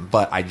awesome,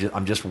 but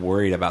I'm just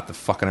worried about the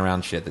fucking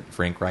around shit that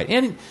Frank Reich.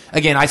 And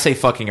again, I say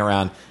fucking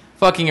around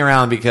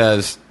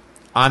because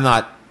I'm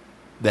not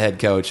the head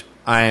coach.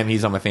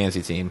 He's on my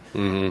fantasy team,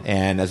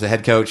 and as the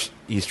head coach,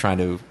 he's trying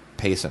to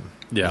pace him.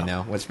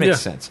 Yeah. Which makes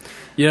sense.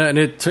 Yeah, and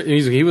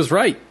he was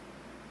right.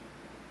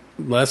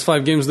 Last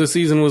 5 games this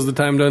season was the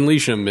time to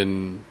unleash him,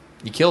 and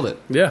You killed it.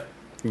 yeah,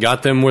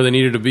 got them where they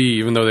needed to be,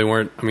 even though they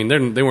weren't. I mean,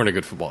 they weren't a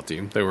good football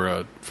team. They were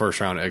a first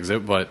round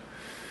exit, but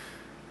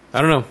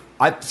I don't know.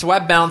 I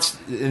bounced,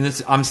 and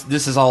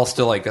this is all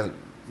still like a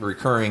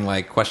recurring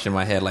like question in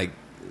my head. Like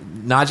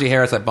Najee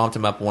Harris, I bumped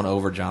him up 1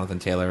 over Jonathan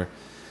Taylor.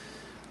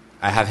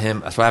 I have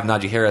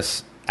Najee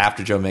Harris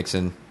after Joe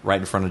Mixon, right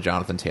in front of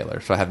Jonathan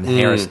Taylor. So I have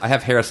Harris. I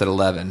have Harris at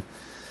 11,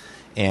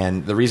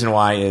 and the reason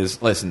why is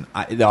the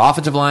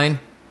offensive line,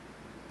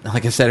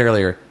 like I said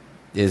earlier,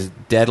 is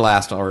dead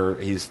last, or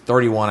he's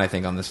 31, I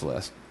think, on this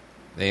list.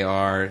 They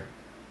are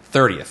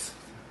 30th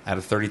out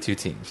of 32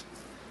 teams,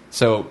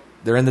 so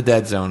they're in the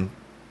dead zone.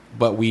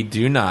 But we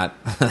do not.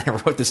 I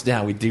wrote this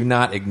down. We do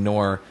not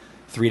ignore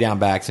 3-down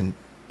backs in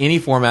any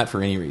format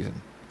for any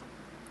reason.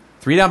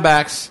 3-down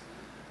backs.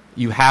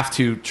 You have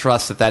to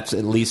trust that that's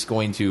at least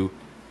going to.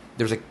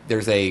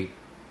 There's a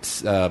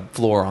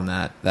floor on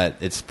that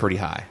it's pretty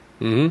high.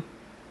 Mm-hmm.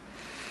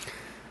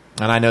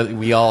 And I know that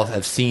we all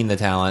have seen the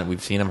talent.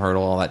 We've seen him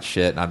hurdle all that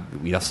shit.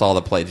 We saw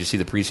the play. Did you see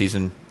the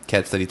preseason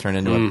catch that he turned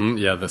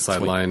into? Yeah, the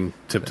sideline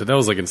tip to that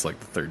was against like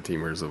the third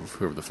teamers of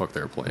whoever the fuck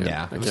they were playing.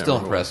 Yeah, I it was can't still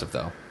remember. impressive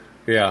though.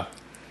 Yeah,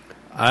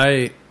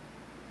 I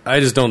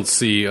just don't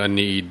see a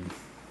need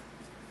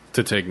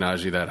to take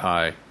Najee that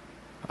high.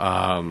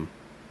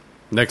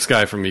 Next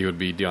guy for me would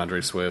be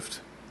DeAndre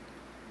Swift.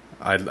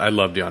 I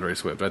love DeAndre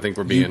Swift. I think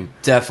we're being You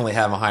definitely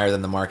have him higher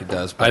than the market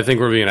does. But I think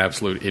we're being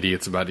absolute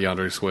idiots about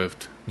DeAndre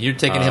Swift. you're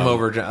taking him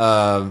over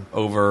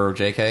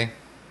JK.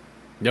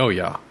 Oh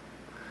yeah,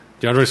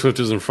 DeAndre Swift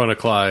is in front of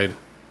Clyde.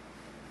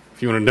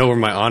 If you want to know where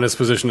my honest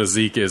position of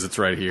Zeke is, it's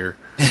right here.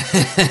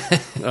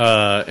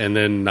 And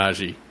then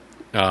Najee.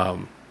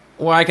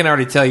 Well, I can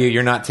already tell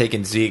you're not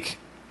taking Zeke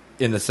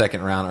in the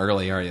second round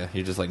early, are you?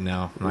 You're just like,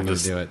 no, I'm not going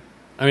to do it.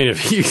 I mean,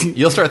 if you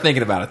You'll start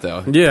thinking about it,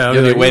 though. Yeah.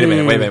 You'll be like, like, wait a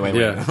minute.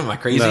 yeah. Am I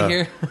crazy No.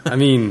 here? I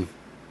mean,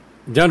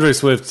 DeAndre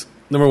Swift,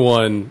 number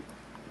 1,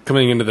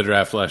 coming into the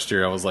draft last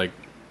year, I was like,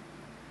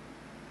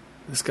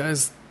 this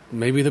guy's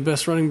maybe the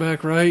best running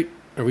back, right?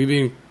 Are we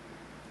being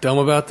dumb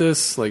about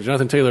this? Like,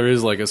 Jonathan Taylor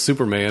is like a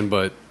Superman,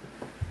 but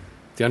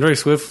DeAndre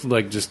Swift,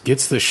 like, just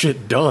gets the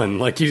shit done.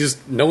 Like,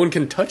 no one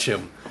can touch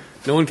him.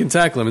 No one can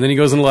tackle him. And then he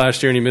goes into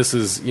last year and he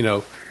misses,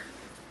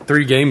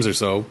 3 games or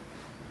so.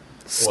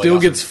 Still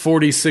also gets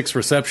 46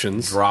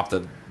 receptions. Drop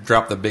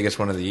the biggest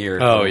one of the year.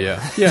 Oh,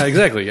 yeah. Yeah,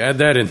 exactly. Add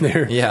that in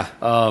there. Yeah.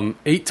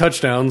 8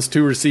 touchdowns,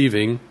 2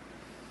 receiving.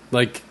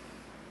 Like,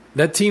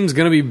 that team's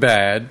going to be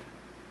bad,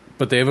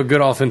 but they have a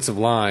good offensive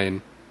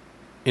line.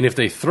 And if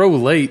they throw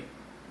late,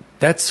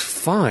 that's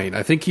fine.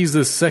 I think he's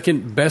the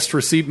second best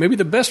receiver, maybe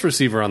the best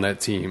receiver on that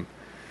team.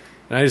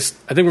 And I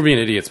think we're being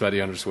idiots about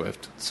DeAndre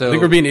Swift. So, I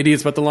think we're being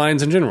idiots about the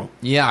Lions in general.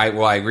 Yeah,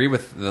 I agree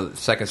with the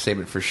second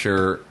statement for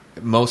sure.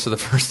 Most of the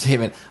first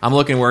statement, I'm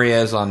looking where he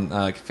is on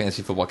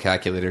Fantasy Football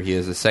Calculator. He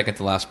is the second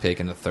to last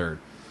pick and the third,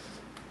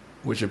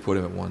 which would put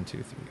him at 1, 2,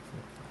 3, 4,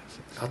 5,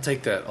 6. I'll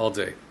take that all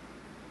day.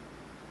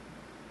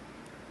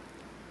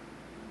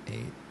 8,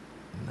 9,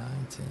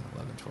 10,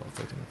 11, 12,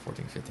 13,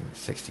 14, 15,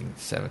 16,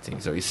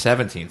 17. So he's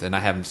 17th, and I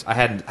had him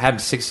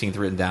 16th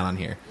written down on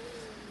here.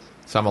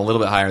 So I'm a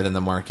little bit higher than the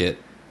market.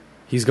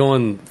 He's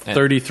going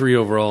 33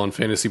 overall in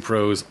Fantasy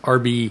Pros,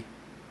 RB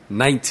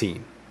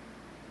 19,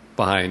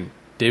 behind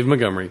Dave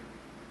Montgomery,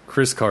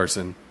 Chris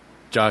Carson,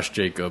 Josh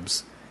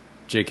Jacobs,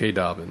 J.K.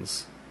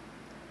 Dobbins.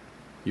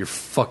 You're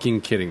fucking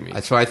kidding me.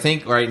 So I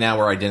think right now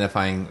we're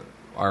identifying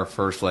our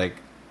first, the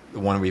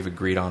one we've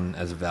agreed on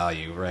as a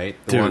value, right?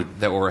 The Dude. one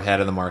that we're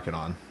ahead of the market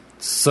on.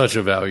 Such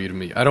a value to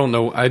me. I don't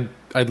know.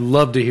 I'd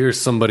love to hear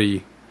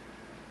somebody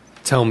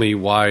tell me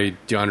why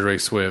DeAndre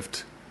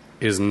Swift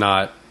is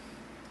not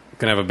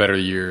going to have a better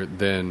year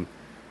than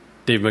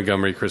Dave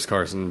Montgomery, Chris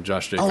Carson,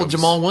 Josh Jacobs. Oh,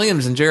 Jamal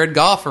Williams and Jared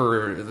Goff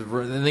are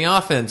in the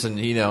offense, and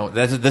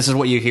this is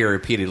what you hear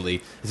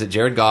repeatedly: is that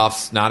Jared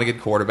Goff's not a good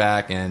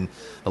quarterback, and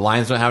the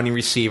Lions don't have any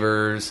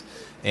receivers,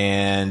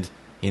 and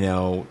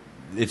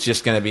it's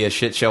just going to be a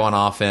shit show on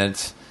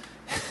offense.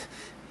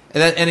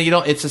 and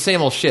it's the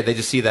same old shit. They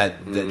just see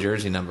that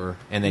jersey number,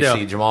 and they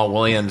see Jamal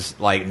Williams.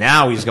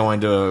 Now he's going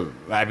to.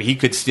 He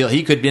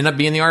could end up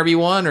being the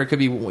RB1, or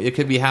it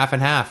could be half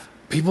and half.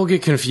 People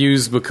get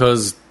confused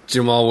because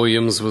Jamal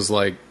Williams was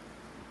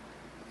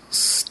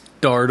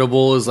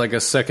startable as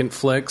a second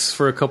flex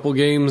for a couple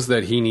games,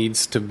 that he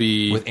needs to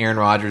be with Aaron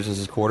Rodgers as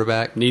his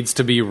quarterback, needs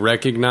to be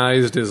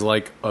recognized as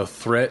a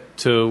threat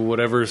to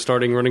whatever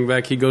starting running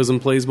back he goes and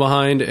plays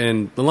behind.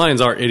 And the Lions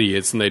are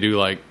idiots, and they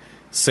do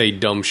say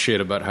dumb shit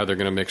about how they're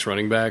going to mix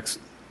running backs.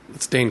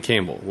 It's Dan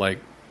Campbell.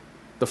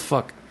 The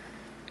fuck?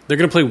 They're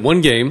going to play one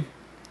game.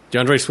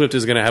 DeAndre Swift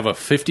is going to have a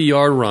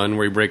 50-yard run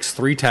where he breaks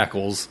 3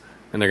 tackles,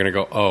 and they're going to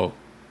go, oh,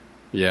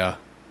 yeah,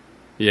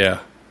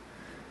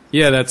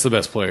 that's the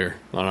best player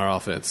on our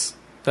offense.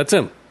 That's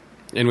him.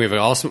 And we have an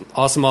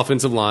awesome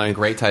offensive line.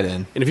 Great tight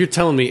end. And if you're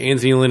telling me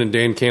Anthony Lynn and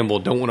Dan Campbell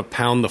don't want to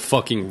pound the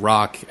fucking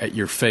rock at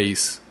your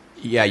face.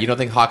 Yeah, you don't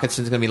think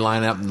Hawkinson's going to be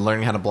lining up and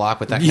learning how to block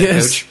with that kind of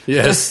coach?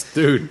 Yes,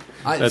 dude.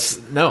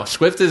 No,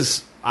 Swift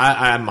is...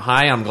 I'm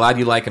high. I'm glad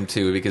you like him,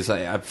 too, because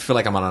I feel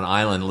like I'm on an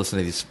island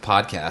listening to these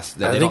podcasts.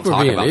 They don't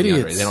talk about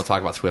idiots. They don't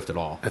talk about Swift at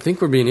all. I think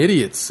we're being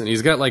idiots. And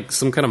he's got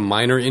some kind of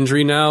minor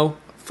injury now.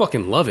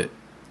 Fucking love it.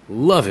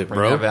 Love it, bro.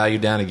 Bring that value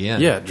down again.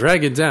 Yeah,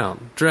 drag it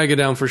down. Drag it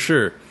down for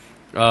sure.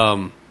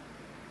 So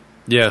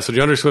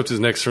DeAndre Swift is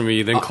next for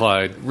me, then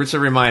Clyde. Just a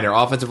reminder,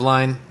 offensive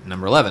line,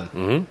 number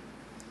 11.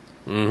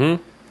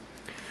 Mm-hmm.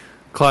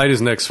 Clyde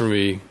is next for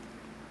me,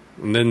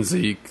 and then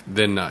Zeke,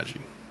 then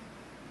Najee.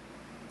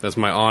 That's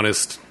my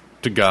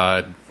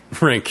honest-to-God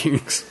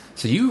rankings.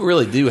 So you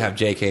really do have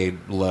J.K.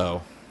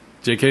 low.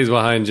 J.K.'s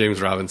behind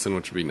James Robinson,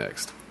 which would be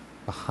next.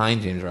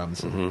 Behind James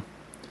Robinson?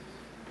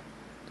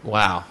 Mm-hmm.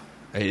 Wow.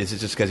 Is it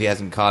just because he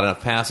hasn't caught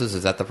enough passes?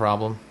 Is that the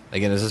problem?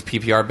 Again, is this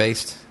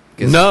PPR-based?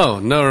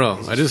 No.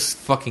 I just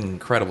fucking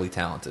incredibly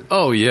talented.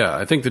 Oh, yeah.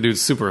 I think the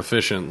dude's super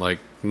efficient,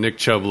 Nick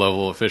Chubb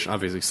level efficient.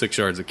 Obviously, 6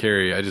 yards a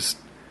carry. I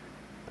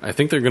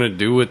think they're going to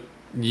do what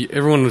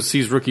everyone who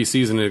sees rookie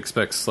season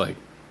expects,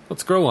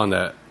 let's grow on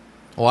that.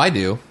 Well, I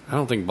do. I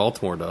don't think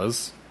Baltimore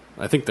does.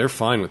 I think they're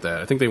fine with that.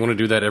 I think they want to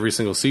do that every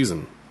single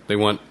season. They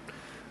want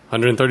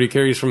 130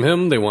 carries from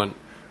him. They want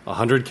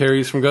 100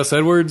 carries from Gus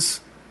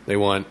Edwards. They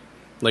want...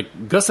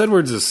 Gus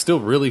Edwards is still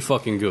really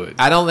fucking good.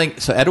 I don't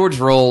think... So Edwards'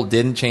 role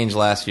didn't change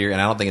last year,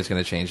 and I don't think it's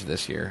going to change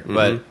this year.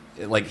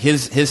 Mm-hmm. But,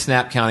 his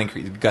snap count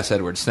increased... Gus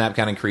Edwards' snap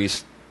count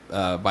increased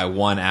by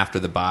 1 after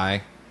the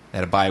bye. They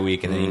had a bye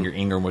week, and then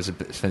Ingram was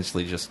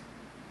essentially just...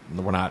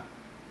 We're not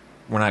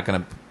going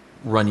to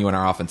run you in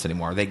our offense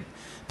anymore. They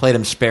played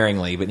him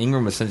sparingly, but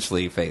Ingram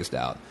essentially phased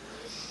out.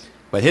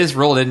 But his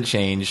role didn't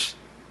change.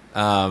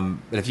 But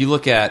if you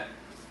look at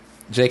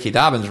J.K.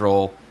 Dobbins'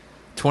 role,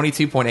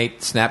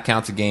 22.8 snap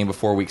counts a game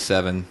before Week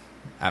 7,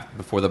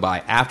 before the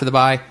bye. After the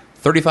bye,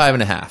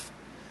 35.5.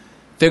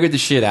 Figured the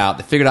shit out.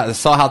 They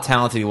saw how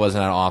talented he was in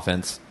that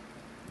offense.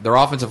 Their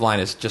offensive line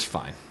is just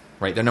fine,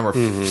 right? They're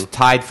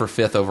tied for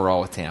 5th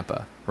overall with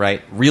Tampa,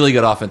 right? Really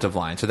good offensive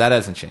line, so that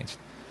hasn't changed.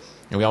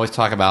 And we always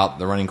talk about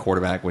the running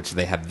quarterback, which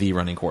they have the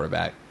running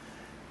quarterback.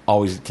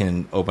 Always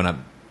can open up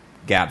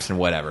gaps and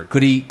whatever.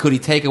 Could he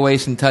take away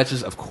some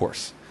touches? Of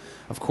course.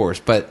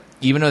 But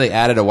even though they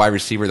added a wide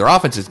receiver, their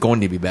offense is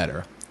going to be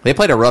better. They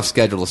played a rough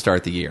schedule to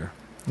start the year,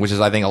 which is,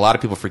 I think, a lot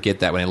of people forget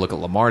that when they look at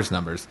Lamar's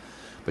numbers.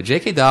 But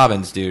J.K.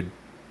 Dobbins, dude,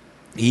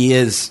 he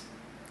is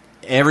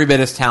every bit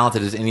as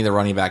talented as any of the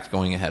running backs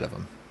going ahead of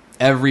him.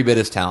 Every bit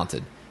as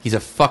talented. He's a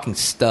fucking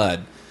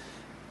stud.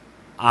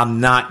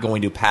 I'm not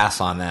going to pass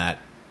on that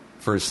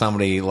for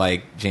somebody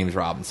like James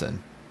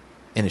Robinson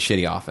in a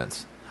shitty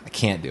offense. I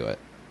can't do it.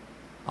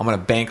 I'm going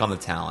to bank on the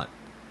talent.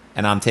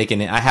 And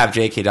I have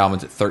J.K.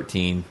 Dobbins at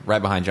 13,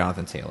 right behind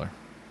Jonathan Taylor.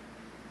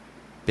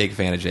 Big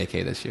fan of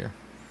J.K. this year.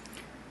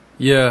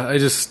 Yeah,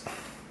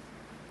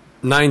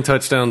 9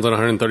 touchdowns on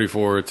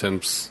 134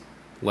 attempts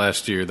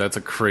last year. That's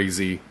a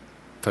crazy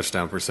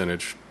touchdown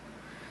percentage.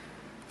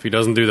 If he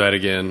doesn't do that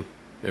again,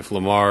 if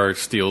Lamar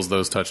steals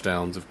those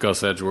touchdowns, if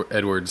Gus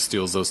Edwards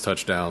steals those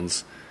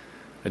touchdowns,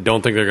 I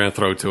don't think they're going to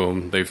throw to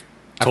him. They've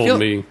told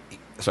me...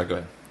 Sorry, go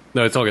ahead.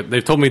 No, it's all good.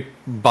 They've told me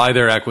by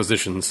their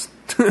acquisitions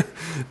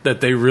that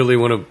they really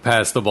want to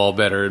pass the ball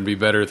better and be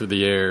better through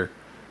the air.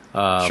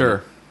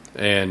 Sure.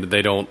 And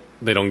they don't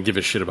give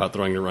a shit about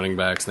throwing to running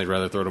backs, and they'd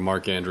rather throw to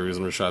Mark Andrews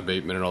and Rashad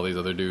Bateman and all these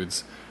other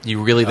dudes.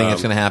 You really think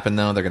it's going to happen,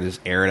 though? They're going to just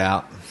air it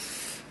out?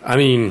 I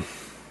mean...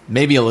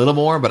 Maybe a little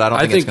more, but I don't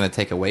think it's going to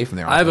take away from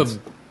their offense. I have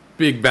a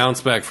big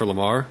bounce back for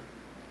Lamar.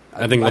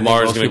 I think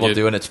Lamar is going to get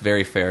do, and it's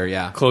very fair,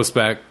 yeah. Close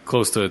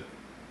to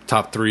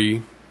top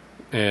 3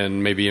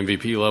 and maybe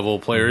MVP level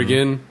player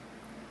again.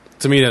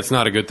 To me, that's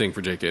not a good thing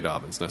for J.K.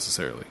 Dobbins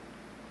necessarily.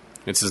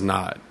 It's just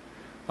not.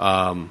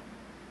 I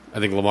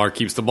think Lamar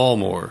keeps the ball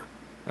more.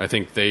 I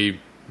think they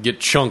get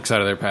chunks out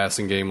of their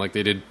passing game like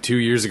they did 2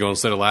 years ago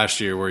instead of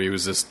last year, where he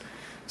was just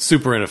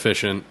super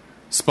inefficient,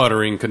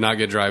 sputtering, could not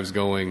get drives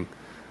going.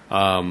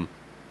 I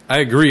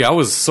agree. I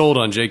was sold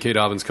on J.K.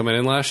 Dobbins coming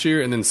in last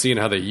year, and then seeing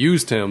how they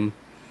used him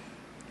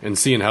and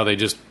seeing how they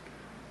just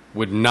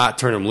would not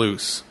turn him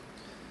loose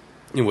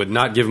and would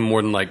not give him more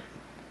than like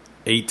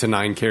 8 to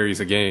 9 carries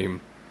a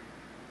game.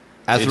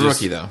 As a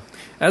rookie, though.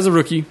 As a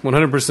rookie,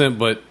 100%,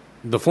 but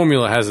the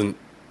formula hasn't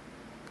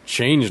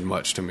changed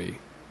much to me.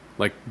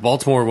 Like,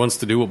 Baltimore wants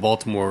to do what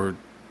Baltimore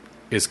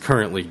is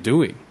currently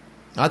doing.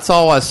 That's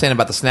all I was saying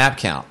about the snap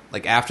count.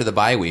 Like, after the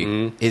bye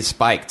week, it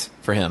spiked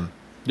for him.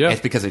 Yeah. And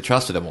it's because they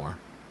trusted him more.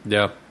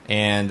 Yeah.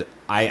 And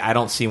I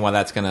don't see why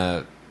that's going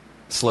to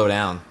slow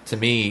down. To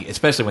me,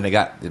 especially when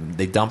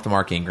they dumped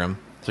Mark Ingram.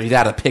 So he's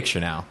out of the picture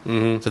now.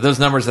 So those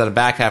numbers that the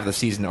back half of the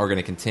season are going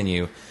to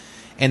continue.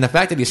 And the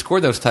fact that he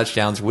scored those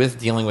touchdowns with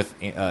dealing with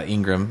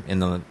Ingram in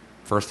the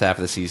first half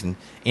of the season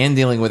and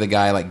dealing with a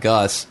guy like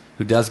Gus,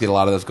 who does get a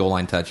lot of those goal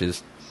line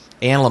touches,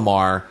 and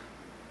Lamar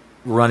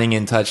running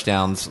in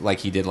touchdowns like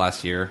he did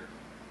last year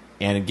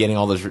and getting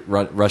all those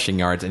rushing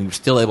yards, and he was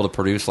still able to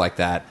produce like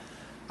that,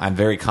 I'm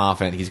very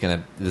confident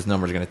his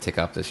numbers are going to tick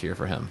up this year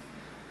for him.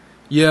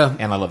 Yeah.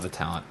 And I love the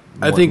talent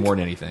more than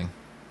anything.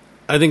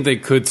 I think they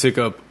could tick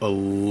up a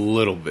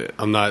little bit.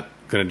 I'm not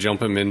going to jump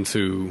him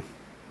into,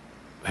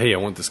 hey, I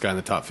want this guy in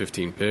the top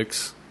 15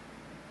 picks.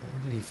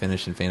 Where did he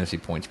finish in fantasy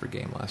points per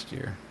game last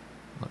year?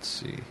 Let's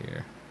see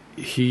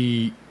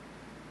here.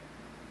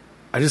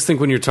 I just think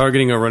when you're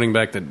targeting a running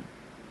back that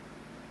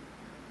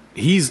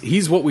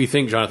he's what we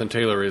think Jonathan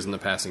Taylor is in the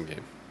passing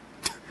game.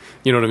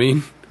 You know what I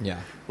mean?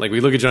 Yeah. Like,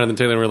 we look at Jonathan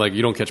Taylor and we're like,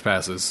 you don't catch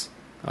passes.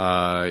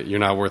 You're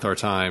not worth our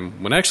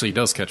time. When actually he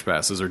does catch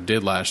passes, or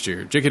did last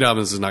year. J.K.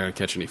 Dobbins is not going to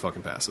catch any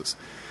fucking passes.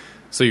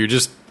 So you're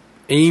just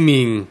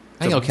aiming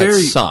I think he'll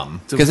catch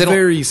some. It's a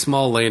very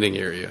small landing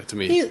area to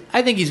me.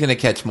 I think he's going to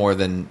catch more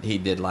than he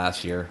did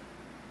last year.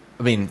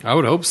 I mean, I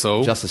would hope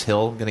so. Justice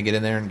Hill going to get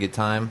in there and get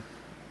time?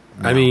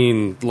 No. I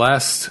mean,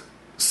 last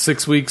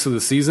 6 weeks of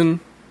the season,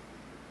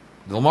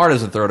 Lamar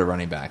doesn't throw to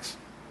running backs.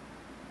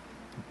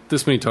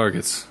 This many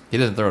targets. He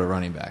doesn't throw to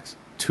running backs.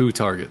 2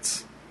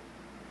 targets.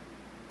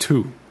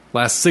 2.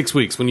 Last 6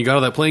 weeks, when you got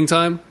all that playing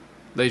time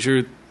that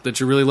you're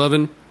really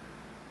loving,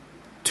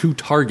 2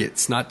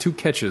 targets, not 2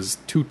 catches,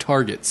 2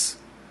 targets.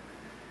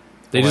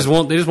 They just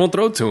won't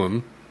throw to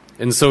him.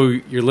 And so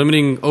you're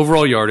limiting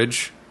overall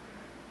yardage.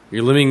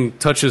 You're limiting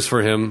touches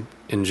for him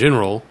in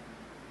general.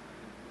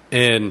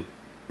 And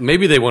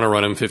maybe they want to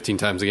run him 15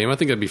 times a game. I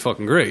think that'd be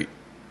fucking great.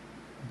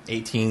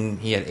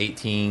 He had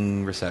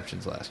 18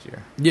 receptions last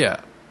year.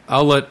 Yeah.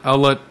 I'll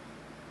let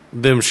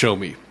them show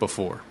me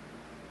before.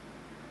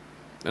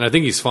 And I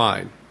think he's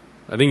fine.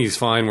 I think he's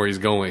fine where he's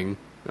going.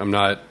 I'm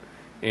not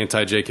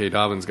anti-J.K.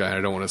 Dobbins guy.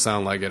 I don't want to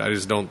sound like it.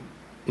 I'm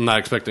not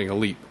expecting a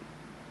leap.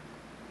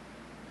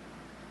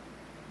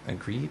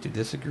 Agree to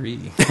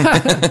disagree.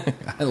 I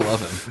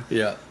love him.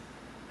 Yeah.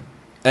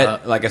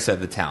 Like I said,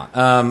 the talent.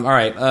 All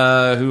right.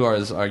 Who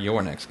are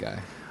your next guy?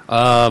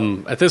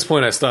 At this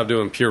point, I stopped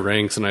doing pure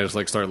ranks, and I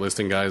just start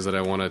listing guys that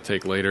I want to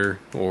take later,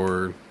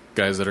 or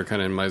guys that are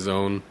kind of in my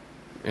zone.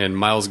 And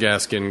Myles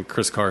Gaskin,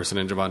 Chris Carson,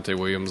 and Javonte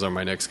Williams are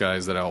my next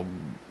guys that I'll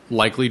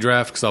likely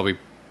draft, because I'll be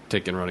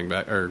taking running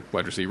back or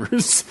wide receivers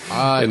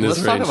in this Let's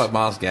range. talk about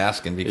Myles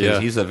Gaskin, because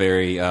he's a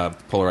very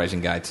polarizing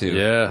guy too.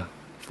 Yeah,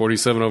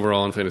 47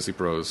 overall in Fantasy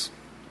Pros.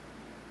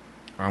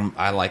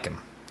 I like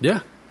him. Yeah.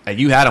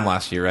 You had him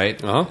last year,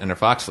 right? Uh-huh. In the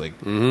Fox League.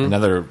 Mm-hmm.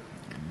 Another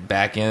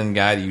back-end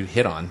guy that you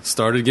hit on.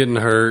 Started getting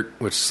hurt,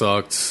 which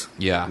sucked.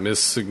 Yeah.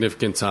 Missed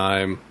significant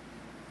time.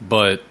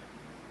 But,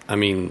 I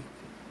mean,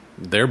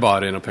 they're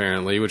bought in,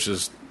 apparently, which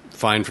is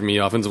fine for me.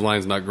 Offensive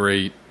line's not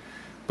great.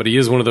 But he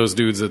is one of those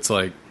dudes that's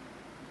like,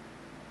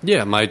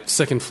 yeah, my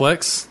second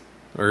flex,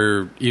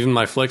 or even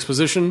my flex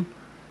position,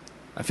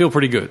 I feel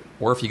pretty good.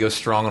 Or if you go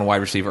strong on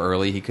wide receiver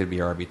early, he could be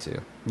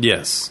RB2.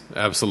 Yes,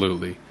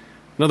 absolutely.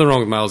 nothing wrong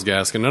with Myles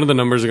Gaskin. None of the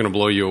numbers are going to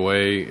blow you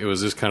away. It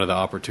was just kind of the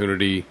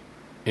opportunity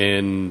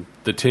in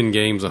the 10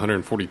 games,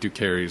 142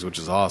 carries, which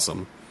is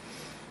awesome.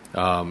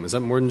 Is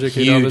that more than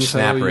J.K. Huge Dobbins?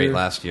 snap rate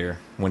last year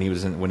when he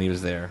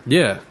was there.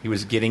 Yeah. He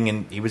was getting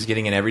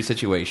in every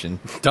situation.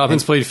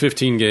 Dobbins played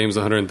 15 games,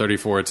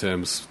 134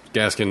 attempts.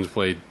 Gaskins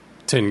played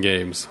 10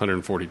 games,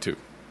 142.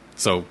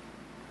 So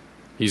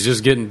he's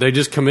just they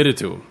just committed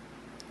to him,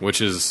 which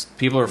is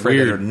People are afraid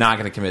weird. they're not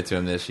going to commit to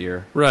him this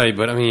year. Right,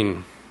 but I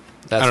mean,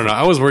 I don't know.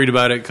 I was worried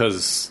about it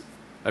because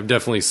I've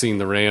definitely seen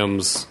the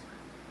Rams,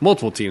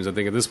 multiple teams, I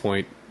think at this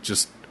point,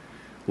 just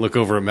look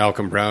over at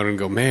Malcolm Brown and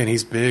go, man,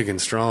 he's big and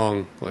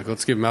strong. Like,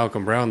 let's give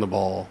Malcolm Brown the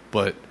ball.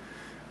 But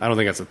I don't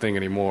think that's a thing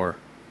anymore.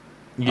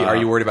 Are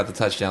you worried about the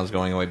touchdowns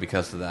going away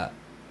because of that?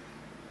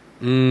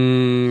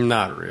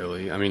 Not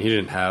really. I mean, he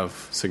didn't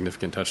have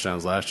significant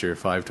touchdowns last year,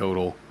 5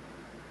 total.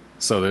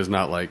 So there's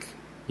not like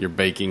you're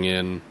baking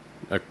in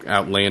an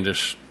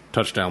outlandish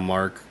touchdown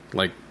mark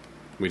like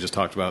we just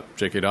talked about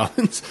J.K.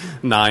 Dobbins.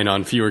 9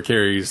 on fewer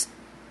carries.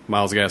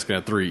 Myles Gaskin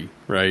at 3,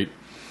 right?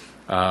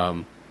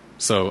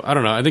 So, I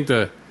don't know. I think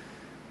the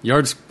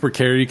yards per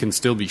carry can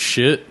still be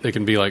shit. They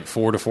can be like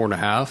 4 to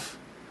 4.5.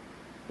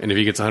 And if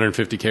he gets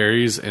 150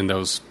 carries and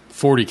those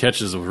 40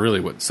 catches was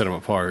really what set him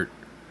apart.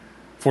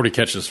 40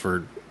 catches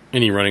for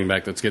any running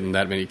back that's getting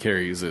that many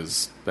carries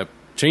that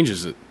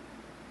changes it.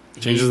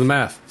 Changes the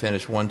math.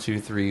 Finished 1, 2,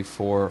 3,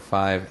 4,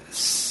 5,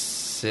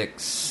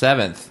 6,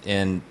 7th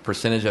in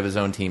percentage of his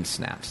own team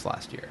snaps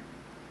last year.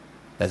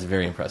 That's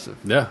very impressive.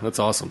 Yeah, that's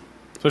awesome.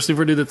 Especially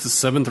for a dude that's a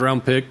 7th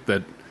round pick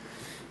that,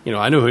 you know,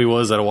 I knew who he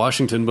was out of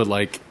Washington, but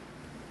like,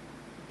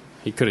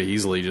 he could have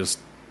easily just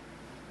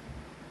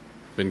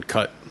been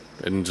cut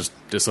and just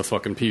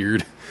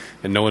dis-a-fucking-peared,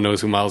 and no one knows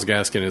who Myles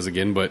Gaskin is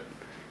again, but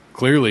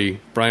clearly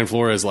Brian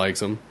Flores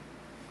likes him.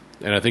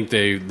 And I think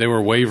they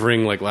were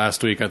wavering like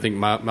last week. I think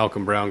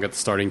Malcolm Brown got the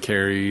starting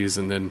carries,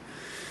 and then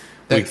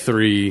week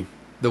 3.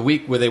 The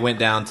week where they went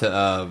down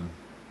to,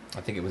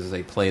 I think it was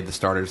they played the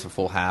starters a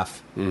full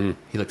half. Mm-hmm.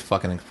 He looked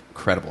fucking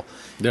incredible.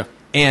 Yeah.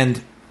 And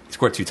he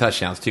scored 2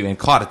 touchdowns, too, and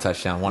caught a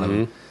touchdown, one of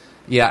them.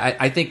 Yeah,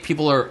 I think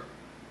people are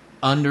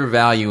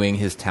undervaluing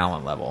his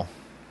talent level.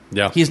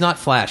 Yeah. He's not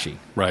flashy.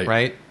 Right.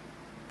 Right?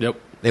 Yep.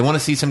 They want to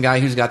see some guy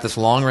who's got this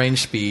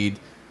long-range speed,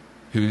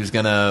 who's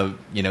going to,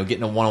 get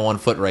in a one-on-one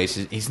foot race.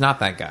 He's not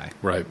that guy.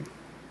 Right.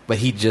 But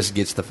he just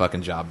gets the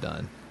fucking job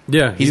done.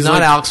 Yeah. He's not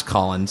like, Alex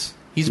Collins.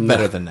 He's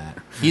better than that.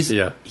 He's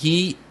like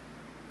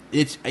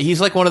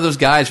one of those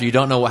guys where you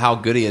don't know how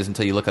good he is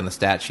until you look on the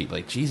stat sheet.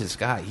 Like, Jesus,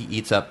 guy, he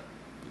eats up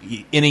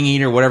inning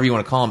eater, whatever you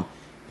want to call him.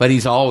 But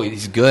he's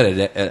good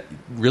at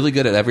really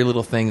good at every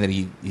little thing that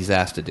he's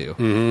asked to do.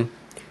 Mm-hmm.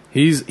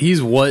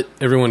 He's what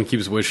everyone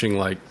keeps wishing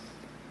like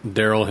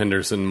Darrell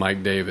Henderson,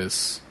 Mike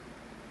Davis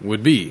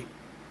would be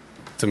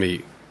to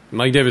me.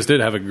 Mike Davis did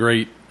have a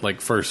great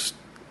like first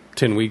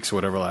 10 weeks or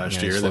whatever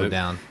last year. He slowed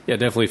down. Yeah,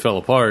 definitely fell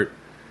apart.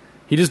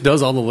 He just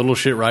does all the little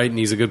shit right, and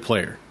he's a good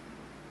player.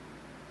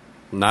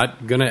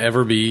 Not going to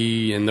ever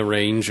be in the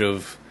range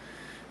of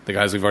the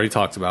guys we've already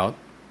talked about.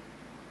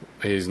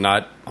 He's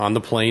not on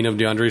the plane of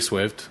DeAndre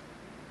Swift.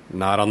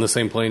 Not on the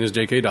same plane as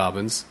J.K.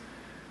 Dobbins.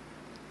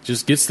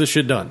 Just gets the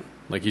shit done.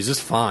 Like, he's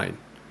just fine.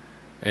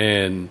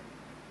 And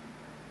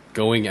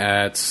going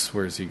at,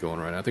 where is he going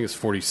right now? I think it's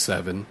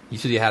 47. You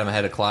said you had him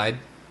ahead of Clyde?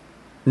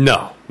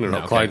 No.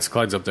 Okay.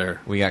 Clyde's up there.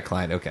 We got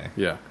Clyde, okay.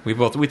 Yeah. We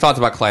talked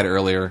about Clyde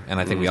earlier, and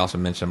I think we also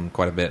mentioned him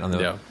quite a bit on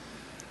the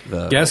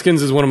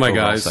Gaskins is one of my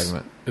overall guys.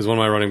 segment. Is one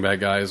of my running back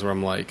guys where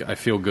I'm like, I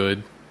feel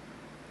good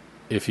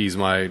if he's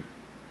my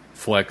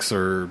flex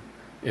or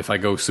if I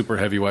go super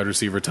heavy wide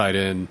receiver tight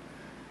end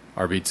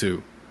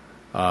RB2.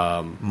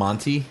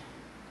 Monty?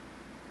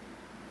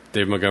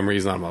 Dave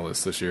Montgomery's not on my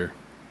list this year.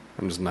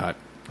 I'm just not.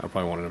 I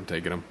probably wanted him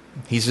taking him.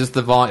 He's just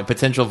the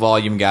potential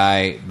volume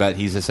guy, but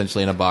he's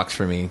essentially in a box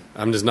for me.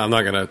 I'm not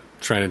going to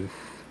try to hit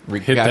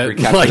Recapture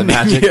that the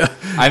magic. Yeah.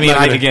 I mean, Not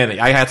gonna- again,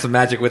 I had some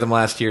magic with him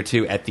last year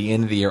too. At the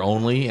end of the year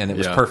only, and it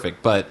was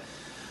perfect. But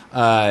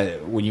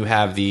when you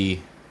have the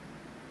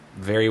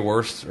very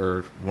worst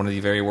or one of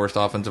the very worst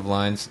offensive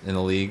lines in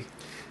the league,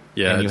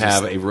 and you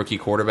have a rookie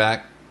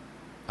quarterback,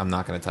 I'm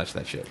not going to touch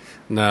that shit.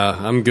 Nah,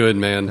 I'm good,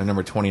 man. They're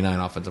number 29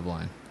 offensive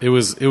line. It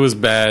was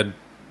bad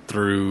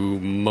through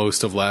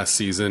most of last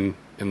season,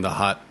 and the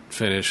hot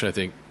finish, I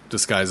think,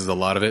 disguises a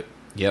lot of it.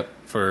 Yep.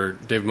 For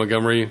Dave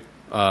Montgomery,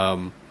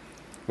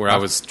 where I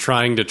was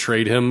trying to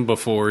trade him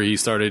before he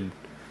started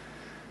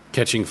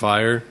catching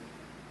fire,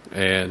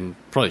 and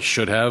probably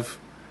should have.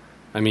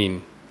 I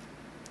mean,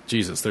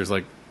 Jesus, there's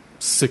like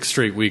 6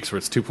 straight weeks where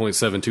it's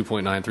 2.7,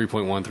 2.9,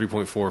 3.1,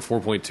 3.4,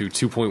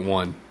 4.2,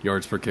 2.1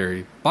 yards per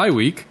carry. Bye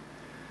week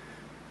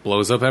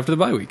blows up after the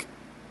bye week.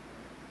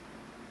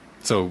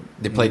 So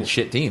They played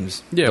shit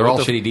teams. Yeah, They're what all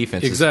the- shitty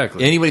defenses.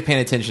 Exactly. Anybody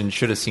paying attention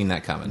should have seen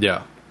that coming.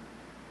 yeah,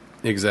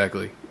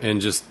 exactly,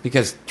 and just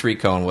Because Tariq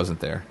Cohen wasn't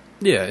there.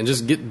 yeah, and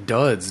just get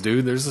duds,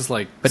 dude. There's just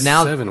like But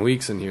now- 7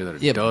 weeks in here that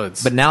are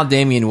duds. But now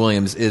Damian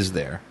Williams is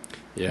there.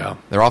 yeah,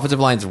 Their offensive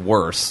line's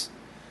worse.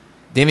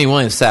 Damian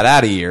Williams sat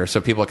out a year,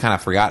 so people kind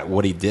of forgot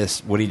what he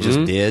just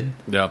did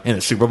Yeah. in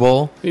the Super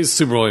Bowl. He's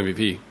Super Bowl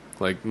MVP.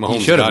 Like, He Mahomes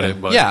should have got been.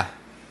 it, but Yeah.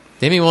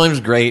 Damian Williams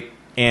is great,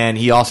 and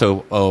he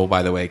also,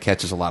 by the way,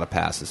 catches a lot of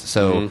passes.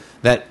 So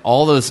that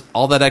all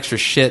that extra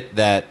shit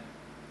that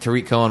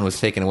Tariq Cohen was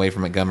taken away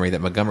from Montgomery,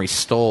 that Montgomery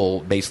stole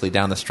basically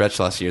down the stretch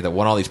last year, that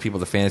won all these people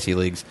the fantasy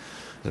leagues,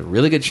 there's a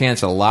really good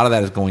chance that a lot of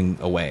that is going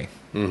away.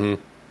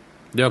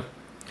 Yep.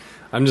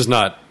 I'm just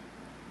not.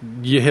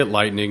 You hit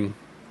lightning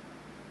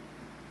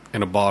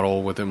in a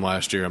bottle with him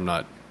last year. I'm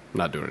not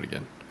doing it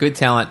again. Good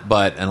talent,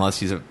 but unless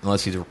he's a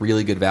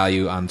really good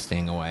value, I'm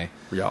staying away.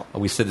 Yeah.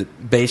 We said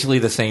basically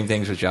the same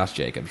things with Josh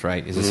Jacobs,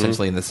 right? He's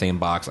essentially in the same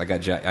box. I got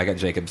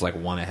Jacobs like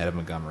one ahead of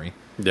Montgomery.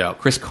 Yeah.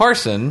 Chris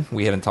Carson,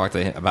 we haven't talked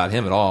about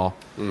him at all.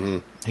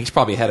 He's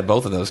probably ahead of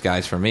both of those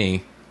guys for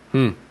me.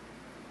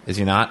 Is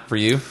he not for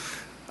you?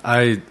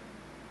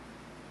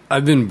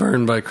 I've been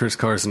burned by Chris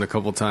Carson a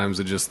couple times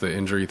with just the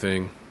injury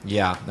thing.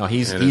 Yeah. No,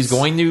 he's And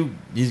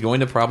going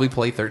to probably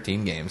play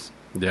 13 games.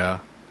 Yeah.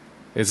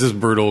 It's just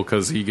brutal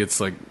because he gets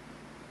like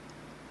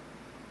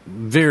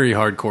very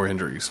hardcore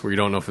injuries where you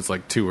don't know if it's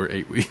like 2 or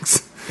 8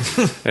 weeks.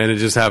 And it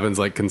just happens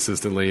like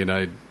consistently. And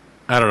I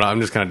don't know.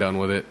 I'm just kind of done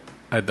with it.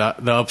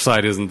 The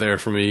upside isn't there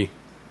for me.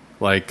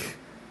 Like,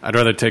 I'd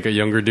rather take a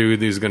younger dude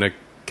who's going to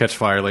catch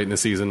fire late in the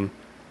season.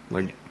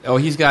 Like, Oh,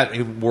 he's got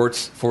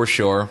warts for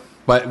sure.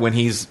 But when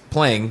he's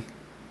playing,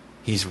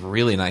 he's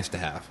really nice to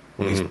have.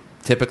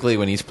 Typically,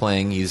 when he's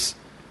playing, he's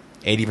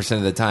 80%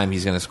 of the time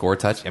he's going to score a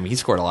touch. I mean, he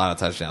scored a lot of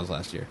touchdowns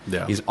last year.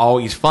 Yeah.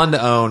 He's fun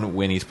to own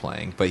when he's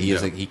playing, but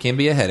he can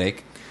be a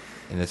headache,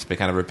 and it's been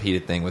kind of a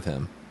repeated thing with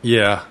him.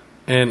 yeah.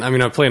 And I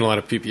mean, I play in a lot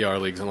of PPR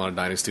leagues and a lot of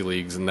dynasty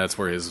leagues, and that's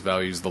where his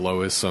value's the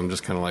lowest. So I'm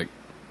just kind of like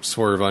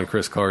swerve on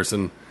Chris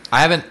Carson.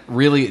 I haven't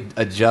really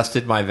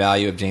adjusted my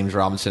value of James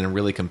Robinson and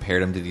really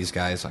compared him to these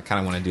guys. I kind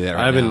of want to do that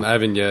right now. I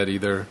haven't yet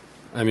either.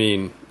 I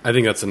mean, I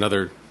think that's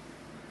another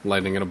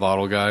lightning in a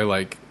bottle guy.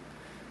 Like,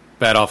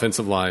 bad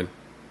offensive line,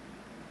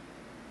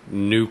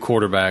 new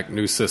quarterback,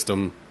 new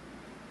system.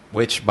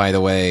 Which, by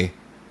the way,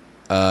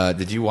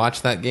 did you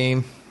watch that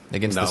game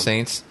against No. the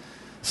Saints?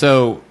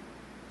 So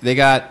they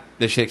got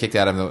the shit kicked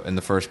out of them in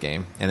the first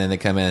game, and then they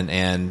come in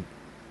and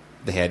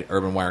they had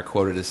Urban Meyer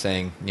quoted as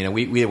saying,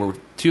 we were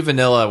too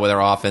vanilla with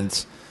our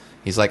offense.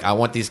 He's like, I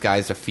want these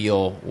guys to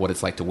feel what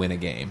it's like to win a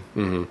game.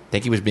 I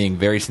think he was being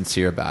very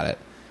sincere about it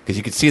because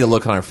you could see the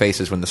look on their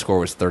faces when the score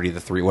was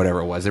 30-3, whatever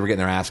it was. They were getting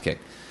their ass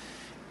kicked.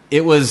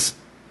 It was,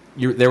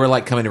 they were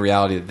like coming to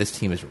reality that this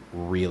team is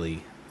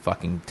really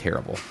fucking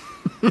terrible.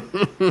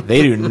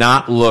 They do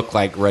not look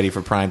like ready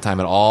for prime time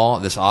at all.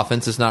 This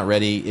offense is not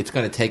ready. It's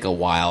going to take a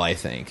while, I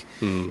think.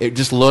 It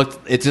just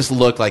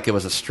looked like it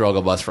was a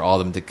struggle bus for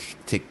all of them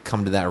to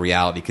come to that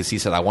reality because he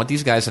said, I want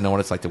these guys to know what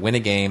it's like to win a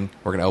game.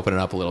 We're going to open it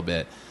up a little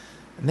bit.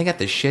 And they got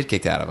the shit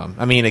kicked out of them.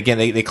 I mean, again,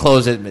 they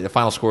closed it. The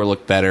final score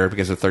looked better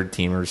because the third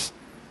teamers,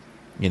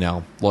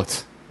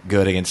 looked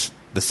good against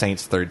the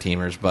Saints third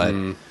teamers. But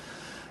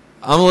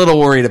I'm a little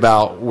worried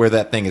about where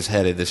that thing is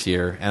headed this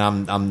year,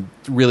 and I'm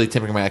really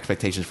tempering my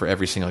expectations for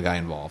every single guy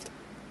involved.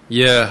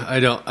 Yeah, I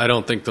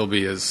don't think they'll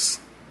be as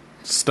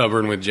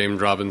stubborn with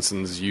James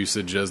Robinson's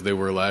usage as they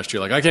were last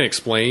year. Like, I can't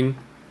explain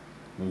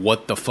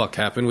what the fuck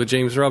happened with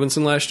James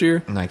Robinson last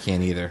year. And I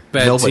can't either.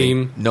 Bad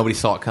team. Nobody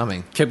saw it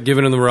coming. Kept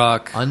giving him the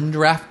rock.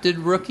 Undrafted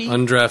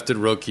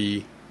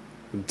rookie.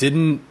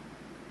 Didn't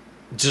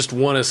just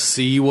want to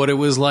see what it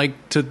was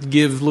like to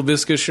give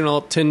Laviska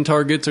Shenault 10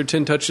 targets or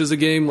 10 touches a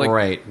game. Like,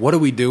 right. What are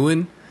we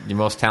doing? Your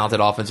most talented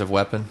offensive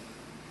weapon.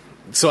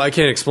 So I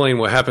can't explain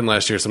what happened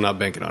last year, so I'm not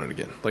banking on it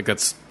again. Like,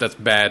 that's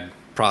bad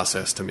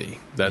process to me.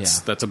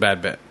 That's a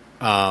bad bet.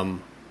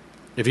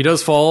 If he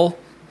does fall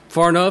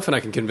far enough, and I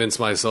can convince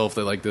myself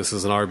that like this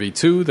is an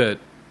RB2 that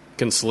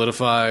can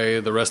solidify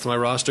the rest of my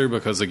roster,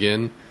 because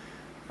again,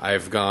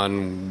 I've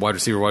gone wide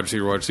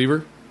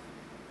receiver,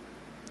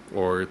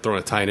 or throwing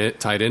a tight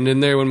end in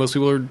there when most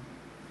people are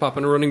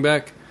popping a running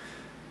back,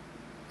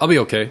 I'll be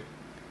okay.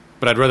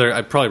 But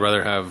I'd probably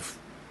rather have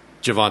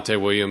Javonte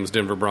Williams,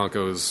 Denver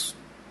Broncos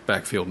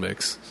backfield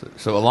mix.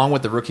 So along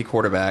with the rookie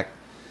quarterback,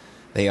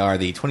 they are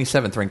the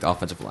 27th ranked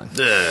offensive line.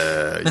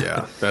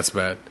 Yeah, that's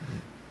bad.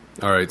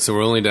 All right, so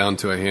we're only down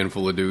to a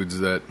handful of dudes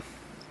that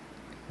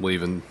will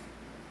even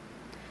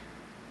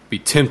be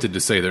tempted to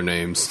say their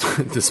names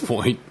at this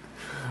point.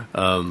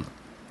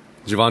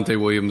 Javonte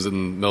Williams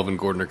and Melvin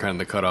Gordon are kind of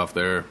the cutoff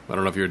there. I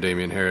don't know if you're a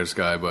Damian Harris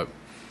guy, but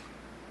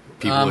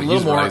he's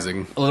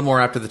rising. A little more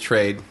after the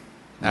trade,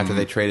 after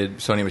they traded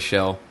Sony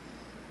Michel.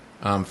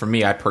 For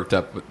me, I perked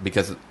up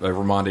because of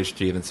Ramondre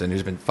Stevenson,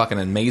 who's been fucking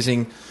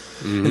amazing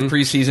in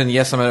preseason.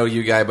 Yes, I'm an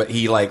OU guy, but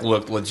he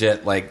looked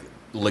legit like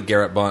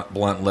LeGarrette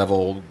Blount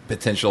level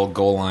potential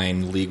goal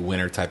line league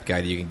winner type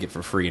guy that you can get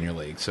for free in your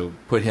league. So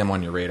put him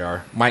on your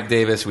radar. Mike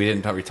Davis, we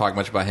didn't talk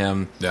much about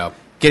him. Yeah,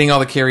 getting all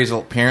the carries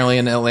apparently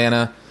in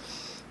Atlanta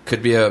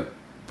could be a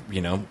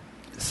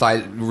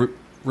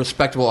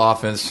respectable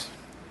offense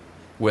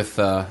with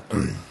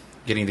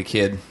getting the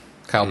kid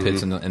Kyle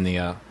Pitts in the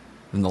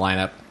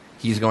lineup.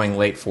 He's going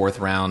late 4th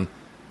round.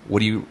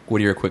 What are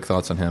your quick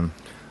thoughts on him?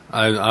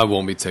 I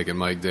won't be taking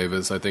Mike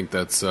Davis. I think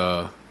that's.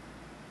 I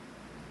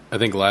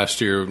think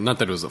last year, not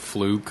that it was a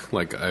fluke.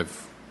 Like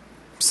I've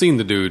seen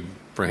the dude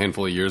for a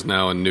handful of years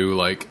now and knew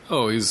like,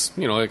 oh, he's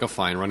like a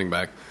fine running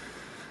back.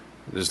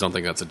 I just don't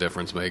think that's a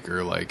difference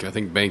maker. Like I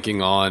think I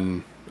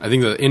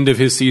think the end of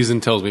his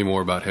season tells me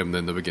more about him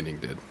than the beginning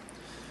did.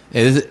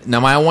 Now,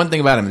 my one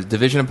thing about him is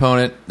division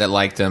opponent that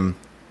liked him,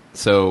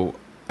 so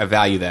I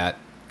value that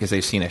because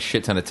they've seen a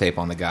shit ton of tape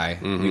on the guy,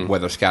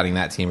 whether scouting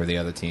that team or the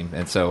other team,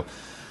 and so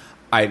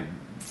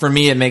for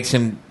me, it makes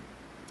him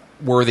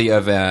worthy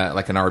of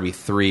like an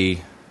RB3.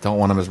 Don't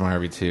want him as my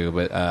RB2,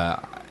 but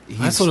I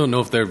also don't know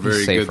if they're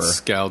very safer. good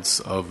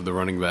scouts of the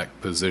running back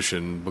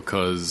position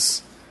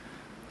because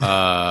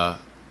Todd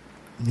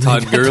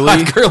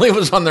Gurley. Todd Gurley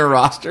was on their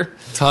roster.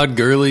 Todd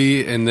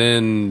Gurley and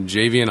then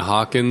Javian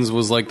Hawkins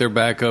was like their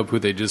backup who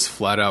they just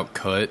flat out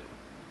cut,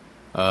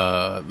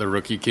 the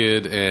rookie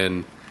kid.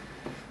 And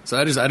so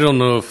I don't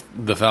know if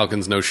the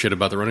Falcons know shit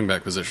about the running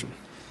back position.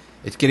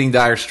 It's getting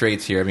dire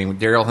straits here. I mean,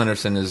 Darrell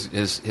Henderson, his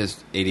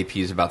ADP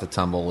is about to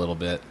tumble a little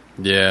bit.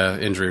 Yeah,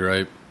 injury,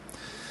 right?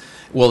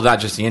 Well,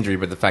 not just the injury,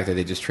 but the fact that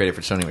they just traded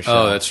for Sony Michel.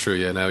 Oh, that's true.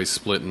 Yeah, now he's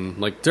splitting.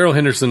 Like Darrell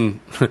Henderson...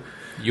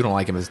 You don't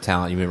like him as a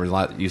talent. You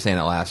remember you saying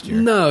it last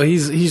year. No,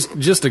 he's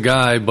just a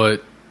guy,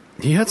 but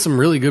he had some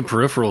really good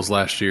peripherals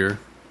last year.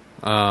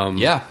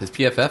 Yeah, his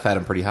PFF had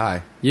him pretty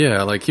high.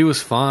 Yeah, like he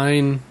was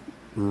fine.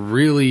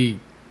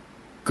 Really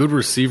good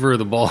receiver of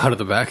the ball out of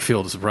the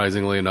backfield,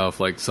 surprisingly enough.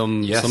 Like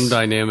some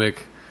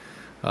dynamic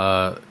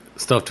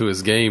stuff to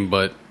his game,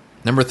 but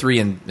number 3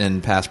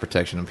 in pass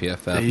protection in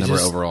PFF. Number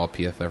just, overall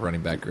PFF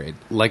running back grade.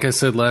 Like I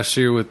said last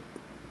year with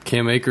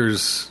Cam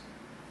Akers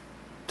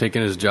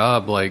taking his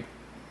job, like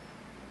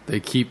they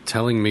keep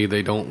telling me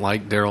they don't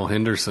like Darrell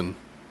Henderson,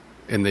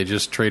 and they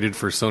just traded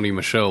for Sony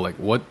Michel. Like,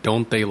 what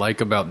don't they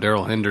like about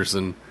Darrell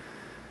Henderson?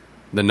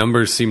 The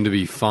numbers seem to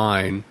be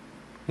fine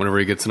whenever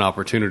he gets an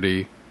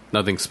opportunity.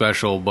 Nothing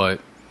special,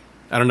 but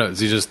I don't know. Is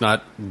he just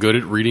not good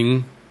at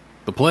reading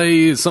the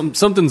play?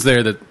 Something's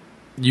there that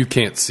you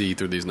can't see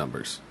through these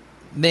numbers.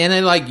 And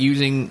they like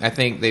using. I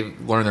think they've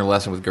learned their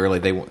lesson with Gurley.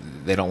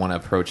 They don't want to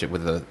approach it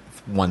with a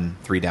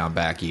 1-3 down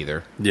back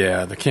either.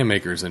 Yeah, the Cam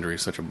Akers injury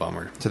is such a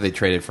bummer. So they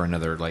traded for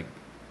another like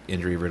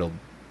injury riddled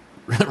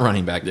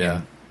running back.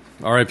 Yeah.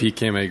 R.I.P.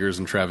 Cam Akers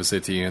and Travis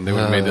Etienne. They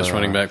would have made this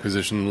running back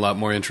position a lot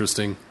more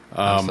interesting.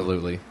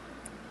 Absolutely.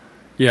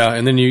 Yeah,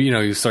 and then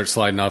you start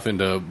sliding off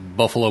into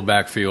Buffalo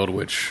backfield,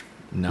 which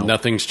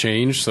nothing's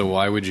changed. So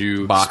why would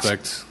you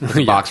expect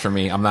box for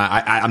me? I'm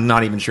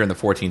not even sure in the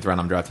 14th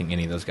round I'm drafting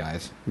any of those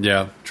guys.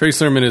 Yeah, Trey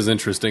Sermon is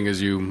interesting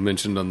as you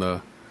mentioned on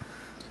the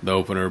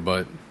opener,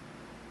 but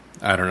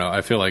I don't know.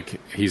 I feel like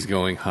he's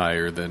going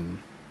higher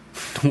than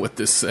what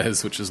this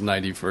says, which is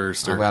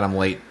 91st. I'm glad I'm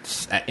late.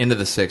 Into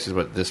the 6 is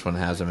what this one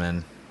has him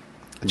in.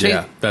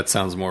 Yeah, that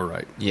sounds more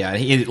right. Yeah,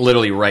 he's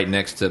literally right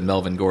next to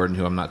Melvin Gordon,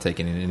 who I'm not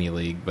taking in any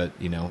league. But,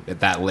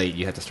 at that late,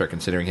 you have to start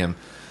considering him.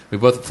 We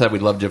both said we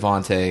love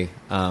Javonte.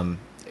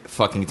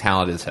 Fucking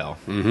talented as hell.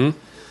 Mm-hmm.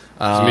 It's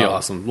going to be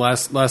awesome.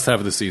 Last half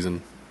of the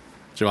season,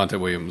 Javonte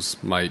Williams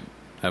might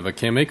have a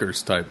Cam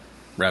Akers type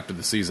wrap to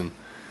the season.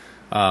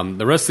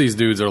 The rest of these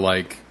dudes are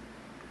like,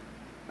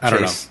 I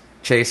don't know.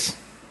 Chase.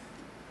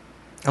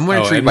 I'm more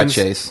intrigued by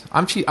Chase.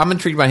 I'm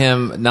intrigued by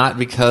him, not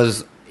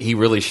because he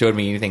really showed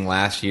me anything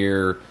last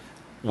year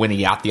when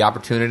he got the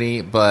opportunity,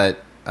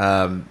 but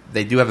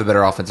they do have a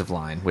better offensive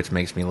line, which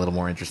makes me a little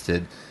more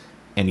interested,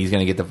 and he's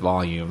going to get the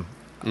volume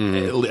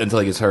until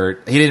he gets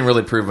hurt. He didn't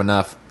really prove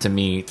enough to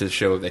me to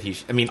show that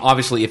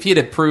obviously, if he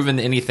had proven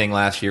anything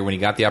last year when he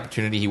got the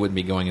opportunity, he wouldn't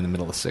be going in the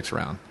middle of the 6th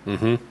round.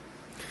 Mm-hmm.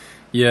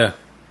 Yeah,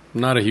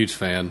 not a huge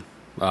fan.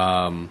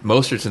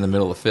 Mostert's in the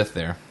middle of the 5th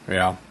there.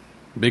 Yeah.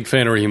 Big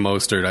fan of Raheem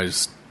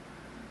Mostert.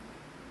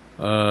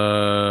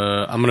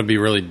 I'm going to be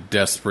really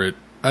desperate.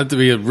 I have to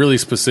be a really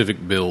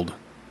specific build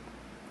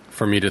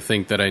for me to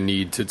think that I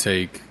need to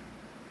take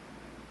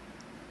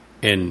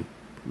and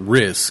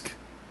risk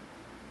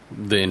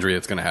the injury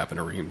that's going to happen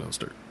to Raheem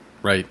Mostert.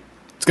 Right?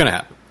 It's going to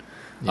happen.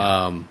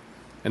 Yeah.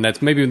 And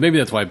that's maybe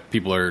that's why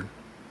people are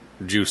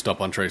juiced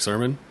up on Trey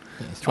Sermon.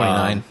 Yeah, he's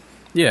 29.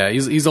 Yeah,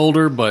 he's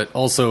older, but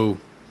also,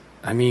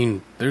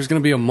 there's going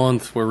to be a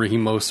month where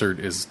Raheem Mostert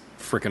is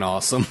freaking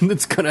awesome.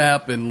 It's going to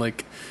happen.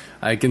 Like,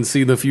 I can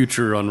see the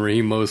future on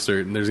Raheem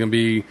Mostert, and there's going to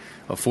be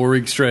a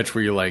 4-week stretch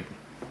where you're like,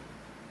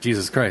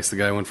 Jesus Christ, the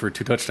guy went for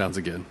 2 touchdowns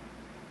again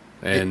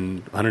and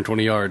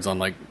 120 yards on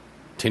like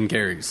 10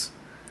 carries.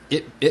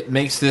 It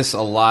makes this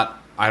a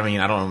lot. I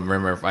don't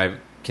remember if I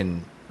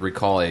can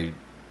recall a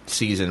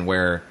season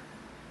where,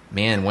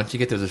 man, once you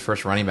get those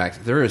first running backs,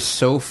 there are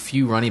so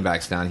few running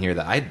backs down here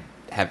that I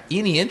have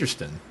any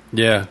interest in.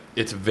 Yeah.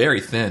 It's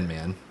very thin,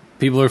 man.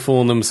 People are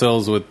fooling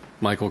themselves with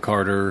Michael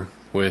Carter,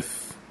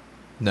 with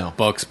No.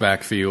 Bucks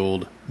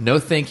backfield. No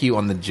thank you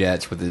on the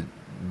Jets with the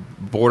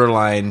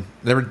borderline.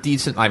 They were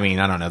decent. I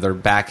don't know. They're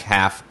back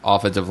half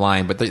offensive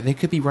line, but they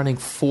could be running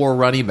 4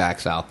 running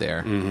backs out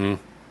there. Mm-hmm.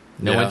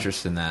 No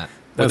interest in that.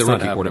 That's with a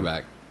rookie not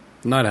quarterback.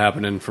 Not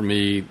happening for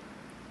me.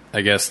 I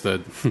guess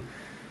the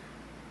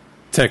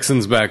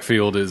Texans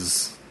backfield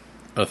is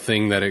a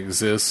thing that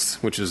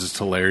exists, which is just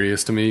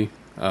hilarious to me.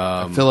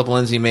 Philip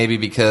Lindsay maybe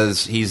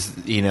because he's,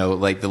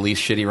 like the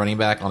least shitty running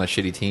back on a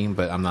shitty team,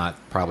 but I'm not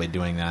probably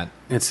doing that.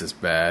 It's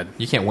just bad.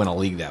 You can't win a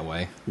league that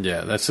way.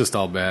 Yeah, that's just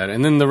all bad.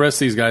 And then the rest of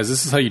these guys,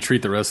 this is how you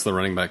treat the rest of the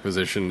running back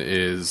position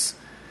is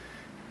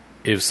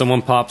if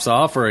someone pops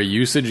off or a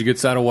usage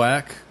gets out of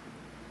whack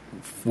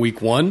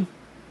week 1,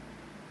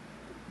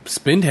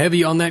 spend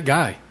heavy on that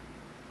guy.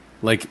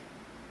 Like,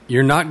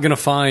 you're not going to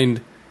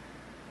find...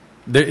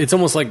 It's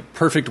almost like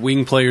perfect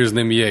wing players in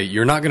the NBA.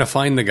 You're not going to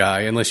find the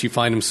guy unless you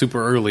find him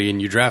super early and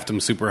you draft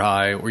him super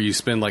high or you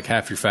spend like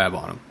half your fab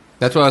on him.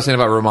 That's what I was saying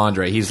about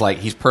Ramondre.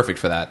 He's perfect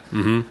for that.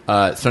 Mm-hmm.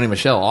 Sony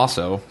Michel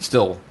also,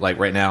 still, like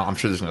right now, I'm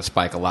sure there's going to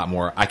spike a lot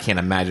more. I can't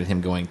imagine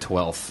him going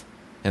 12th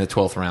in the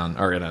 12th round,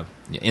 or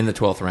in the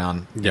 12th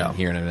round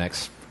here in the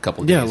next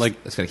couple of days. Yeah, like,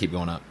 it's going to keep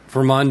going up.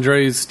 For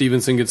Ramondre,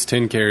 Stevenson gets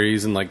 10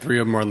 carries and like 3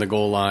 of them are on the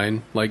goal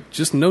line. Like,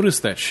 just notice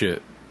that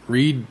shit.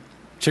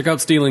 Check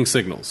out Stealing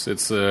Signals.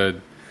 It's a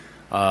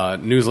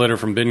newsletter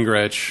from Ben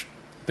Gretsch.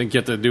 I think you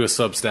have to do a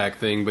Substack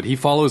thing, but he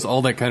follows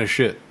all that kind of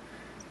shit.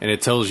 And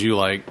it tells you,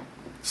 like,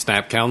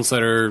 snap counts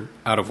that are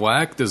out of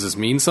whack. Does this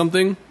mean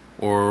something?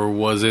 Or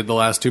was it the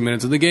last 2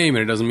 minutes of the game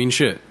and it doesn't mean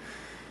shit?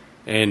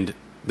 And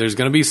there's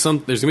going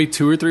to be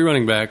 2 or 3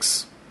 running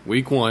backs.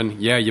 Week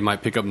 1, yeah, you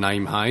might pick up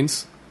Nyheim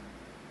Hines.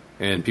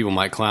 And people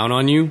might clown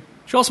on you.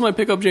 You also might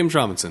pick up James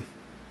Robinson.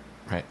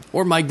 Right.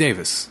 Or Mike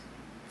Davis,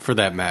 for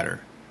that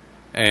matter.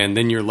 And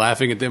then you're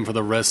laughing at them for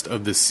the rest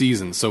of the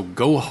season. So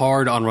go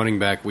hard on running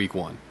back week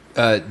 1.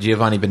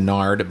 Giovanni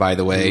Bernard, by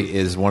the way,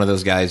 is one of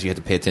those guys you have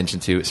to pay attention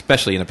to,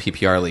 especially in a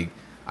PPR league.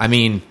 I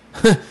mean,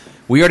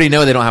 we already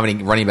know they don't have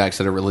any running backs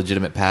that are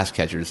legitimate pass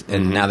catchers,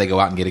 and now they go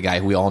out and get a guy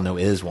who we all know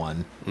is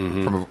one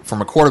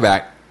from a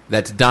quarterback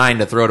that's dying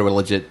to throw to a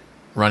legit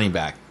running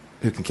back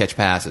who can catch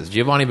passes.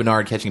 Giovanni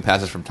Bernard catching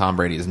passes from Tom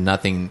Brady is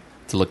nothing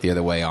to look the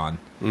other way on.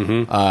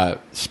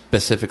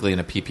 Specifically in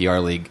a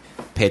PPR league,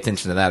 pay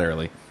attention to that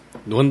early.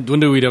 When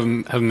do we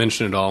have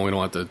mentioned it all? We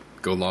don't have to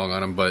go long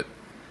on him, but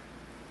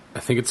I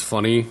think it's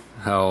funny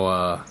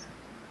how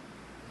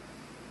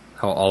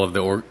all of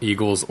the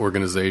Eagles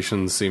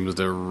organization seems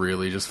to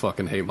really just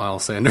fucking hate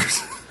Miles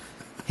Sanders.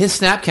 His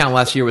snap count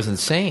last year was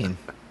insane.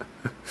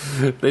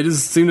 They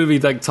just seem to be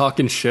like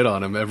talking shit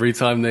on him every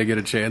time they get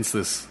a chance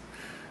this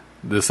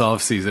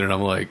offseason, and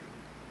I'm like,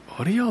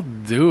 what are y'all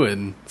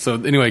doing?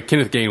 So anyway,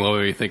 Kenneth Gainwell,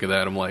 what do you think of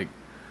that? I'm like,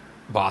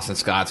 Boston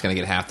Scott's going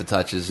to get half the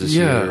touches this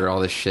year, all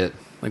this shit.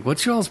 Like,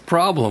 what's y'all's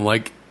problem?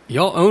 Like,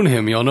 y'all own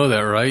him. Y'all know that,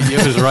 right? You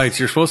have his rights.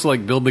 You're supposed to,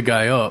 like, build the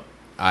guy up.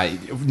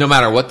 No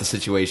matter what the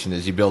situation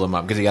is, you build him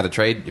up because you got to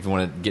trade if you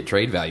want to get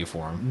trade value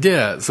for him.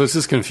 Yeah, so it's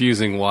just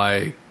confusing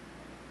why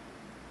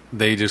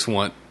they just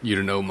want you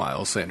to know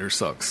Miles Sanders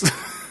sucks.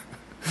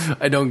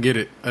 I don't get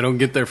it. I don't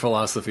get their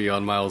philosophy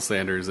on Miles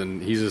Sanders,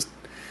 and he's just,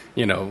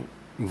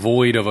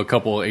 void of a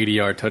couple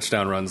 80-yard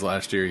touchdown runs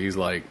last year. He's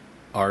like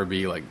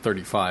RB like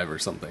 35 or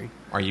something.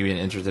 Are you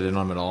interested in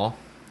him at all?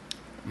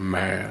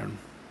 Man.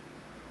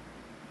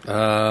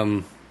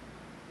 I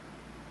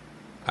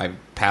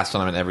passed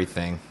on him and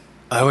everything.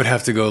 I would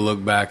have to go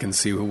look back and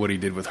see what he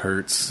did with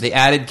Hurts. They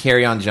added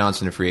Kerryon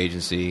Johnson to free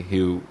agency,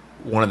 who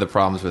one of the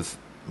problems with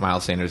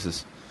Miles Sanders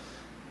is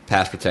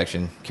pass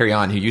protection.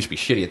 Kerryon, who used to be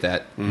shitty at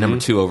that, number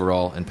 2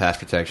 overall in pass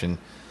protection.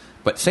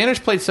 But Sanders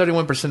played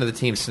 71% of the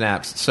team's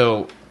snaps,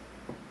 so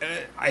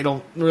I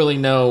don't really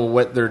know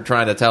what they're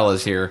trying to tell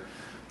us here.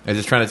 They're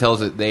just trying to tell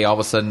us that they all of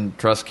a sudden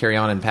trust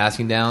Kerryon in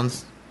passing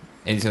downs,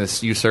 and he's going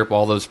to usurp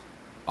all those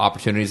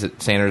opportunities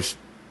that Sanders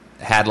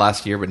had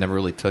last year but never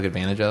really took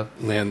advantage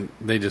of. Man,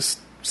 they just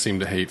seem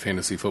to hate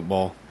fantasy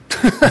football.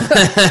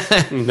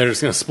 They're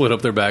just going to split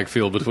up their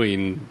backfield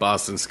between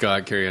Boston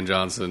Scott, Kerryon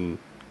Johnson,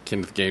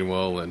 Kenneth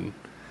Gainwell, and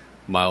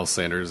Miles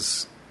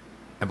Sanders.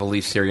 I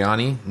believe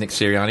Nick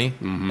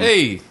Sirianni.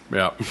 Hey!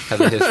 Yeah. Has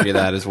a history of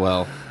that as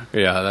well.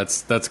 Yeah,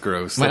 that's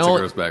gross. That's a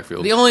gross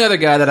backfield. The only other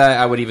guy that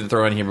I would even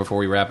throw in here before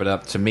we wrap it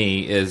up, to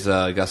me, is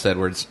Gus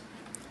Edwards.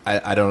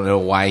 I don't know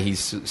why he's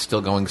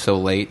still going so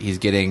late. He's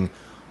getting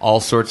all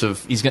sorts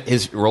of...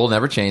 his role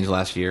never changed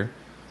last year.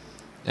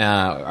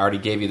 I already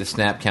gave you the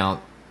snap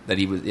count that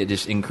it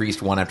just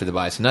increased 1 after the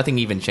bye. So nothing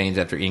even changed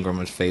after Ingram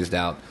was phased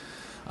out.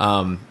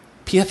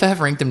 PFF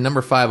ranked him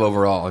number 5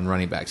 overall in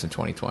running backs in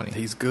 2020.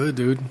 He's good,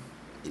 dude.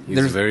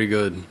 He's very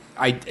good.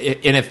 And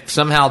if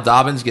somehow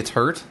Dobbins gets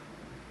hurt,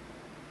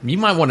 you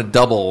might want to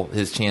double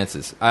his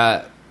chances.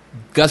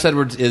 Gus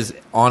Edwards is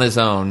on his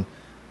own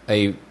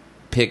a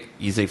pick.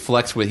 He's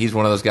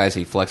one of those guys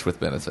he flex with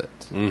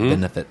benefits.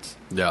 Benefits.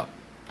 Yeah,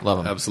 love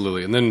him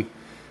absolutely. And then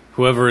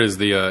whoever is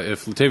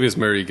if Latavius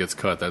Murray gets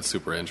cut, that's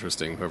super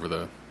interesting. Whoever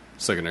the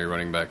secondary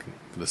running back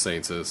for the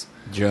Saints is.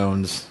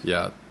 Jones.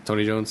 Yeah,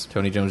 Tony Jones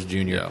Jr.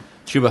 Yeah,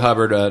 Chuba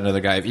Hubbard,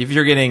 another guy. If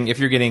you're getting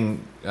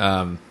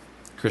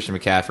Christian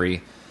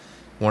McCaffrey,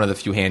 one of the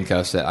few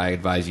handcuffs that I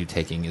advise you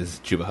taking is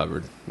Chuba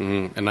Hubbard.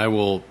 And I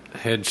will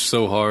hedge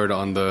so hard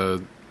on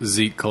the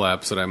Zeke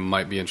collapse that I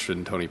might be interested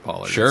in Tony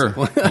Pollard. Sure,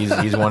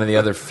 he's one of the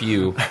other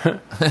few.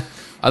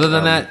 Other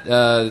than that,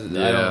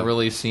 I don't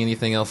really see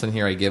anything else in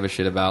here I give a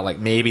shit about. Like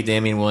maybe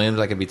Damian Williams,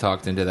 I could be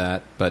talked into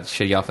that, but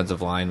shitty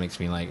offensive line makes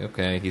me like,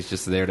 okay, he's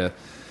just there to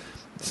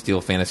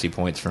steal fantasy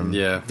points from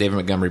David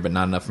Montgomery, but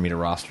not enough for me to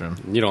roster him.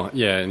 You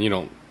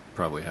don't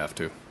probably have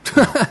to.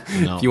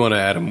 No. If you want to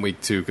add him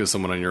week 2 because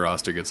someone on your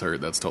roster gets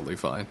hurt, that's totally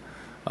fine.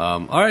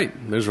 All right,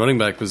 there's running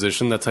back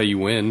position. That's how you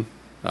win,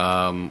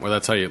 or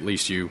that's how you at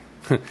least you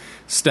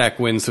stack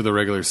wins through the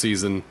regular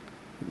season.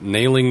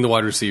 Nailing the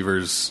wide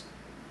receivers.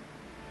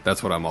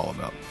 That's what I'm all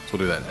about. So we'll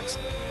do that next.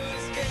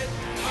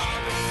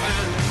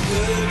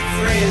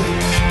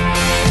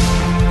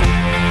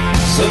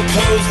 So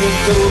close the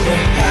door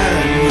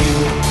behind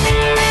you.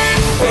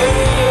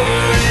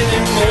 Oh,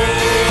 anymore,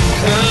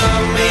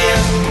 come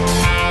in.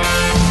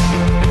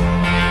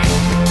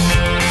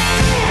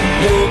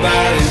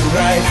 Nobody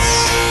writes,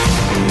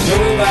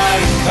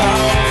 nobody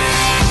calls,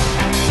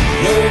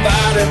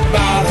 nobody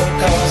bothers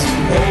 'cause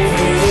I'm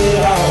over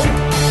it all.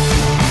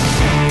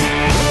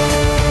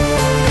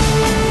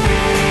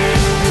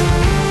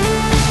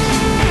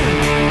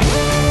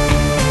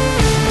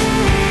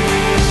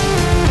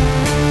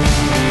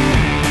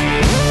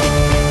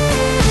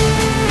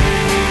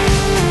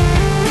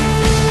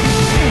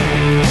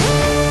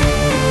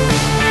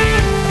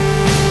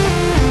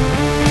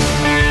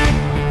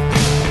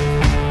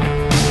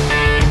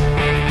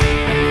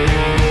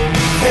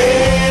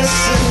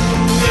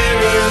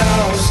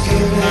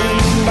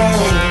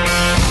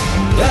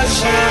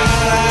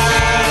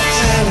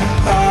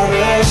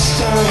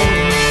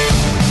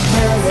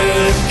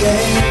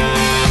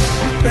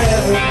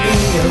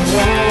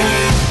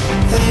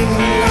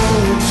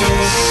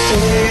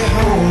 Stay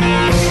home,